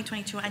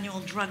 2022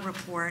 annual drug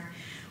report,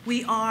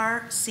 we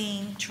are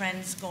seeing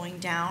trends going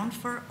down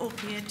for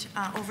opiate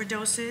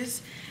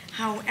overdoses.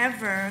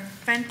 However,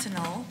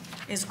 fentanyl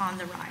is on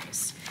the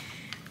rise.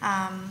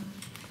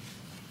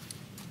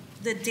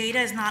 The data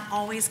is not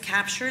always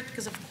captured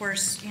because, of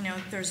course, you know,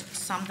 there's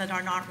some that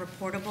are not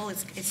reportable.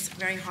 It's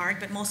very hard,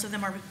 but most of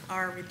them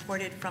are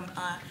reported from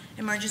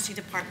emergency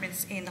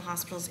departments in the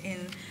hospitals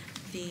in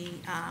the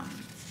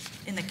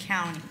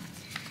county.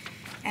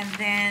 And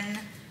then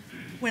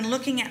when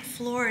looking at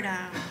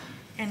Florida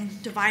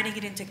and dividing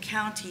it into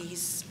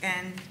counties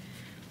and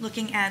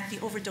looking at the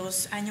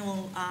overdose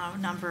annual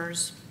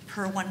numbers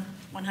per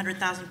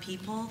 100,000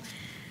 people,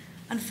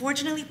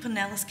 unfortunately,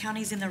 Pinellas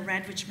County is in the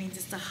red, which means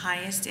it's the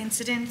highest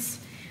incidence,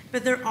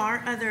 but there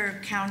are other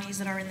counties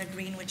that are in the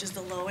green, which is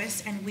the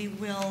lowest, and we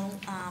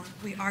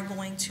are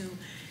going to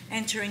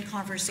enter in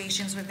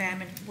conversations with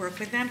them and work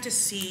with them to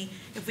see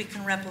if we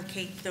can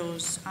replicate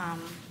those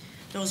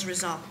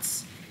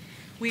results.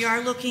 We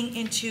are looking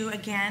into,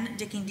 again,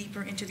 digging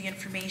deeper into the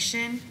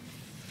information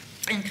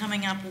and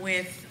coming up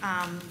with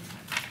an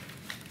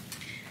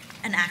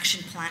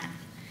action plan.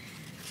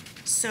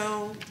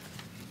 So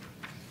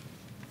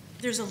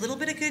there's a little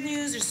bit of good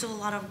news. There's still a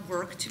lot of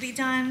work to be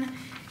done.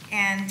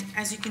 And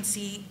as you can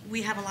see,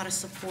 we have a lot of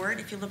support.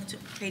 If you look to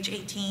page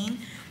 18,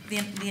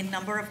 the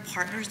number of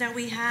partners that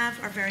we have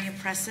are very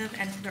impressive,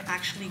 and they're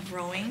actually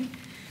growing.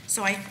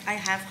 So I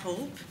have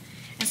hope.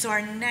 And so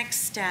our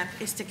next step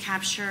is to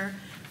capture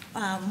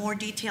more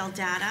detailed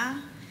data,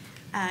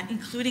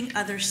 including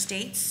other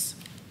states,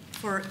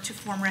 to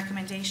form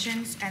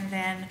recommendations. And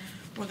then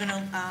we're going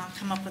to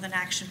come up with an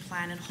action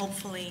plan and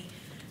hopefully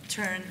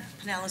turn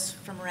Pinellas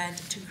from red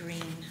to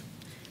green.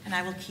 And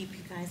I will keep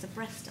you guys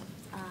abreast of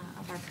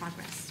our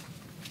progress.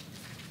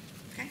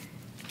 Okay?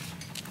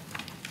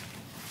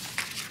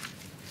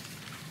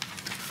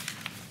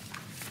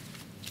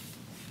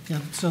 Yeah,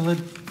 so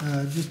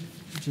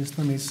just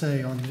let me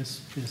say on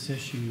this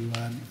issue,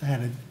 I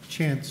had a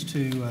chance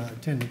to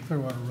attend the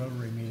Clearwater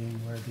Rotary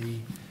meeting where the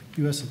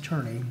U.S.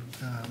 Attorney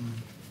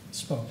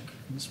spoke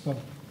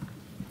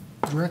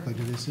directly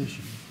to this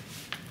issue.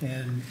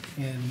 And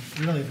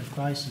really the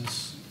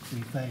crisis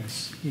we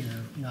face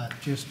here, not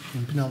just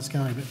in Pinellas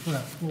County, but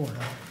throughout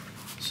Florida.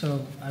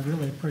 So I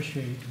really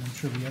appreciate, and I'm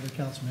sure the other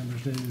council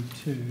members do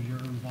too, your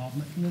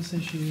involvement in this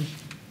issue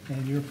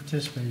and your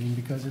participating,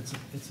 because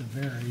it's a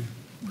very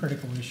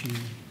critical issue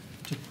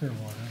to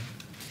Clearwater.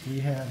 We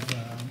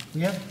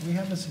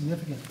have a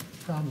significant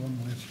problem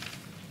with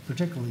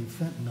particularly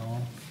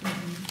fentanyl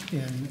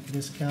in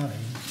this county,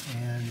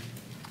 and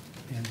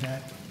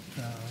that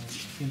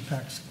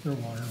impacts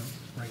Clearwater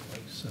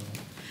greatly. So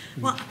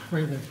we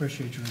greatly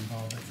appreciate your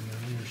involvement and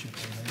your leadership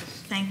on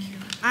this. Thank you.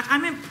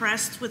 I'm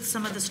impressed with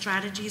some of the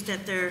strategies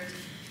that they're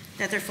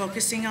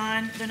focusing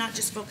on. They're not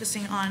just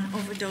focusing on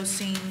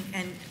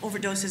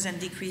overdoses and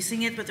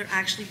decreasing it, but they're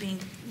actually being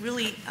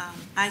really,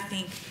 I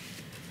think,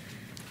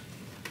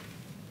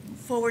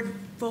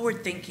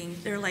 forward thinking.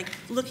 They're like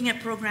looking at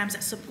programs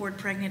that support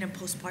pregnant and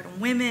postpartum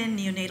women,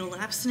 neonatal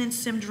abstinence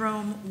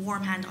syndrome,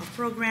 warm handoff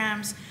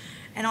programs,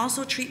 and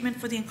also treatment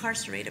for the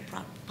incarcerated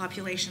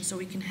population, so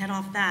we can head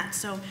off that.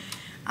 So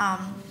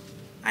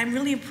I'm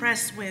really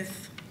impressed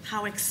with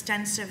how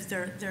extensive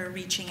they're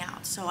reaching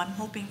out. So I'm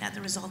hoping that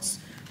the results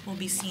will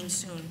be seen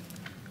soon.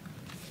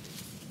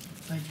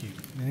 Thank you.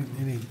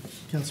 Any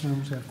council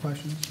members have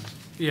questions?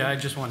 Yeah, I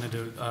just wanted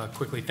to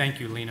quickly thank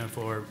you, Lena,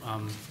 for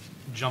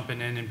jumping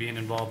in and being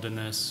involved in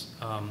this.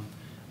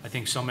 I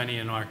think so many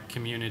in our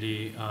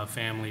community,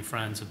 family,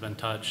 friends have been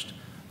touched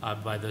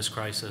by this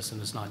crisis,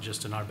 and it's not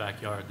just in our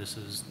backyard. This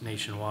is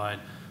nationwide.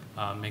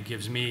 It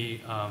gives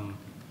me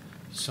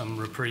some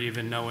reprieve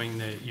in knowing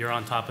that you're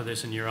on top of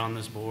this and you're on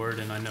this board,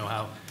 and I know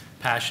how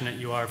passionate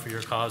you are for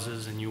your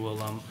causes, and you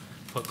will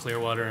put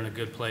Clearwater in a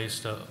good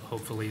place to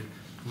hopefully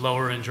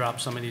lower and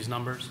drop some of these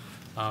numbers.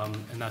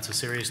 And that's a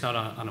serious note.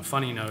 On a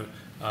funny note,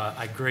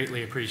 I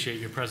greatly appreciate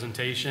your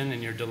presentation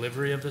and your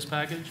delivery of this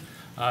package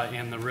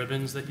and the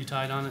ribbons that you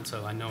tied on it.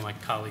 So I know my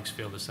colleagues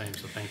feel the same,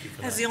 so thank you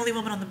for that. As the only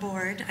woman on the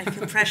board, I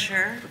feel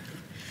pressure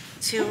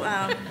to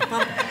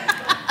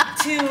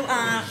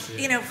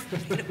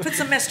put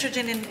some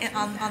estrogen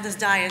on this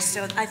dais.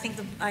 So I think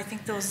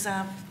those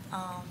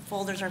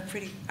folders are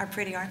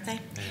pretty, aren't they?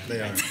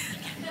 They are.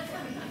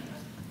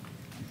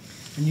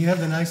 And you have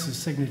the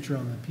nicest signature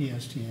on the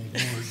PSTA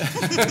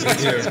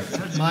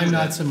board. Mine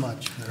not so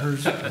much, but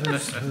hers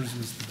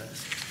was the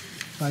best.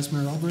 Vice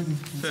Mayor Albritton?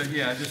 So,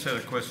 yeah, I just had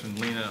a question,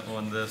 Lena,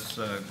 on this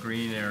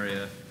green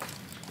area.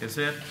 Is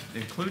that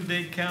include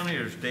Dade County,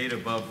 or is Dade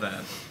above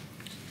that?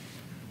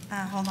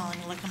 Hold on, let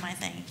me look at my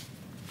thing.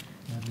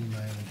 That'd be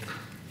my other.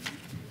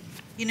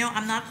 You know,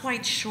 I'm not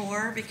quite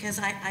sure because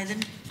I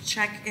didn't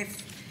check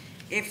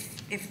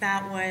if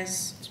that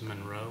was. It's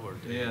Monroe or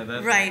Dade? Yeah,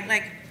 that's right.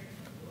 Like,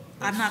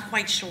 I'm not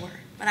quite sure,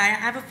 but I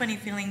have a funny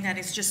feeling that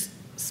it's just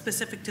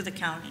specific to the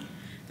county.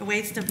 The way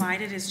it's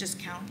divided is just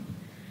county.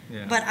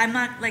 Yeah. But I'm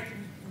not, like,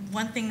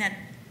 one thing that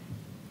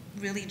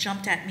really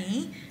jumped at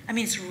me, I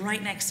mean, it's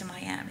right next to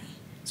Miami.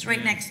 It's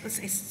right next,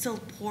 it's still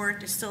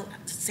port, it's still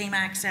the same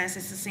access,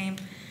 it's the same.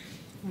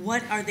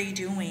 What are they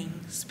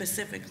doing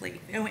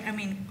specifically? I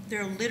mean,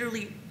 they're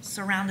literally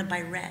surrounded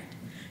by red.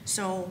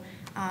 So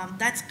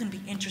That's going to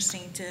be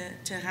interesting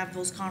to have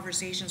those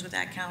conversations with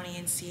that county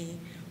and see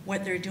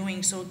what they're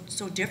doing so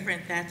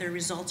different that their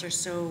results are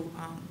so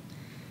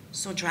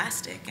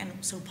drastic and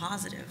so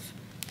positive.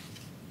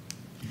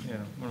 Yeah,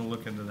 I'm going to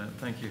look into that.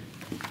 Thank you.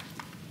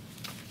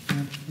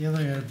 And the other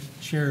thing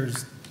I'd share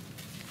is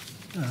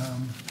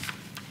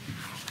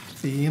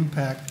the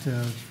impact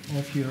of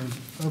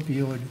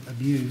opioid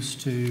abuse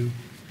to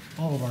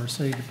all of our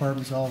city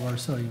departments, all of our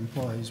city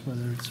employees,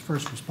 whether it's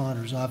first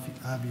responders,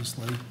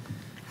 obviously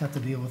have to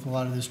deal with a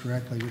lot of this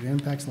directly, but it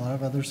impacts a lot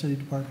of other city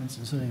departments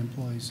and city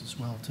employees as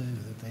well too,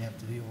 that they have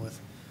to deal with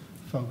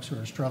folks who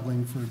are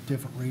struggling for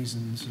different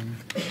reasons,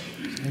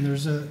 and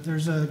there's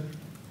a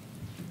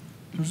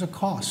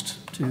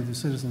cost to the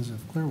citizens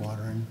of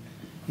Clearwater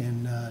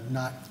in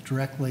not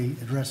directly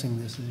addressing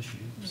this issue.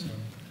 So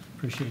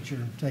appreciate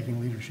your taking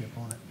leadership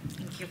on it.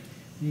 Thank you.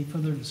 Any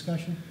further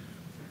discussion?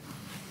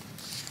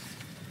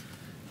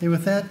 Okay,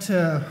 with that,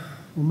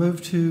 we'll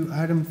move to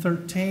item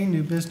 13,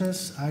 new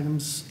business,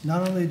 items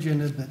not on the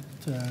agenda, but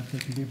that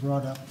can be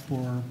brought up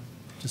for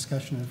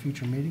discussion at a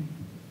future meeting.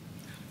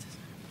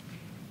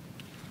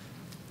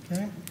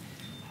 Okay.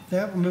 With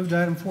that, we'll move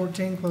to item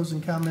 14,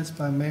 closing comments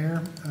by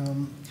mayor.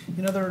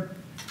 You know,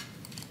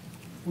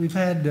 we've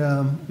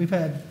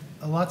had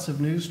lots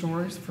of news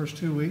stories the first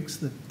 2 weeks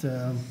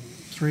that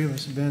three of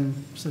us have been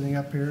sitting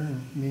up here,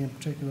 and me in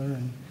particular,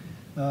 and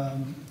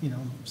you know,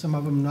 some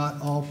of them not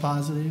all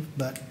positive,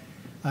 but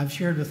I've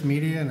shared with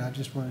media, and I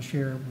just want to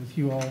share with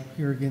you all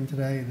here again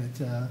today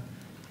that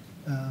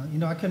you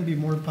know, I couldn't be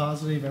more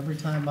positive every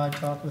time I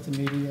talk with the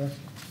media,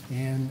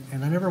 and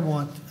I never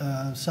want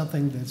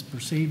something that's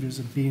perceived as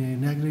being a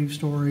negative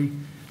story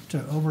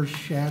to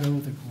overshadow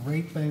the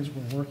great things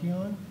we're working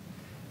on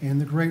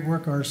and the great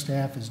work our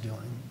staff is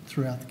doing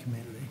throughout the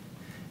community.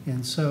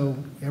 And so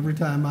every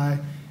time I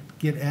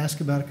get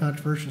asked about a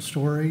controversial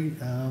story,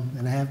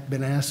 and I have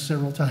been asked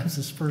several times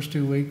this first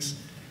 2 weeks,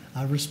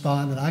 I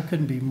respond that I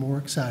couldn't be more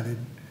excited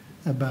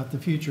about the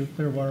future of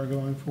Clearwater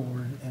going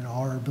forward and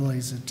our ability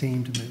as a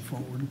team to move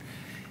forward.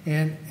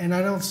 And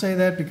I don't say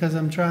that because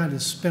I'm trying to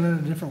spin it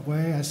a different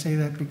way. I say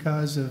that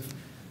because of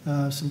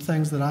some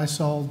things that I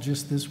saw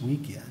just this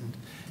weekend.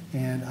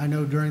 And I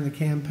know during the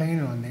campaign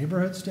on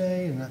Neighborhoods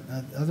Day, and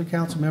other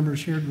council members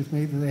shared with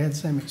me that they had the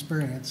same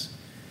experience.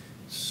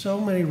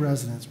 So many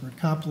residents were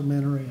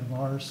complimentary of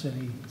our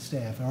city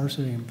staff, our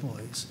city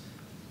employees,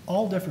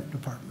 all different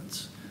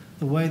departments,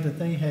 the way that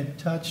they had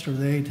touched or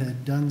they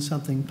had done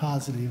something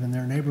positive in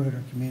their neighborhood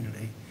or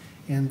community,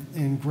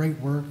 and great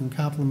work and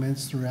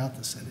compliments throughout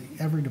the city,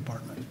 every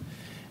department.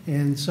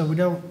 And so we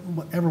don't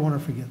ever want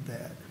to forget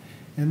that.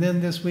 And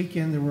then this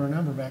weekend, there were a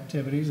number of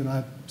activities, and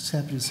I was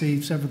happy to see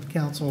several of the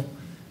council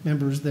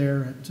members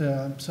there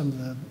at some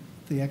of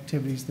the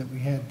activities that we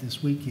had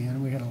this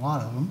weekend. We had a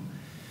lot of them.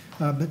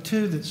 But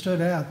two that stood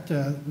out,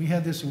 we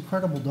had this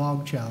incredible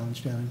dog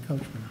challenge down in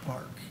Coachman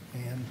Park.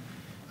 And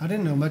I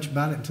didn't know much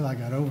about it until I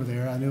got over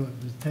there. I knew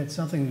it had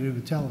something to do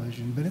with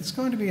television, but it's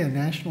going to be a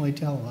nationally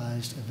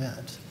televised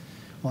event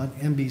on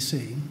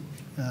NBC,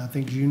 I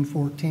think June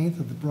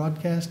 14th of the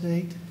broadcast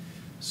date.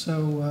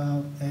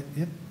 So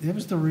it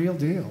was the real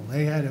deal.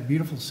 They had a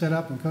beautiful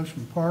setup in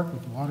Coachman Park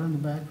with water in the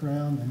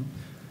background, and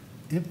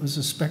it was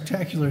a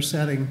spectacular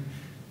setting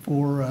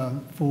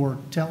for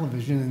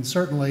television, and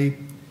certainly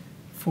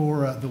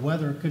for the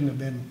weather couldn't have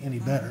been any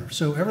better.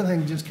 So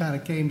everything just kind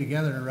of came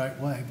together in the right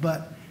way.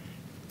 But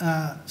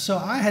so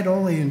I had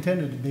only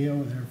intended to be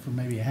over there for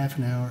maybe a half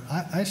an hour.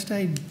 I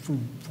stayed for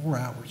 4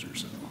 hours or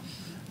so.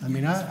 I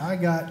mean, I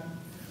got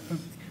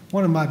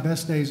one of my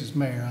best days as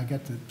mayor. I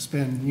got to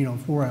spend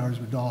 4 hours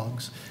with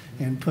dogs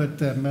and put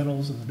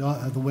medals of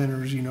the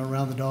winners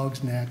around the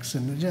dogs' necks,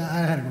 and I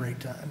had a great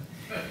time.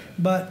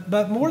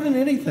 But more than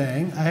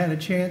anything, I had a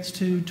chance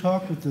to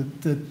talk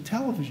with the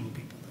television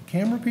people. The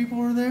camera people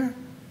were there,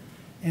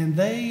 and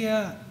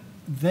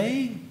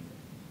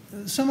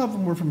some of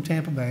them were from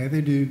Tampa Bay.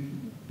 They do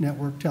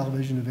network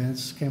television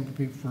events, camera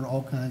people for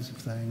all kinds of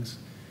things.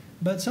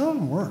 But some of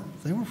them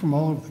weren't. They were from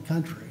all over the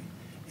country.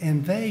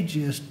 And they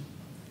just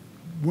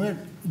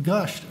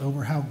gushed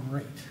over how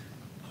great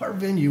our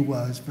venue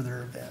was for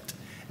their event.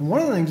 And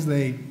one of the things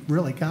they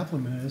really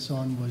complimented us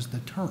on was the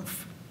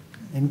turf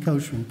in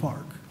Coachman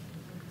Park.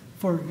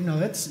 For,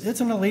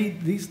 it's an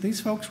elite,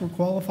 these folks were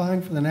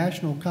qualifying for the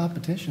national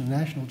competition, the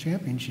national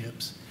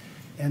championships.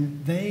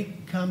 And they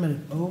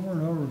commented over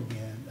and over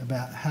again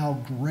about how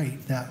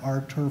great that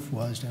our turf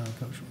was down in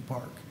Coachman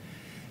Park.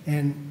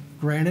 And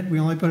granted, we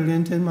only put it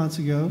in 10 months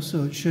ago,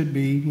 so it should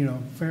be,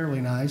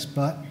 fairly nice,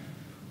 but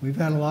we've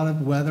had a lot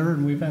of weather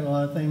and we've had a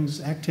lot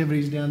of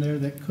activities down there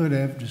that could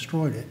have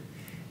destroyed it.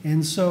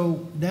 And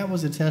so that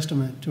was a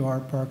testament to our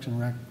Parks and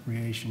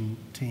Recreation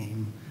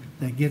team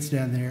that gets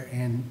down there,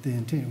 and the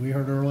intent. We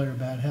heard earlier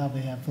about how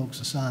they have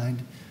folks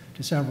assigned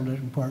to several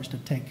different parts to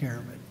take care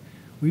of it.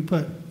 We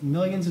put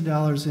millions of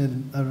dollars of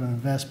an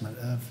investment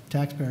of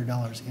taxpayer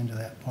dollars into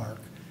that park.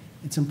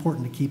 It's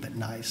important to keep it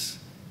nice.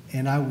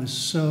 And I was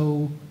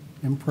so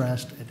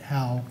impressed at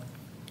how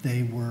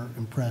they were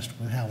impressed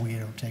with how we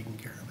had taken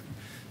care of it.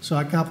 So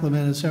I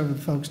complimented several of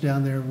the folks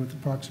down there with the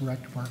Parks and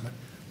Rec Department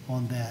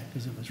on that,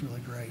 because it was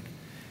really great.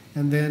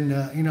 And then,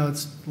 you know,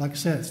 it's, like I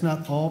said, it's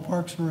not all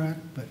Parks and Rec,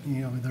 but,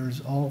 you know, there's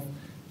all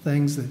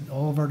things that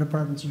all of our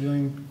departments are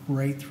doing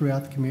great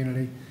throughout the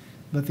community.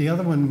 But the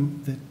other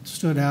one that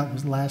stood out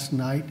was last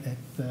night at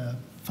the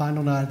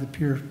final night of the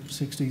Pier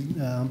 60,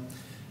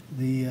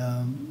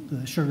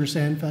 the Sugar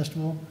Sand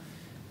Festival.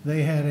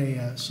 They had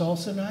a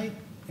salsa night,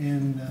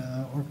 and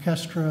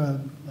Orchestra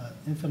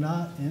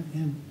Infinidad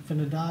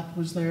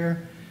was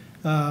there,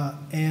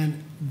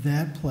 and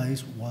that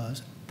place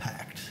was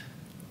packed.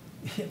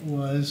 It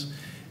was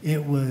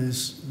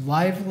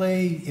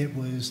lively. It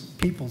was,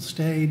 people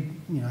stayed,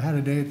 you know, had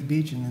a day at the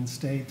beach and then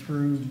stayed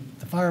through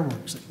the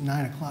fireworks at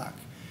 9 o'clock.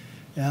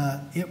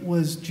 It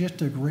was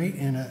just a great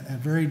and a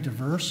very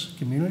diverse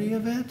community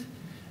event.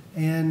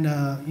 And,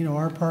 you know,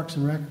 our Parks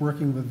and Rec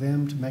working with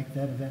them to make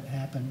that event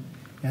happen,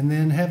 and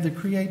then have the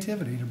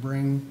creativity to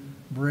bring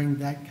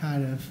that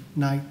kind of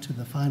night to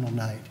the final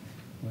night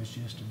was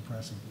just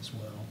impressive as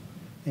well.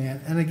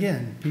 And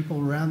again,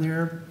 people around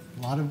there,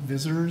 a lot of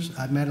visitors.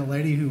 I met a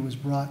lady who was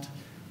brought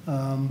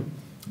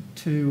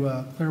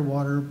to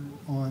Clearwater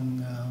on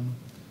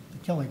the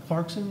Kelly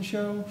Clarkson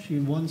show. She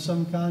won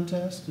some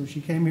contest, so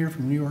she came here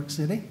from New York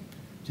City.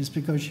 Just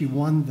because she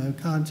won the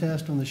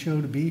contest on the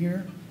show to be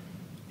here,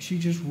 she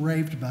just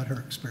raved about her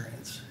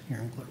experience here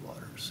in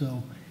Clearwater.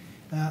 So,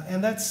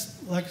 and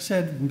that's, like I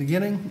said in the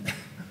beginning,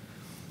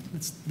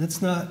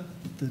 that's not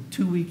the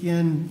 2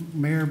 weekend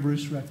Mayor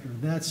Bruce Rector.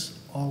 That's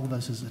all of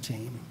us as a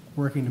team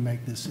working to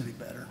make this city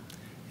better.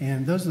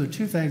 And those are the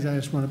two things I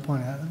just want to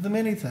point out. Of the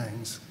many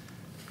things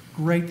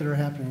great that are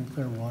happening in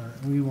Clearwater,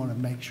 and we want to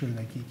make sure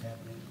they keep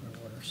happening in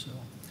Clearwater. So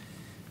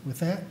with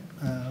that,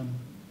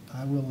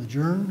 I will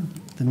adjourn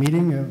the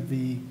meeting of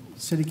the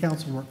City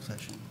Council work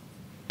session.